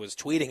out and was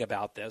tweeting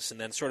about this and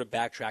then sort of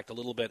backtracked a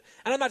little bit.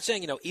 And I'm not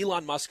saying,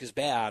 Elon Musk is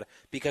bad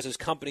because his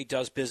company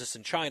does business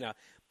in China,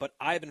 but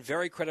I've been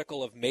very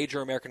critical of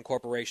major American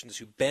corporations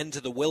who bend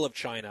to the will of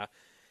China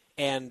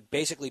and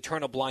basically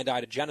turn a blind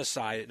eye to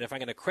genocide. And if I'm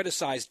going to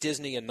criticize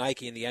Disney and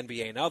Nike and the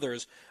NBA and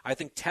others, I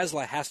think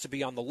Tesla has to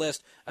be on the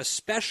list,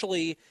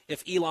 especially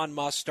if Elon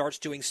Musk starts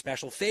doing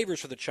special favors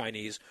for the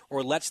Chinese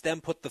or lets them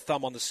put the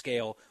thumb on the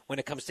scale when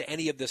it comes to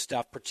any of this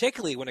stuff,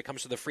 particularly when it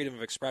comes to the freedom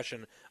of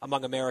expression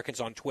among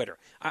Americans on Twitter.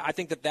 I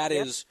think that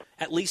is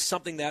at least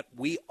something that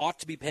we ought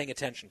to be paying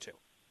attention to.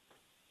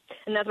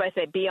 And that's why I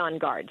say be on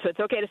guard. So it's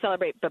okay to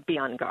celebrate, but be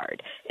on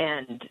guard,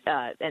 and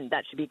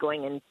that should be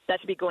going in. That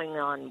should be going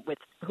on with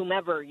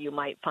whomever you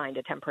might find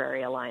a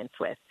temporary alliance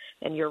with.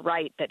 And you're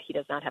right that he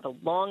does not have a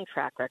long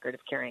track record of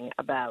caring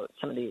about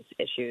some of these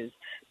issues,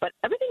 but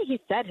everything he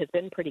said has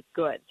been pretty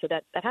good. So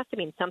that has to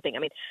mean something. I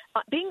mean,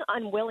 being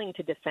unwilling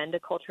to defend a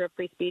culture of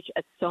free speech,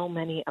 as so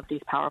many of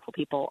these powerful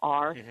people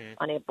are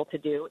unable to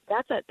do,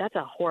 that's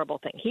a horrible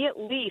thing. He at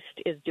least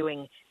is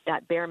doing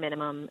that bare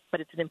minimum, but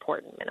it's an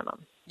important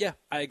minimum. Yeah,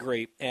 I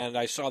agree. And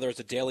I saw there was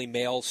a Daily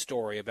Mail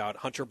story about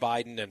Hunter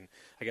Biden and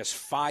I guess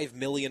 $5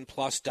 million+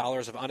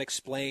 of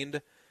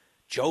unexplained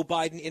Joe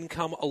Biden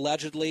income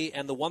allegedly.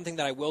 And the one thing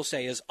that I will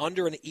say is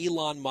under an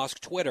Elon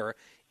Musk Twitter,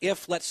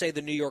 if, let's say,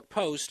 the New York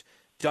Post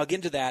dug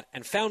into that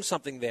and found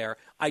something there,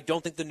 I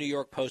don't think the New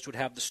York Post would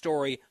have the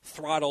story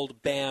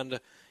throttled,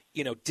 banned,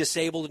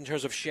 disabled in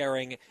terms of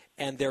sharing,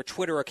 and their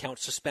Twitter account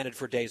suspended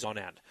for days on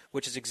end,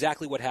 which is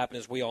exactly what happened,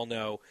 as we all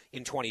know,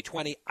 in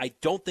 2020. I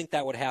don't think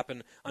that would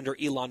happen under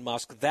Elon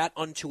Musk. That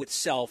unto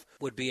itself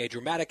would be a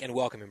dramatic and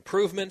welcome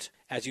improvement.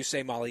 As you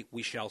say, Molly,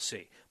 we shall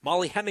see.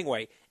 Molly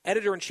Hemingway,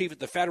 editor-in-chief at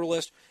The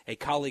Federalist, a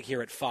colleague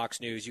here at Fox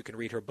News. You can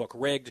read her book,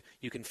 Rigged.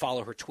 You can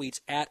follow her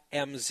tweets at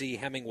MZ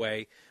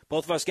Hemingway.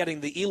 Both of us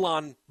getting the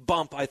Elon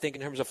bump, I think,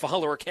 in terms of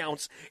follower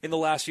counts in the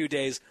last few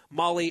days.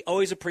 Molly,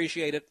 always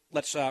appreciate it.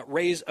 Let's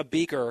raise a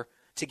beaker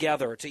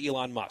together to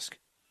Elon Musk.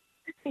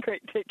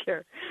 Great. Take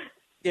care.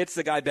 It's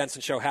the Guy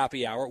Benson Show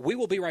Happy Hour. We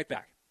will be right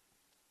back.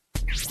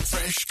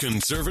 Fresh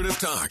conservative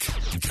talk.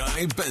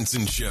 Guy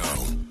Benson Show.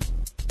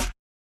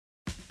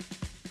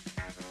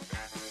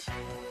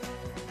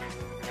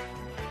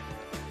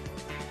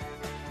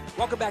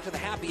 Welcome back to the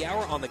Happy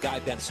Hour on the Guy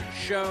Benson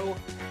Show.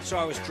 So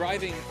I was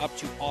driving up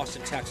to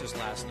Austin, Texas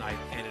last night,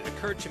 and it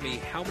occurred to me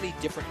how many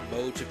different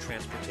modes of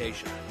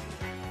transportation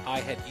I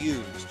had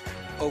used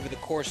over the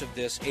course of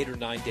this 8 or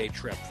 9 day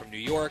trip from New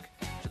York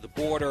to the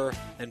border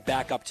and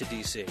back up to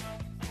D.C.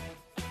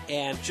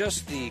 And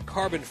just the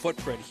carbon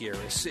footprint here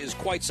is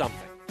quite something.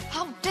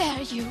 How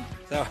dare you?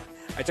 So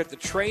I took the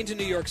train to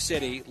New York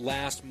City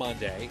last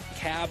Monday,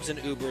 cabs and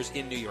Ubers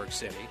in New York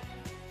City,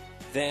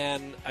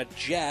 then a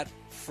jet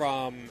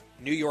from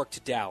New York to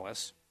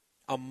Dallas,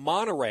 a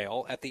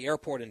monorail at the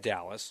airport in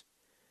Dallas,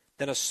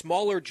 then a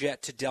smaller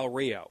jet to Del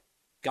Rio.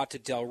 Got to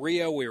Del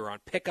Rio, we were on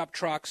pickup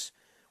trucks.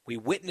 We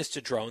witnessed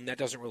a drone. That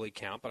doesn't really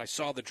count, but I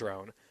saw the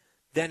drone.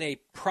 Then a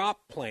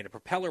prop plane, a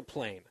propeller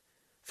plane,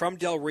 from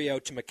Del Rio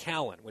to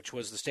McAllen, which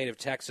was the state of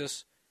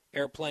Texas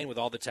airplane with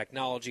all the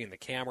technology and the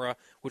camera,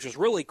 which was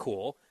really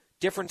cool.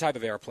 Different type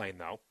of airplane,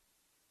 though.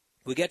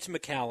 We get to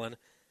McAllen.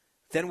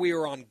 Then we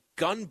were on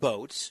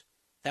gunboats.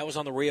 That was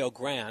on the Rio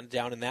Grande,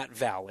 down in that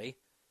valley.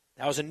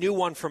 That was a new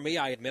one for me,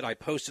 I admit. I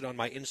posted on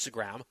my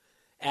Instagram,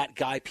 at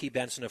Guy P.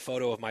 Benson, a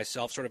photo of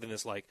myself sort of in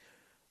this,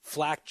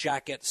 flak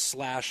jacket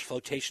 /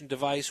 flotation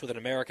device with an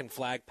American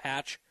flag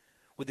patch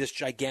with this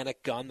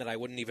gigantic gun that I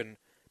wouldn't even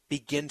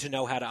begin to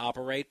know how to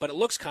operate. But it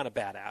looks kind of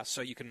badass,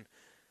 so you can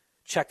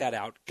check that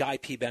out. Guy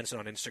P. Benson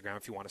on Instagram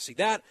if you want to see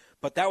that.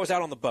 But that was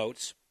out on the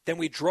boats. Then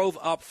we drove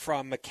up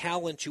from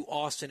McAllen to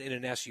Austin in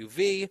an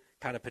SUV,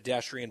 kind of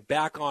pedestrian,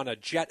 back on a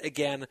jet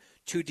again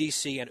to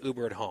D.C. and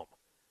Ubered home.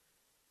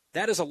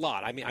 That is a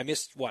lot. I mean, I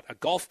missed, a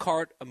golf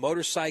cart, a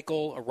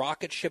motorcycle, a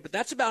rocket ship, but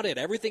that's about it.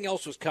 Everything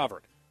else was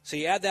covered. So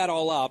you add that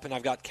all up, and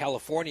I've got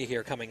California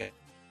here coming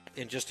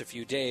in just a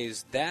few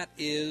days. That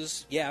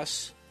is,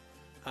 yes,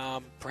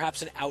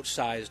 perhaps an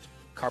outsized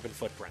carbon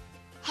footprint.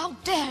 How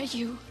dare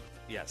you?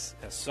 Yes.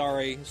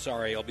 Sorry.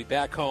 I'll be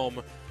back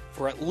home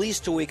for at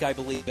least a week, I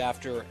believe,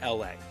 after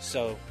L.A.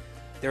 So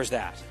there's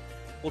that.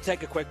 We'll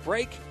take a quick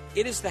break.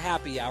 It is the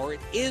Happy Hour.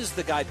 It is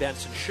the Guy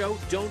Benson Show.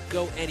 Don't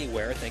go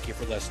anywhere. Thank you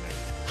for listening.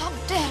 How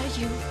dare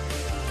you?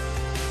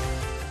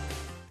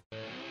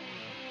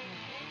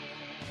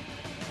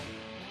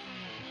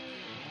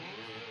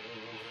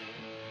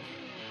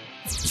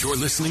 You're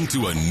listening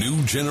to a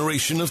new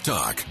generation of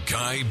talk.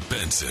 Guy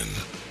Benson.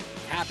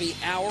 Happy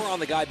Hour on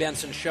the Guy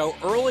Benson Show.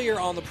 Earlier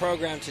on the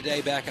program today,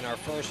 back in our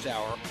first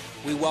hour,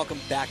 we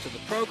welcomed back to the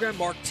program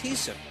Mark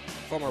Thiessen,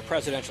 former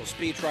presidential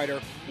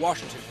speechwriter,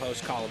 Washington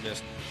Post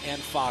columnist,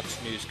 and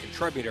Fox News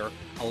contributor.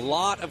 A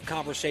lot of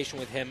conversation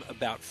with him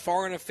about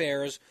foreign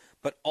affairs,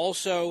 but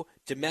also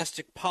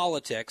domestic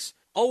politics.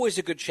 Always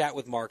a good chat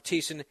with Mark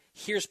Thiessen.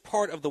 Here's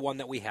part of the one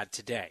that we had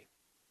today.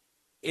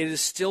 it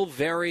is still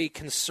very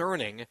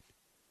concerning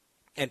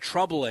and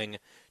troubling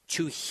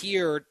to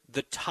hear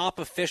the top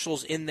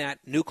officials in that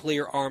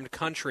nuclear-armed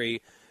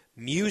country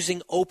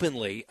musing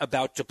openly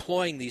about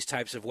deploying these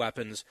types of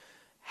weapons.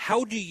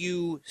 How do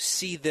you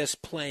see this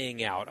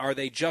playing out? Are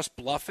they just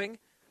bluffing?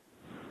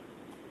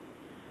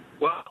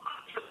 Well,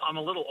 I'm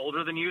a little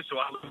older than you, so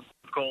I lived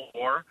the Cold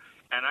War,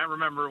 and I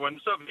remember when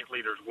Soviet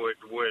leaders would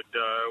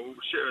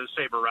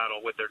saber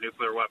rattle with their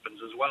nuclear weapons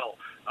as well.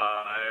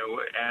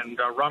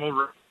 Ronald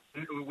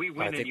Reagan, we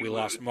win. I think and we you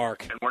lost lose.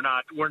 Mark, and we're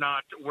not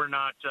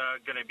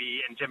going to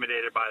be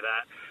intimidated by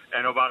that.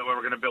 And oh, by the way,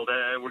 we're going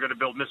to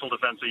build missile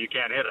defense so you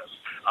can't hit us.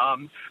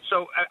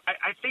 So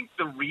I think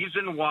the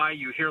reason why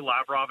you hear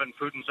Lavrov and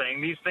Putin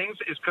saying these things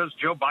is because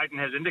Joe Biden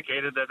has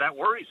indicated that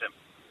worries him.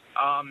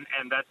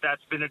 And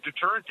that's been a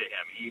deterrent to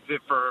him.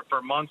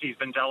 For months, he's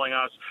been telling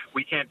us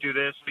we can't do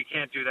this, we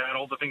can't do that,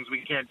 all the things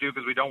we can't do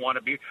because we don't want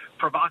to be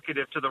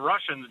provocative to the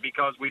Russians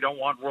because we don't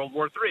want World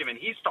War III. I mean,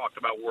 he's talked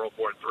about World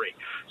War III.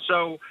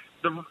 So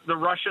the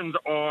Russians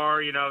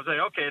are,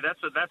 say, okay, that's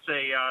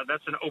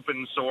an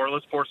open sore.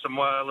 Let's pour some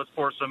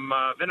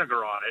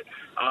vinegar on it,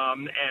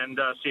 and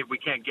see if we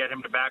can't get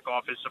him to back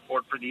off his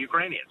support for the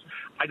Ukrainians.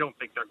 I don't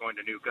think they're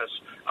going to nuke us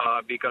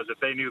because if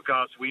they nuke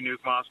us, we nuke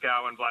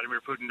Moscow, and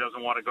Vladimir Putin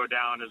doesn't want to go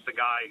down as the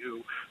guy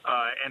who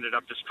ended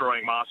up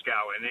destroying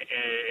Moscow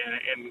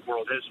in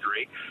world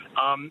history.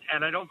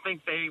 And I don't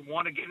think they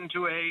want to get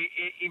into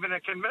even a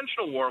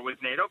conventional war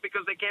with NATO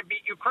because they can't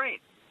beat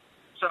Ukraine.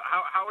 So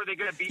how are they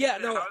going to beat?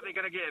 How are they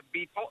going to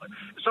beat Poland?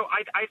 So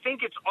I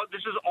think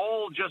this is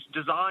all just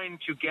designed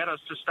to get us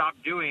to stop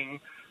doing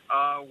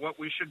what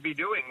we should be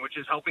doing, which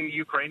is helping the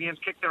Ukrainians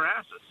kick their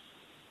asses.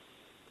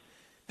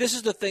 This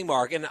is the thing,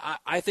 Mark, and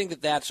I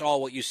think that's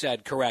all what you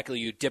said correctly.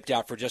 You dipped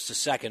out for just a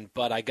second,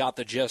 but I got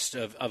the gist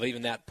of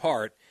even that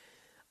part.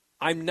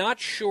 I'm not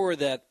sure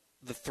that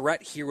the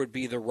threat here would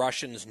be the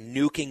Russians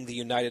nuking the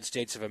United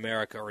States of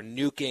America or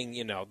nuking,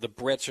 the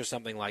Brits or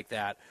something like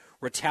that,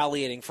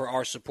 retaliating for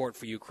our support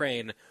for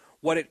Ukraine.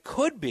 What it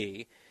could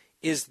be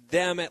is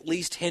them at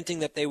least hinting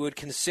that they would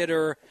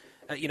consider,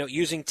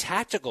 using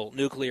tactical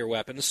nuclear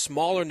weapons,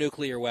 smaller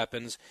nuclear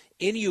weapons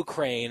in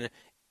Ukraine,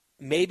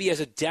 maybe as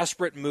a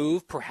desperate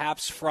move,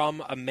 perhaps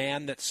from a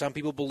man that some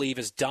people believe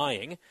is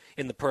dying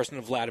in the person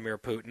of Vladimir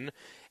Putin.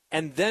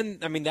 And then,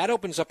 that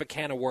opens up a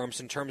can of worms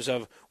in terms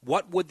of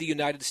what would the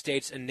United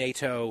States and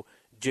NATO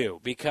do?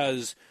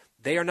 Because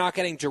they are not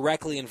getting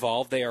directly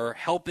involved. They are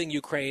helping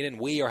Ukraine, and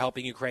we are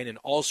helping Ukraine in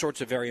all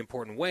sorts of very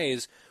important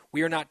ways.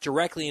 We are not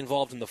directly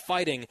involved in the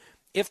fighting.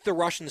 If the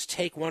Russians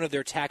take one of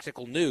their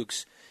tactical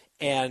nukes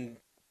and,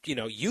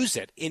 use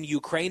it in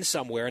Ukraine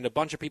somewhere and a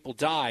bunch of people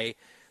die,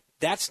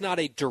 that's not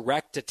a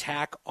direct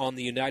attack on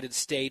the United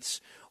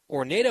States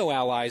or NATO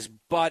allies,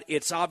 but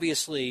it's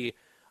obviously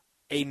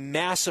a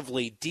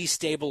massively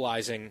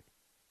destabilizing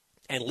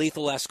and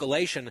lethal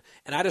escalation,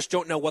 and I just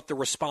don't know what the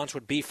response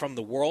would be from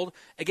the world.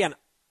 Again,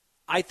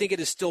 I think it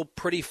is still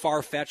pretty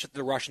far-fetched that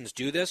the Russians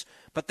do this,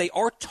 but they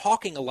are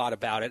talking a lot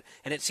about it,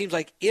 and it seems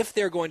like if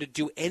they're going to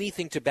do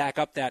anything to back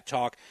up that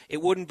talk,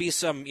 it wouldn't be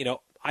some,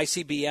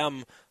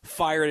 ICBM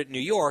fired at New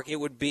York.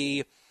 It would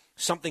be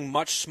something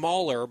much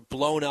smaller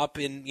blown up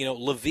in,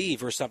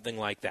 Lviv or something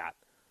like that.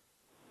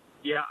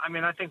 Yeah,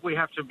 I think we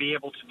have to be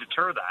able to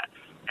deter that.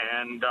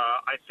 And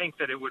I think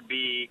that it would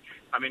be,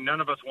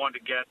 none of us want to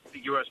get the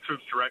U.S.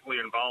 troops directly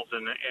involved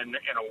in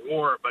a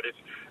war, but if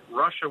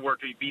Russia were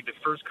to be the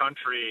first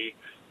country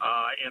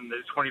in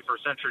the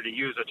 21st century to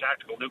use a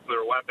tactical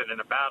nuclear weapon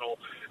in a battle,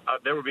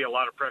 there would be a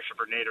lot of pressure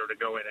for NATO to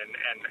go in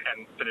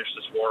and finish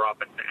this war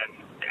up and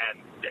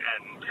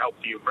help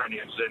the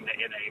Ukrainians in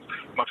a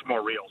much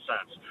more real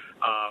sense.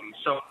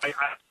 So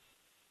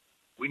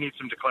we need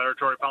some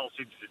declaratory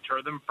policy to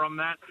deter them from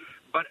that.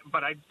 But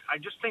I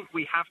just think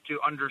we have to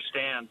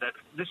understand that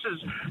this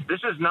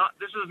is not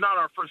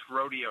our first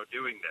rodeo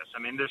doing this.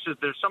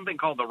 There's something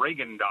called the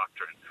Reagan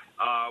Doctrine,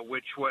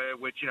 which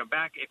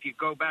back if you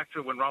go back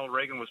to when Ronald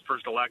Reagan was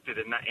first elected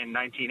in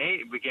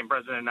 1980, became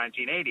president in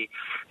 1980,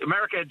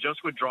 America had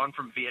just withdrawn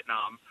from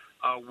Vietnam.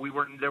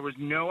 There was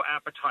no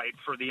appetite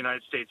for the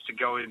United States to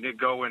go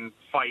and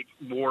fight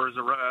wars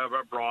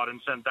abroad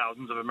and send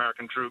thousands of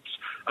American troops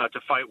to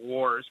fight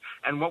wars.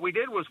 And what we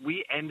did was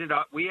we ended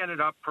up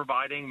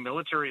providing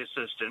military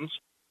assistance.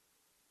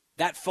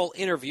 That full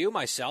interview,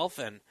 myself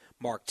and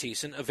Mark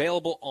Thiessen,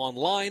 available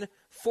online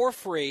for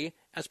free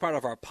as part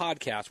of our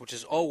podcast, which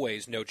is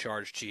always no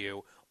charge to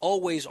you,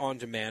 always on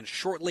demand,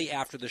 shortly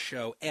after the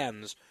show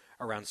ends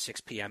around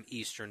 6 p.m.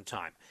 Eastern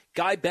Time.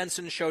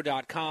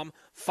 GuyBensonShow.com,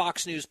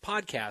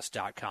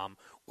 FoxNewsPodcast.com,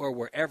 or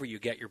wherever you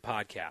get your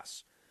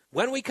podcasts.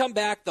 When we come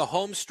back, the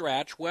home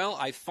stretch, well,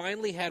 I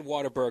finally had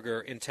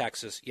Whataburger in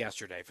Texas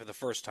yesterday for the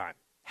first time.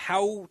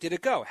 How did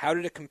it go? How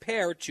did it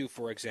compare to,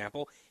 for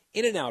example,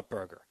 In-N-Out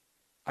Burger?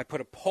 I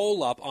put a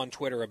poll up on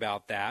Twitter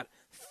about that.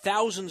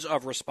 Thousands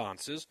of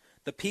responses.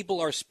 The people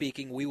are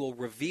speaking. We will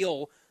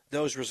reveal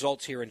those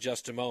results here in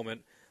just a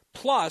moment.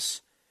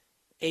 Plus,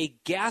 a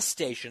gas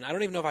station, I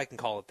don't even know if I can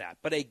call it that,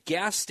 but a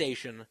gas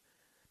station,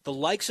 the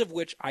likes of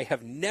which I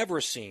have never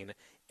seen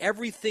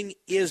everything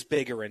is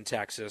bigger in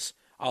Texas.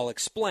 I'll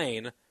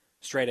explain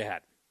straight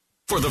ahead.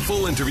 For the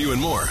full interview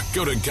and more,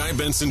 go to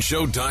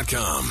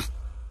GuyBensonShow.com.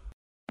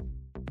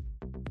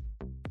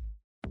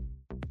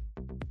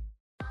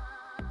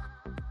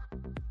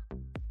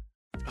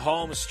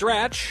 Home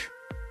stretch,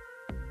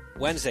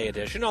 Wednesday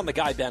edition on the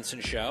Guy Benson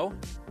Show.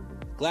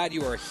 Glad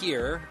you are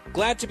here.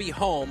 Glad to be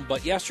home,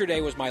 but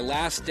yesterday was my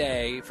last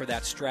day for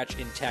that stretch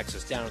in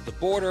Texas, down at the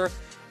border,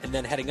 and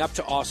then heading up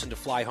to Austin to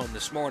fly home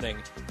this morning.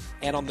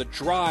 And on the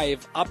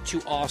drive up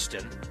to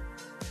Austin,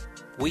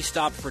 we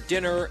stopped for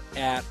dinner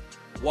at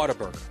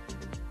Whataburger,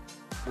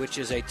 which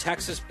is a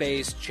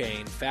Texas-based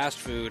chain, fast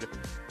food,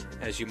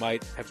 as you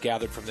might have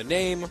gathered from the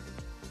name.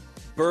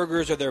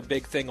 Burgers are their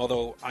big thing,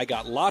 although I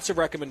got lots of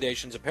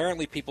recommendations.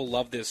 Apparently people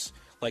love this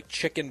like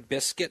chicken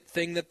biscuit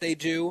thing that they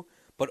do,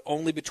 but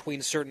only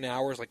between certain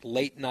hours, like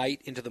late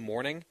night into the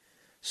morning.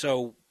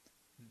 So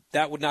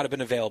that would not have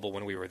been available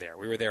when we were there.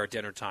 We were there at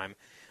dinner time.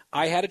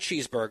 I had a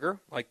cheeseburger,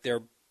 like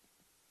their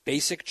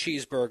basic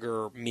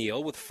cheeseburger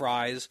meal with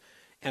fries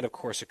and, of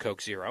course, a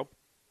Coke Zero.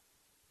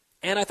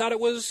 And I thought it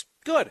was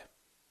good.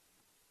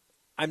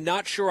 I'm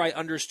not sure I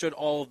understood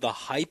all of the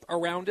hype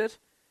around it,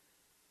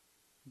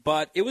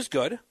 but it was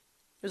good. It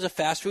was a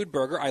fast food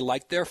burger. I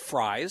liked their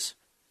fries.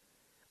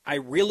 I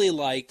really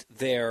liked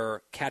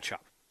their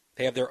ketchup.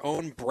 They have their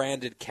own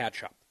branded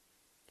ketchup,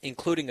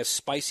 including a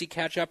spicy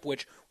ketchup,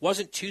 which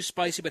wasn't too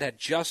spicy but had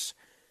just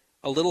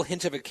a little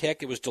hint of a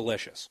kick. It was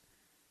delicious.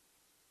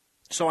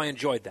 So I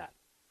enjoyed that.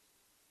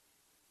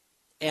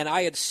 And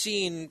I had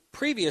seen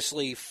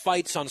previously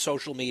fights on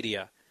social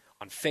media,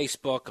 on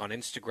Facebook, on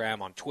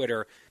Instagram, on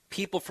Twitter,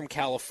 people from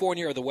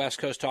California or the West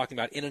Coast talking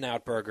about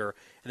In-N-Out Burger,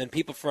 and then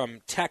people from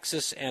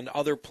Texas and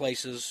other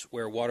places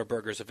where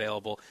Whataburger is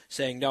available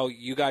saying, no,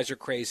 you guys are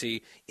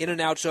crazy,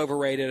 In-N-Out's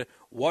overrated,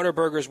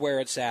 Whataburger's where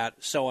it's at,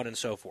 so on and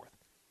so forth.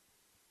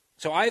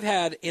 So I've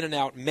had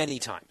In-N-Out many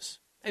times.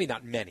 I mean,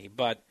 not many,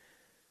 but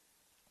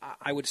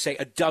I would say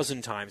a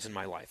dozen times in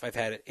my life I've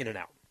had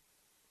In-N-Out.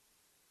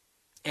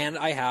 And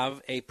I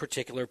have a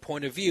particular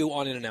point of view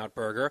on In-N-Out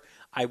Burger.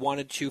 I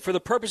wanted to, for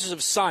the purposes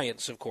of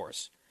science, of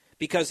course,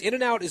 because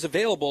In-N-Out is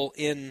available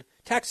in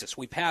Texas.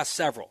 We passed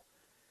several.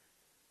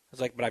 I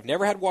was like, but I've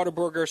never had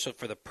Whataburger, so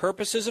for the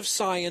purposes of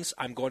science,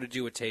 I'm going to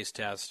do a taste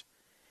test.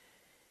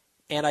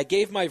 And I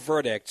gave my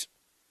verdict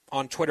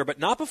on Twitter, but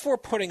not before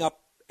putting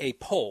up a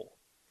poll.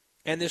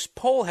 And this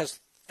poll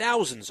has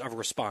thousands of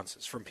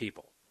responses from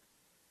people.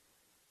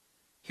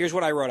 Here's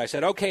what I wrote. I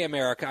said, okay,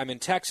 America, I'm in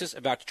Texas,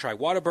 about to try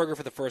Whataburger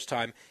for the first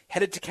time,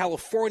 headed to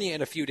California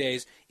in a few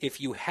days.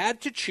 If you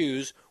had to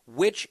choose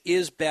which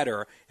is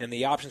better, and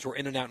the options were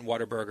In-N-Out and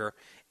Whataburger,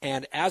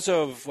 and as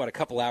of, a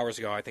couple hours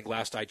ago, I think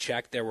last I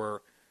checked, there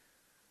were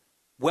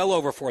well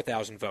over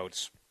 4,000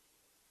 votes.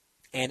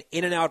 And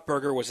In-N-Out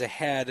Burger was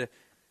ahead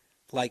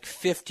like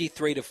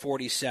 53 to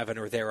 47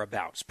 or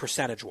thereabouts,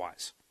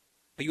 percentage-wise.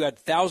 But you had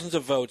thousands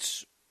of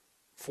votes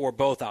for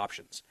both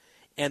options.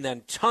 And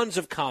then tons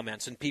of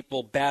comments and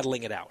people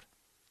battling it out.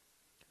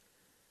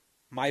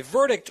 My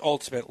verdict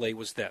ultimately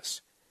was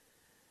this.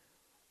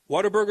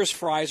 Whataburger's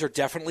fries are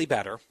definitely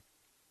better,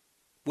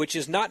 which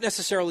is not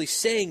necessarily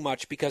saying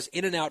much because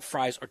In-N-Out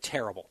fries are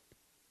terrible.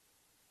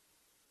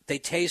 They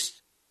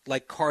taste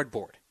like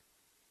cardboard.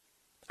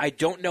 I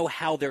don't know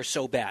how they're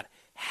so bad.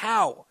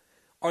 How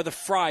are the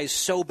fries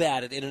so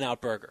bad at In-N-Out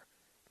Burger,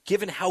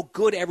 given how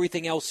good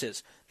everything else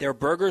is? Their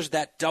burgers,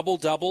 that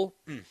double-double,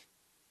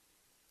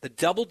 The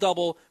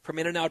double-double from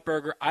In-N-Out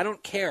Burger, I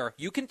don't care.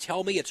 You can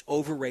tell me it's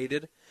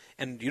overrated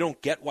and you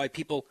don't get why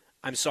people,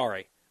 I'm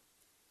sorry.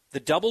 The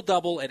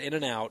double-double at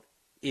In-N-Out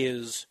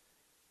is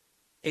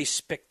a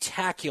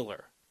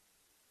spectacular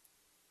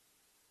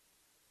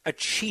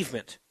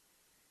achievement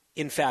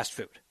in fast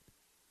food.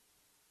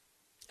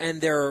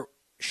 And their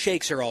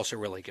shakes are also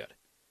really good.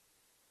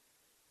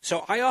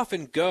 So I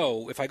often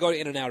go, if I go to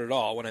In-N-Out at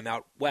all when I'm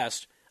out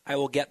west, I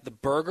will get the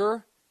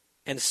burger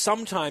and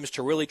sometimes,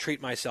 to really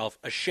treat myself,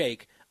 a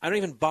shake. I don't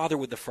even bother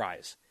with the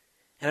fries.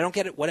 And I don't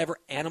get it whatever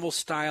animal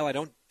style. I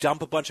don't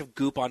dump a bunch of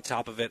goop on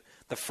top of it.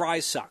 The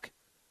fries suck.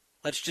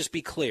 Let's just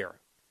be clear.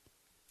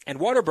 And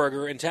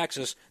Whataburger in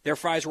Texas, their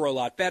fries were a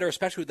lot better,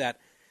 especially with that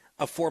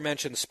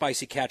aforementioned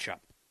spicy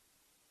ketchup.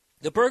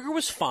 The burger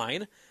was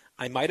fine.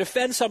 I might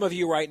offend some of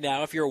you right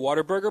now. If you're a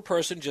Whataburger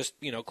person, just,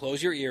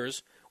 close your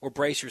ears or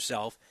brace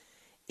yourself.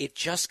 It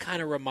just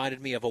kind of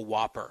reminded me of a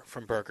Whopper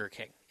from Burger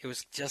King. It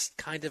was just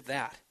kind of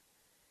that.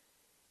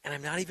 And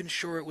I'm not even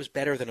sure it was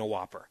better than a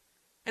Whopper.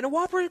 And a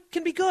Whopper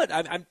can be good.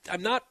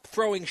 I'm not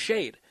throwing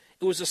shade.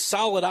 It was a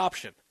solid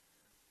option.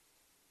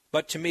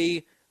 But to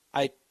me,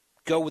 I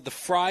go with the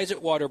fries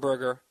at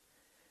Whataburger.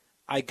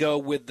 I go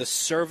with the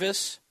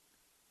service.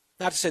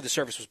 Not to say the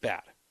service was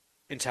bad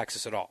in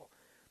Texas at all.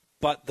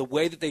 But the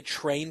way that they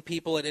train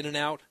people at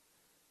In-N-Out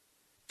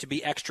to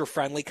be extra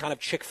friendly, kind of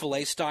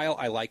Chick-fil-A style,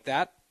 I like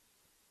that.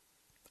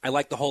 I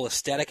like the whole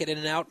aesthetic at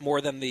In-N-Out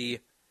more than the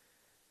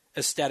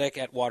aesthetic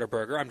at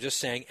Whataburger. I'm just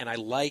saying, and I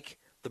like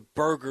the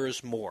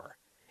burgers more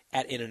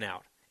at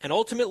In-N-Out. And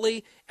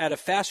ultimately, at a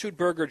fast food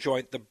burger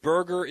joint, the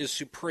burger is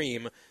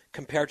supreme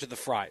compared to the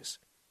fries.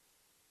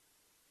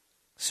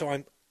 So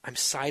I'm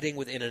siding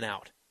with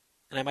In-N-Out.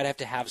 And I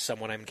might have some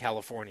when I'm in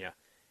California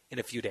in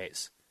a few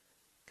days.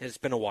 It's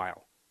been a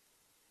while.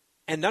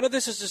 And none of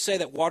this is to say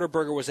that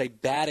Whataburger was a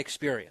bad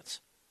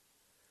experience.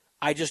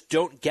 I just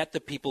don't get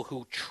the people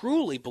who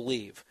truly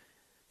believe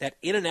that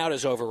In-N-Out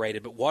is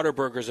overrated, but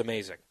Whataburger is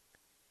amazing.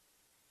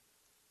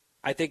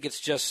 I think it's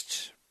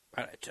just,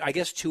 I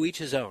guess, to each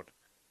his own.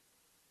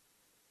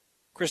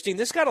 Christine,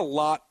 this got a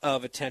lot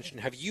of attention.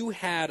 Have you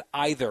had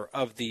either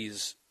of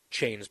these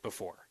chains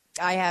before?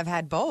 I have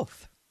had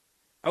both.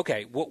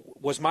 Okay.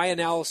 Was my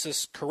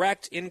analysis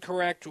correct,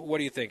 incorrect? What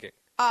are you thinking?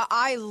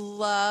 I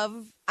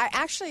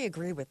actually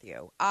agree with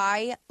you.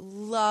 I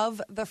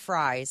love the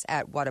fries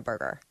at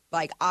Whataburger.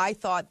 Like, I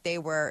thought they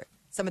were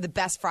some of the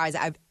best fries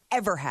I've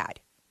ever had.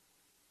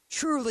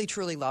 Truly,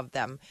 truly loved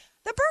them.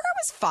 The burger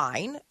was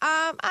fine.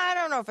 I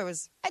don't know if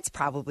it's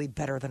probably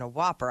better than a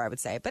Whopper, I would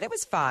say, but it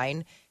was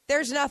fine.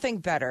 There's nothing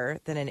better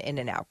than an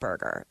In-N-Out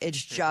burger.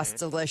 It's just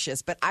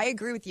delicious. But I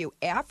agree with you.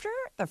 After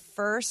the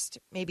first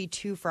maybe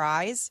 2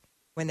 fries,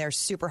 when they're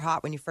super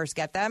hot when you first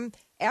get them,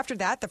 after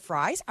that, the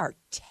fries are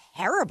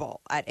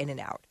terrible at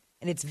In-N-Out.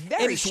 And it's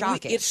very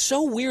shocking. It's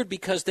so weird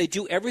because they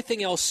do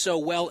everything else so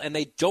well, and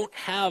they don't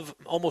have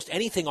almost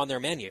anything on their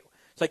menu.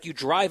 It's like you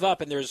drive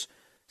up, and there's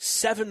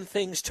 7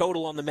 things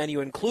total on the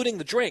menu, including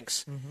the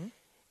drinks. Mm-hmm.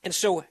 And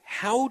so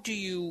how do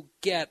you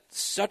get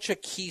such a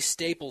key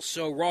staple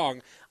so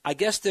wrong? I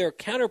guess their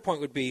counterpoint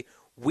would be,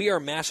 we are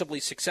massively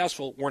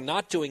successful. We're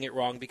not doing it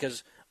wrong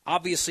because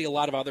obviously a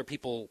lot of other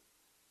people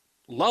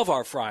love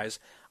our fries.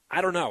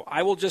 I don't know.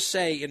 I will just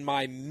say in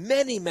my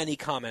many, many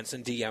comments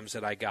and DMs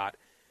that I got,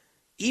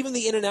 even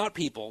the In-N-Out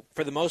people,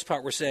 for the most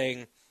part, were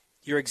saying,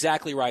 you're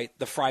exactly right,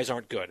 the fries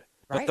aren't good.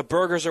 Right. But the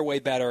burgers are way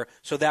better,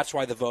 so that's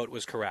why the vote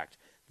was correct.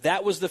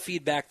 That was the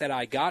feedback that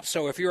I got.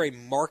 So if you're a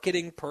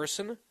marketing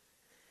person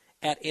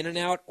at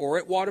In-N-Out or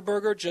at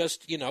Whataburger,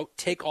 just,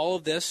 take all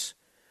of this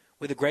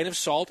with a grain of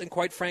salt. And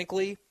quite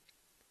frankly,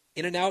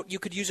 In-N-Out, you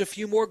could use a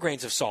few more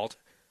grains of salt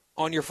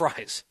on your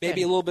fries.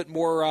 Maybe a little bit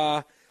more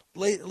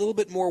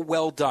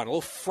well done, a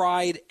little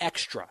fried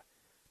extra.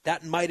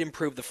 That might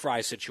improve the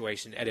fry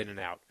situation at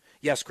In-N-Out.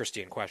 Yes,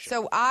 Christine, question.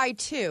 So I,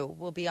 too,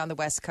 will be on the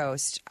West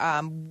Coast.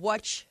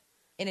 What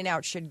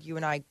In-N-Out should you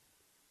and I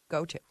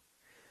go to?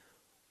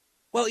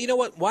 Well, you know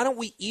what? Why don't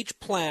we each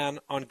plan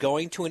on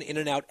going to an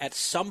In-N-Out at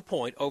some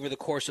point over the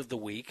course of the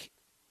week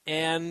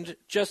and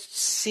just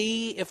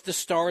see if the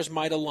stars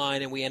might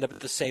align and we end up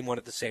at the same one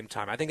at the same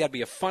time. I think that'd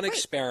be a fun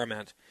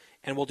experiment,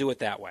 and we'll do it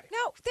that way.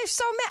 No, there's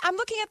so many. I'm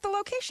looking at the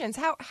locations.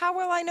 How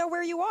will I know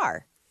where you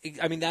are?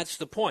 I mean, that's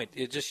the point.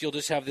 You'll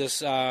just have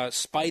this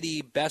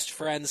spidey best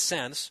friend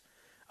sense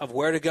of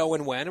where to go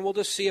and when, and we'll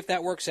just see if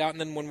that works out.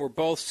 And then when we're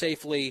both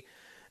safely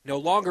no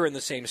longer in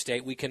the same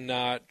state, we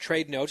can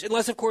trade notes,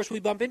 unless, of course, we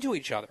bump into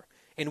each other.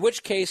 In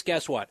which case,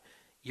 guess what?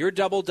 Your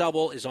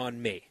double-double is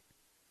on me.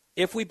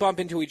 If we bump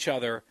into each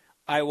other,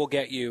 I will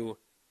get you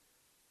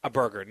a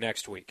burger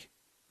next week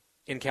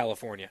in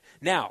California.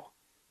 Now,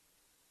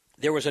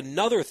 there was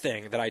another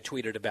thing that I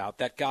tweeted about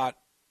that got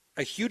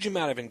a huge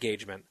amount of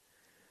engagement,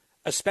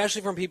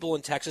 especially from people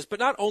in Texas, but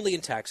not only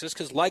in Texas,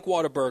 because like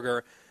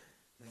Whataburger,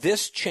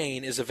 this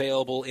chain is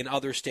available in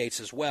other states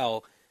as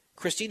well.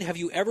 Christine, have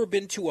you ever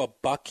been to a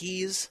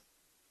Buc-ee's?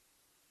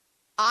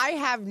 I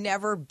have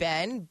never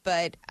been,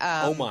 but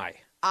oh my.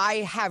 I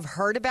have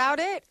heard about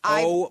it.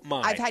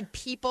 I've had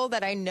people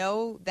that I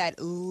know that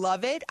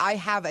love it. I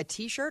have a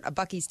T-shirt, a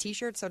Buc-ee's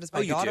T-shirt. So does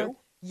my daughter. Do?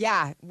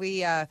 Yeah, we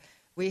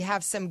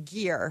have some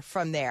gear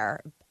from there.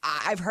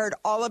 I've heard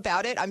all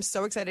about it. I'm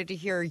so excited to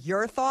hear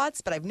your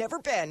thoughts, but I've never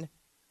been.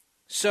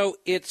 So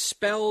it's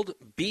spelled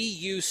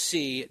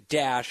BUC-EE''S,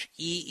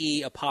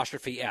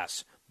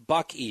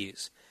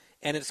 Buc-ee's.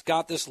 And it's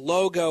got this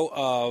logo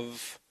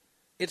of,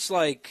 it's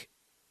like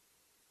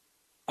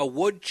a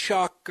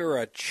woodchuck or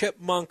a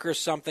chipmunk or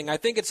something. I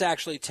think it's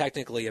actually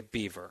technically a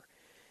beaver.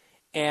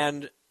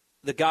 And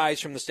the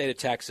guys from the state of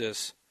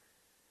Texas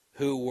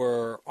who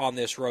were on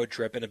this road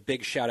trip, and a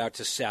big shout out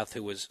to Seth,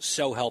 who was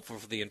so helpful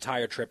for the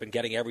entire trip and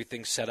getting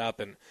everything set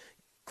up and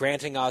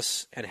granting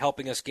us and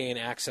helping us gain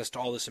access to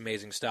all this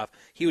amazing stuff.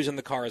 He was in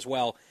the car as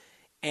well.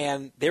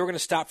 And they were going to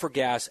stop for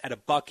gas at a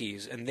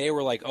Buc-ee's, and they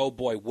were like, oh,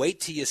 boy,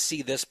 wait till you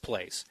see this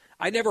place.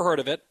 I never heard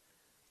of it.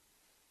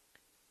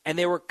 And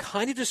they were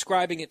kind of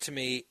describing it to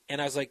me, and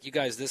I was like, you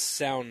guys, this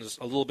sounds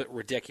a little bit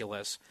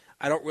ridiculous.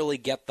 I don't really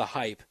get the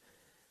hype.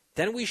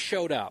 Then we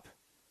showed up,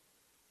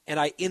 and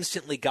I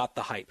instantly got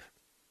the hype.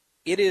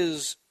 It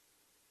is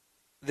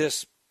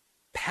this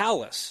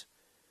palace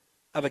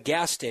of a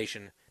gas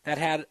station that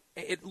had,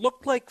 it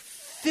looked like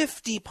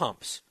 50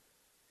 pumps.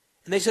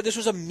 And they said this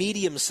was a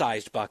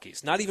medium-sized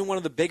Buc-ee's, not even one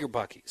of the bigger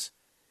Buc-ee's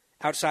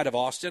outside of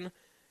Austin.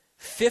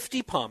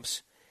 50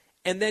 pumps.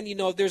 And then,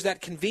 there's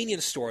that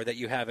convenience store that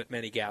you have at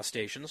many gas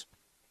stations.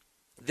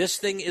 This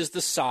thing is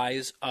the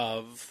size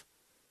of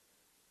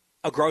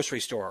a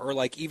grocery store or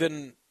like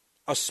even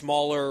a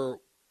smaller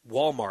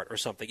Walmart or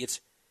something.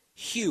 It's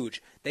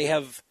huge. They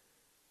have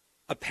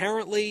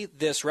apparently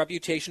this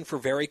reputation for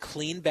very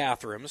clean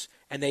bathrooms,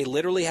 and they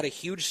literally had a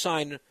huge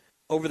sign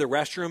over the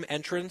restroom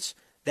entrance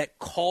that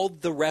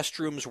called the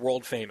restrooms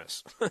world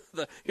famous.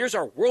 Here's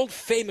our world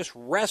famous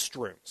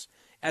restrooms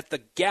at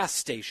the gas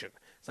station.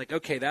 It's like,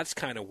 okay, that's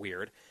kind of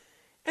weird.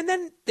 And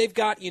then they've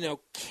got,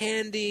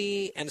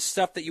 candy and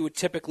stuff that you would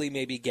typically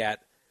maybe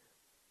get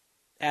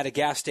at a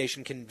gas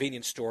station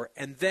convenience store,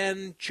 and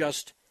then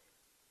just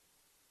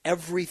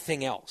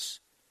everything else.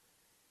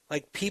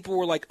 Like, people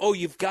were like, oh,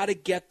 you've got to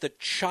get the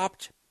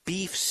chopped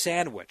beef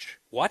sandwich.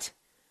 What?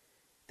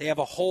 They have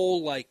a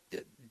whole,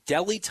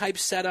 deli-type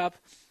setup.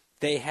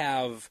 They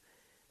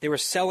were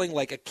selling,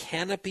 a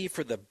canopy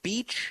for the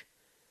beach.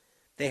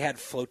 They had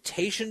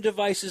flotation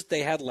devices.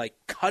 They had,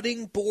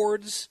 cutting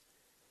boards.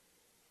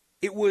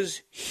 It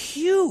was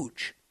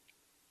huge.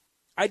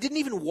 I didn't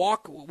even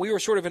walk. We were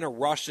sort of in a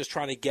rush just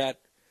trying to get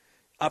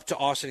up to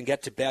Austin and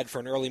get to bed for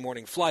an early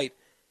morning flight.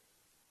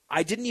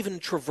 I didn't even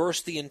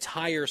traverse the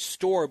entire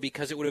store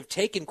because it would have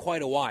taken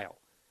quite a while.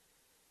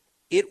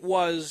 It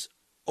was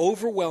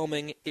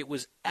overwhelming. It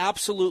was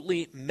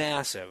absolutely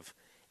massive.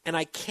 And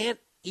I can't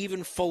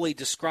even fully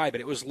describe it.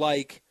 It was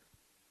like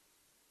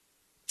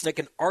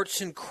an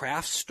arts and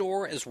crafts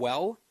store as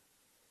well,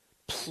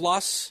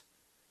 plus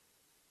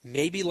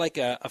maybe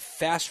a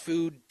fast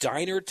food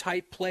diner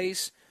type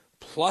place,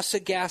 plus a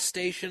gas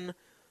station,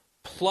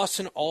 plus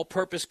an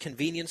all-purpose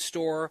convenience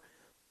store,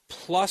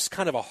 plus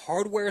kind of a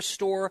hardware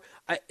store.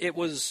 It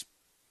was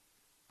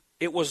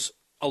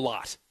a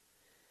lot.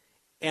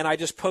 And I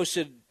just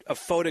posted a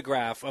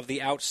photograph of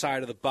the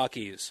outside of the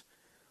Buc-ee's.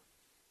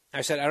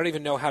 I said, I don't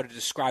even know how to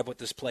describe what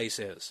this place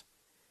is.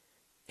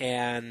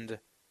 And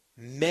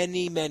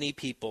many, many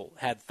people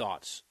had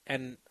thoughts.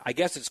 And I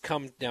guess it's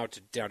come now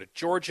down to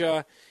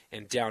Georgia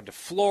and down to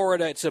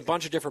Florida. It's a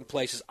bunch of different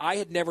places. I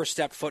had never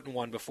stepped foot in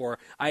one before.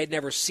 I had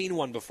never seen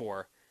one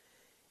before.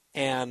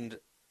 And,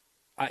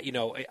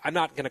 I'm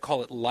not going to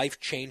call it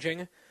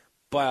life-changing,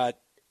 but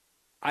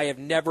I have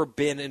never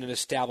been in an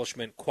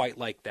establishment quite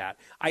like that.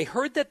 I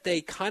heard that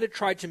they kind of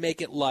tried to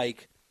make it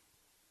like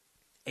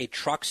a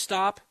truck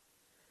stop,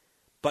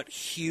 but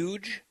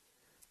huge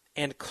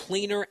and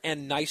cleaner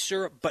and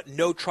nicer, but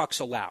no trucks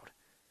allowed.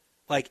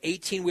 Like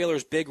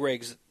 18-wheelers, big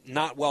rigs,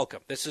 not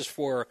welcome. This is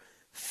for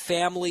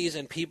families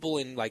and people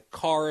in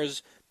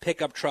cars,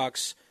 pickup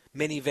trucks,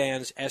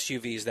 minivans,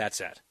 SUVs,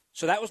 that's it.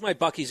 So that was my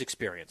Buc-ee's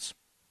experience.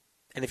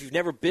 And if you've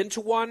never been to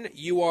one,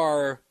 you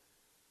are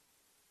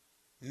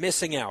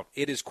missing out.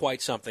 It is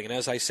quite something. And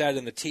as I said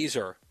in the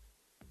teaser,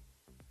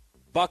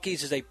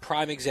 Buc-ee's is a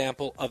prime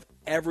example of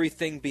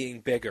everything being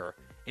bigger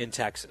in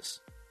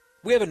Texas.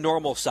 We have a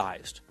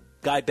normal-sized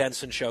Guy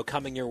Benson Show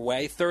coming your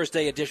way.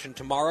 Thursday edition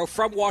tomorrow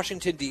from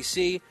Washington,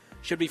 D.C.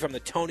 Should be from the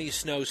Tony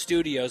Snow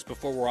Studios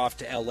before we're off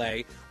to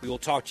L.A. We will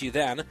talk to you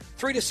then,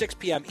 3 to 6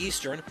 p.m.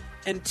 Eastern.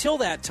 Until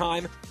that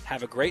time,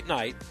 have a great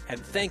night, and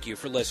thank you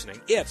for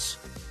listening. It's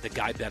The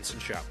Guy Benson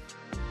Show.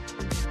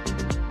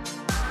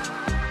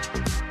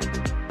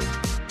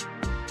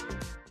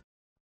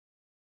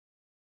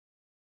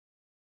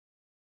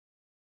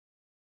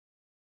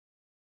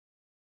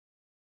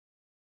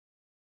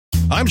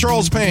 I'm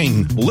Charles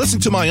Payne. Listen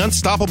to my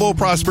Unstoppable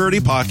Prosperity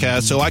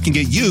podcast so I can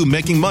get you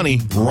making money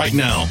right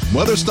now.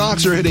 Whether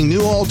stocks are hitting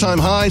new all-time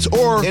highs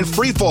or in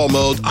free-fall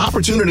mode,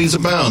 opportunities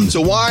abound.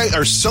 So why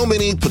are so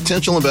many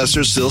potential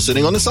investors still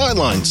sitting on the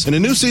sidelines? In a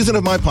new season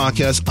of my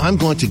podcast, I'm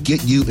going to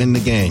get you in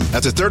the game.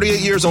 After 38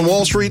 years on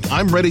Wall Street,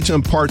 I'm ready to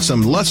impart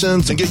some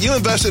lessons and get you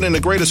invested in the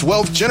greatest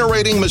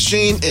wealth-generating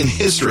machine in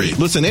history.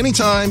 Listen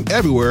anytime,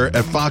 everywhere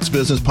at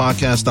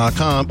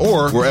foxbusinesspodcast.com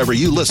or wherever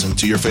you listen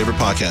to your favorite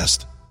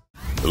podcast.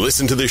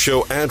 Listen to the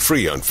show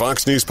ad-free on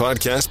Fox News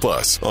Podcast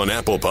Plus, on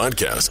Apple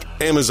Podcast,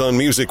 Amazon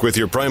Music with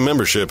your Prime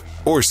membership,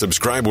 or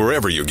subscribe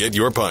wherever you get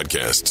your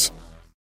podcasts.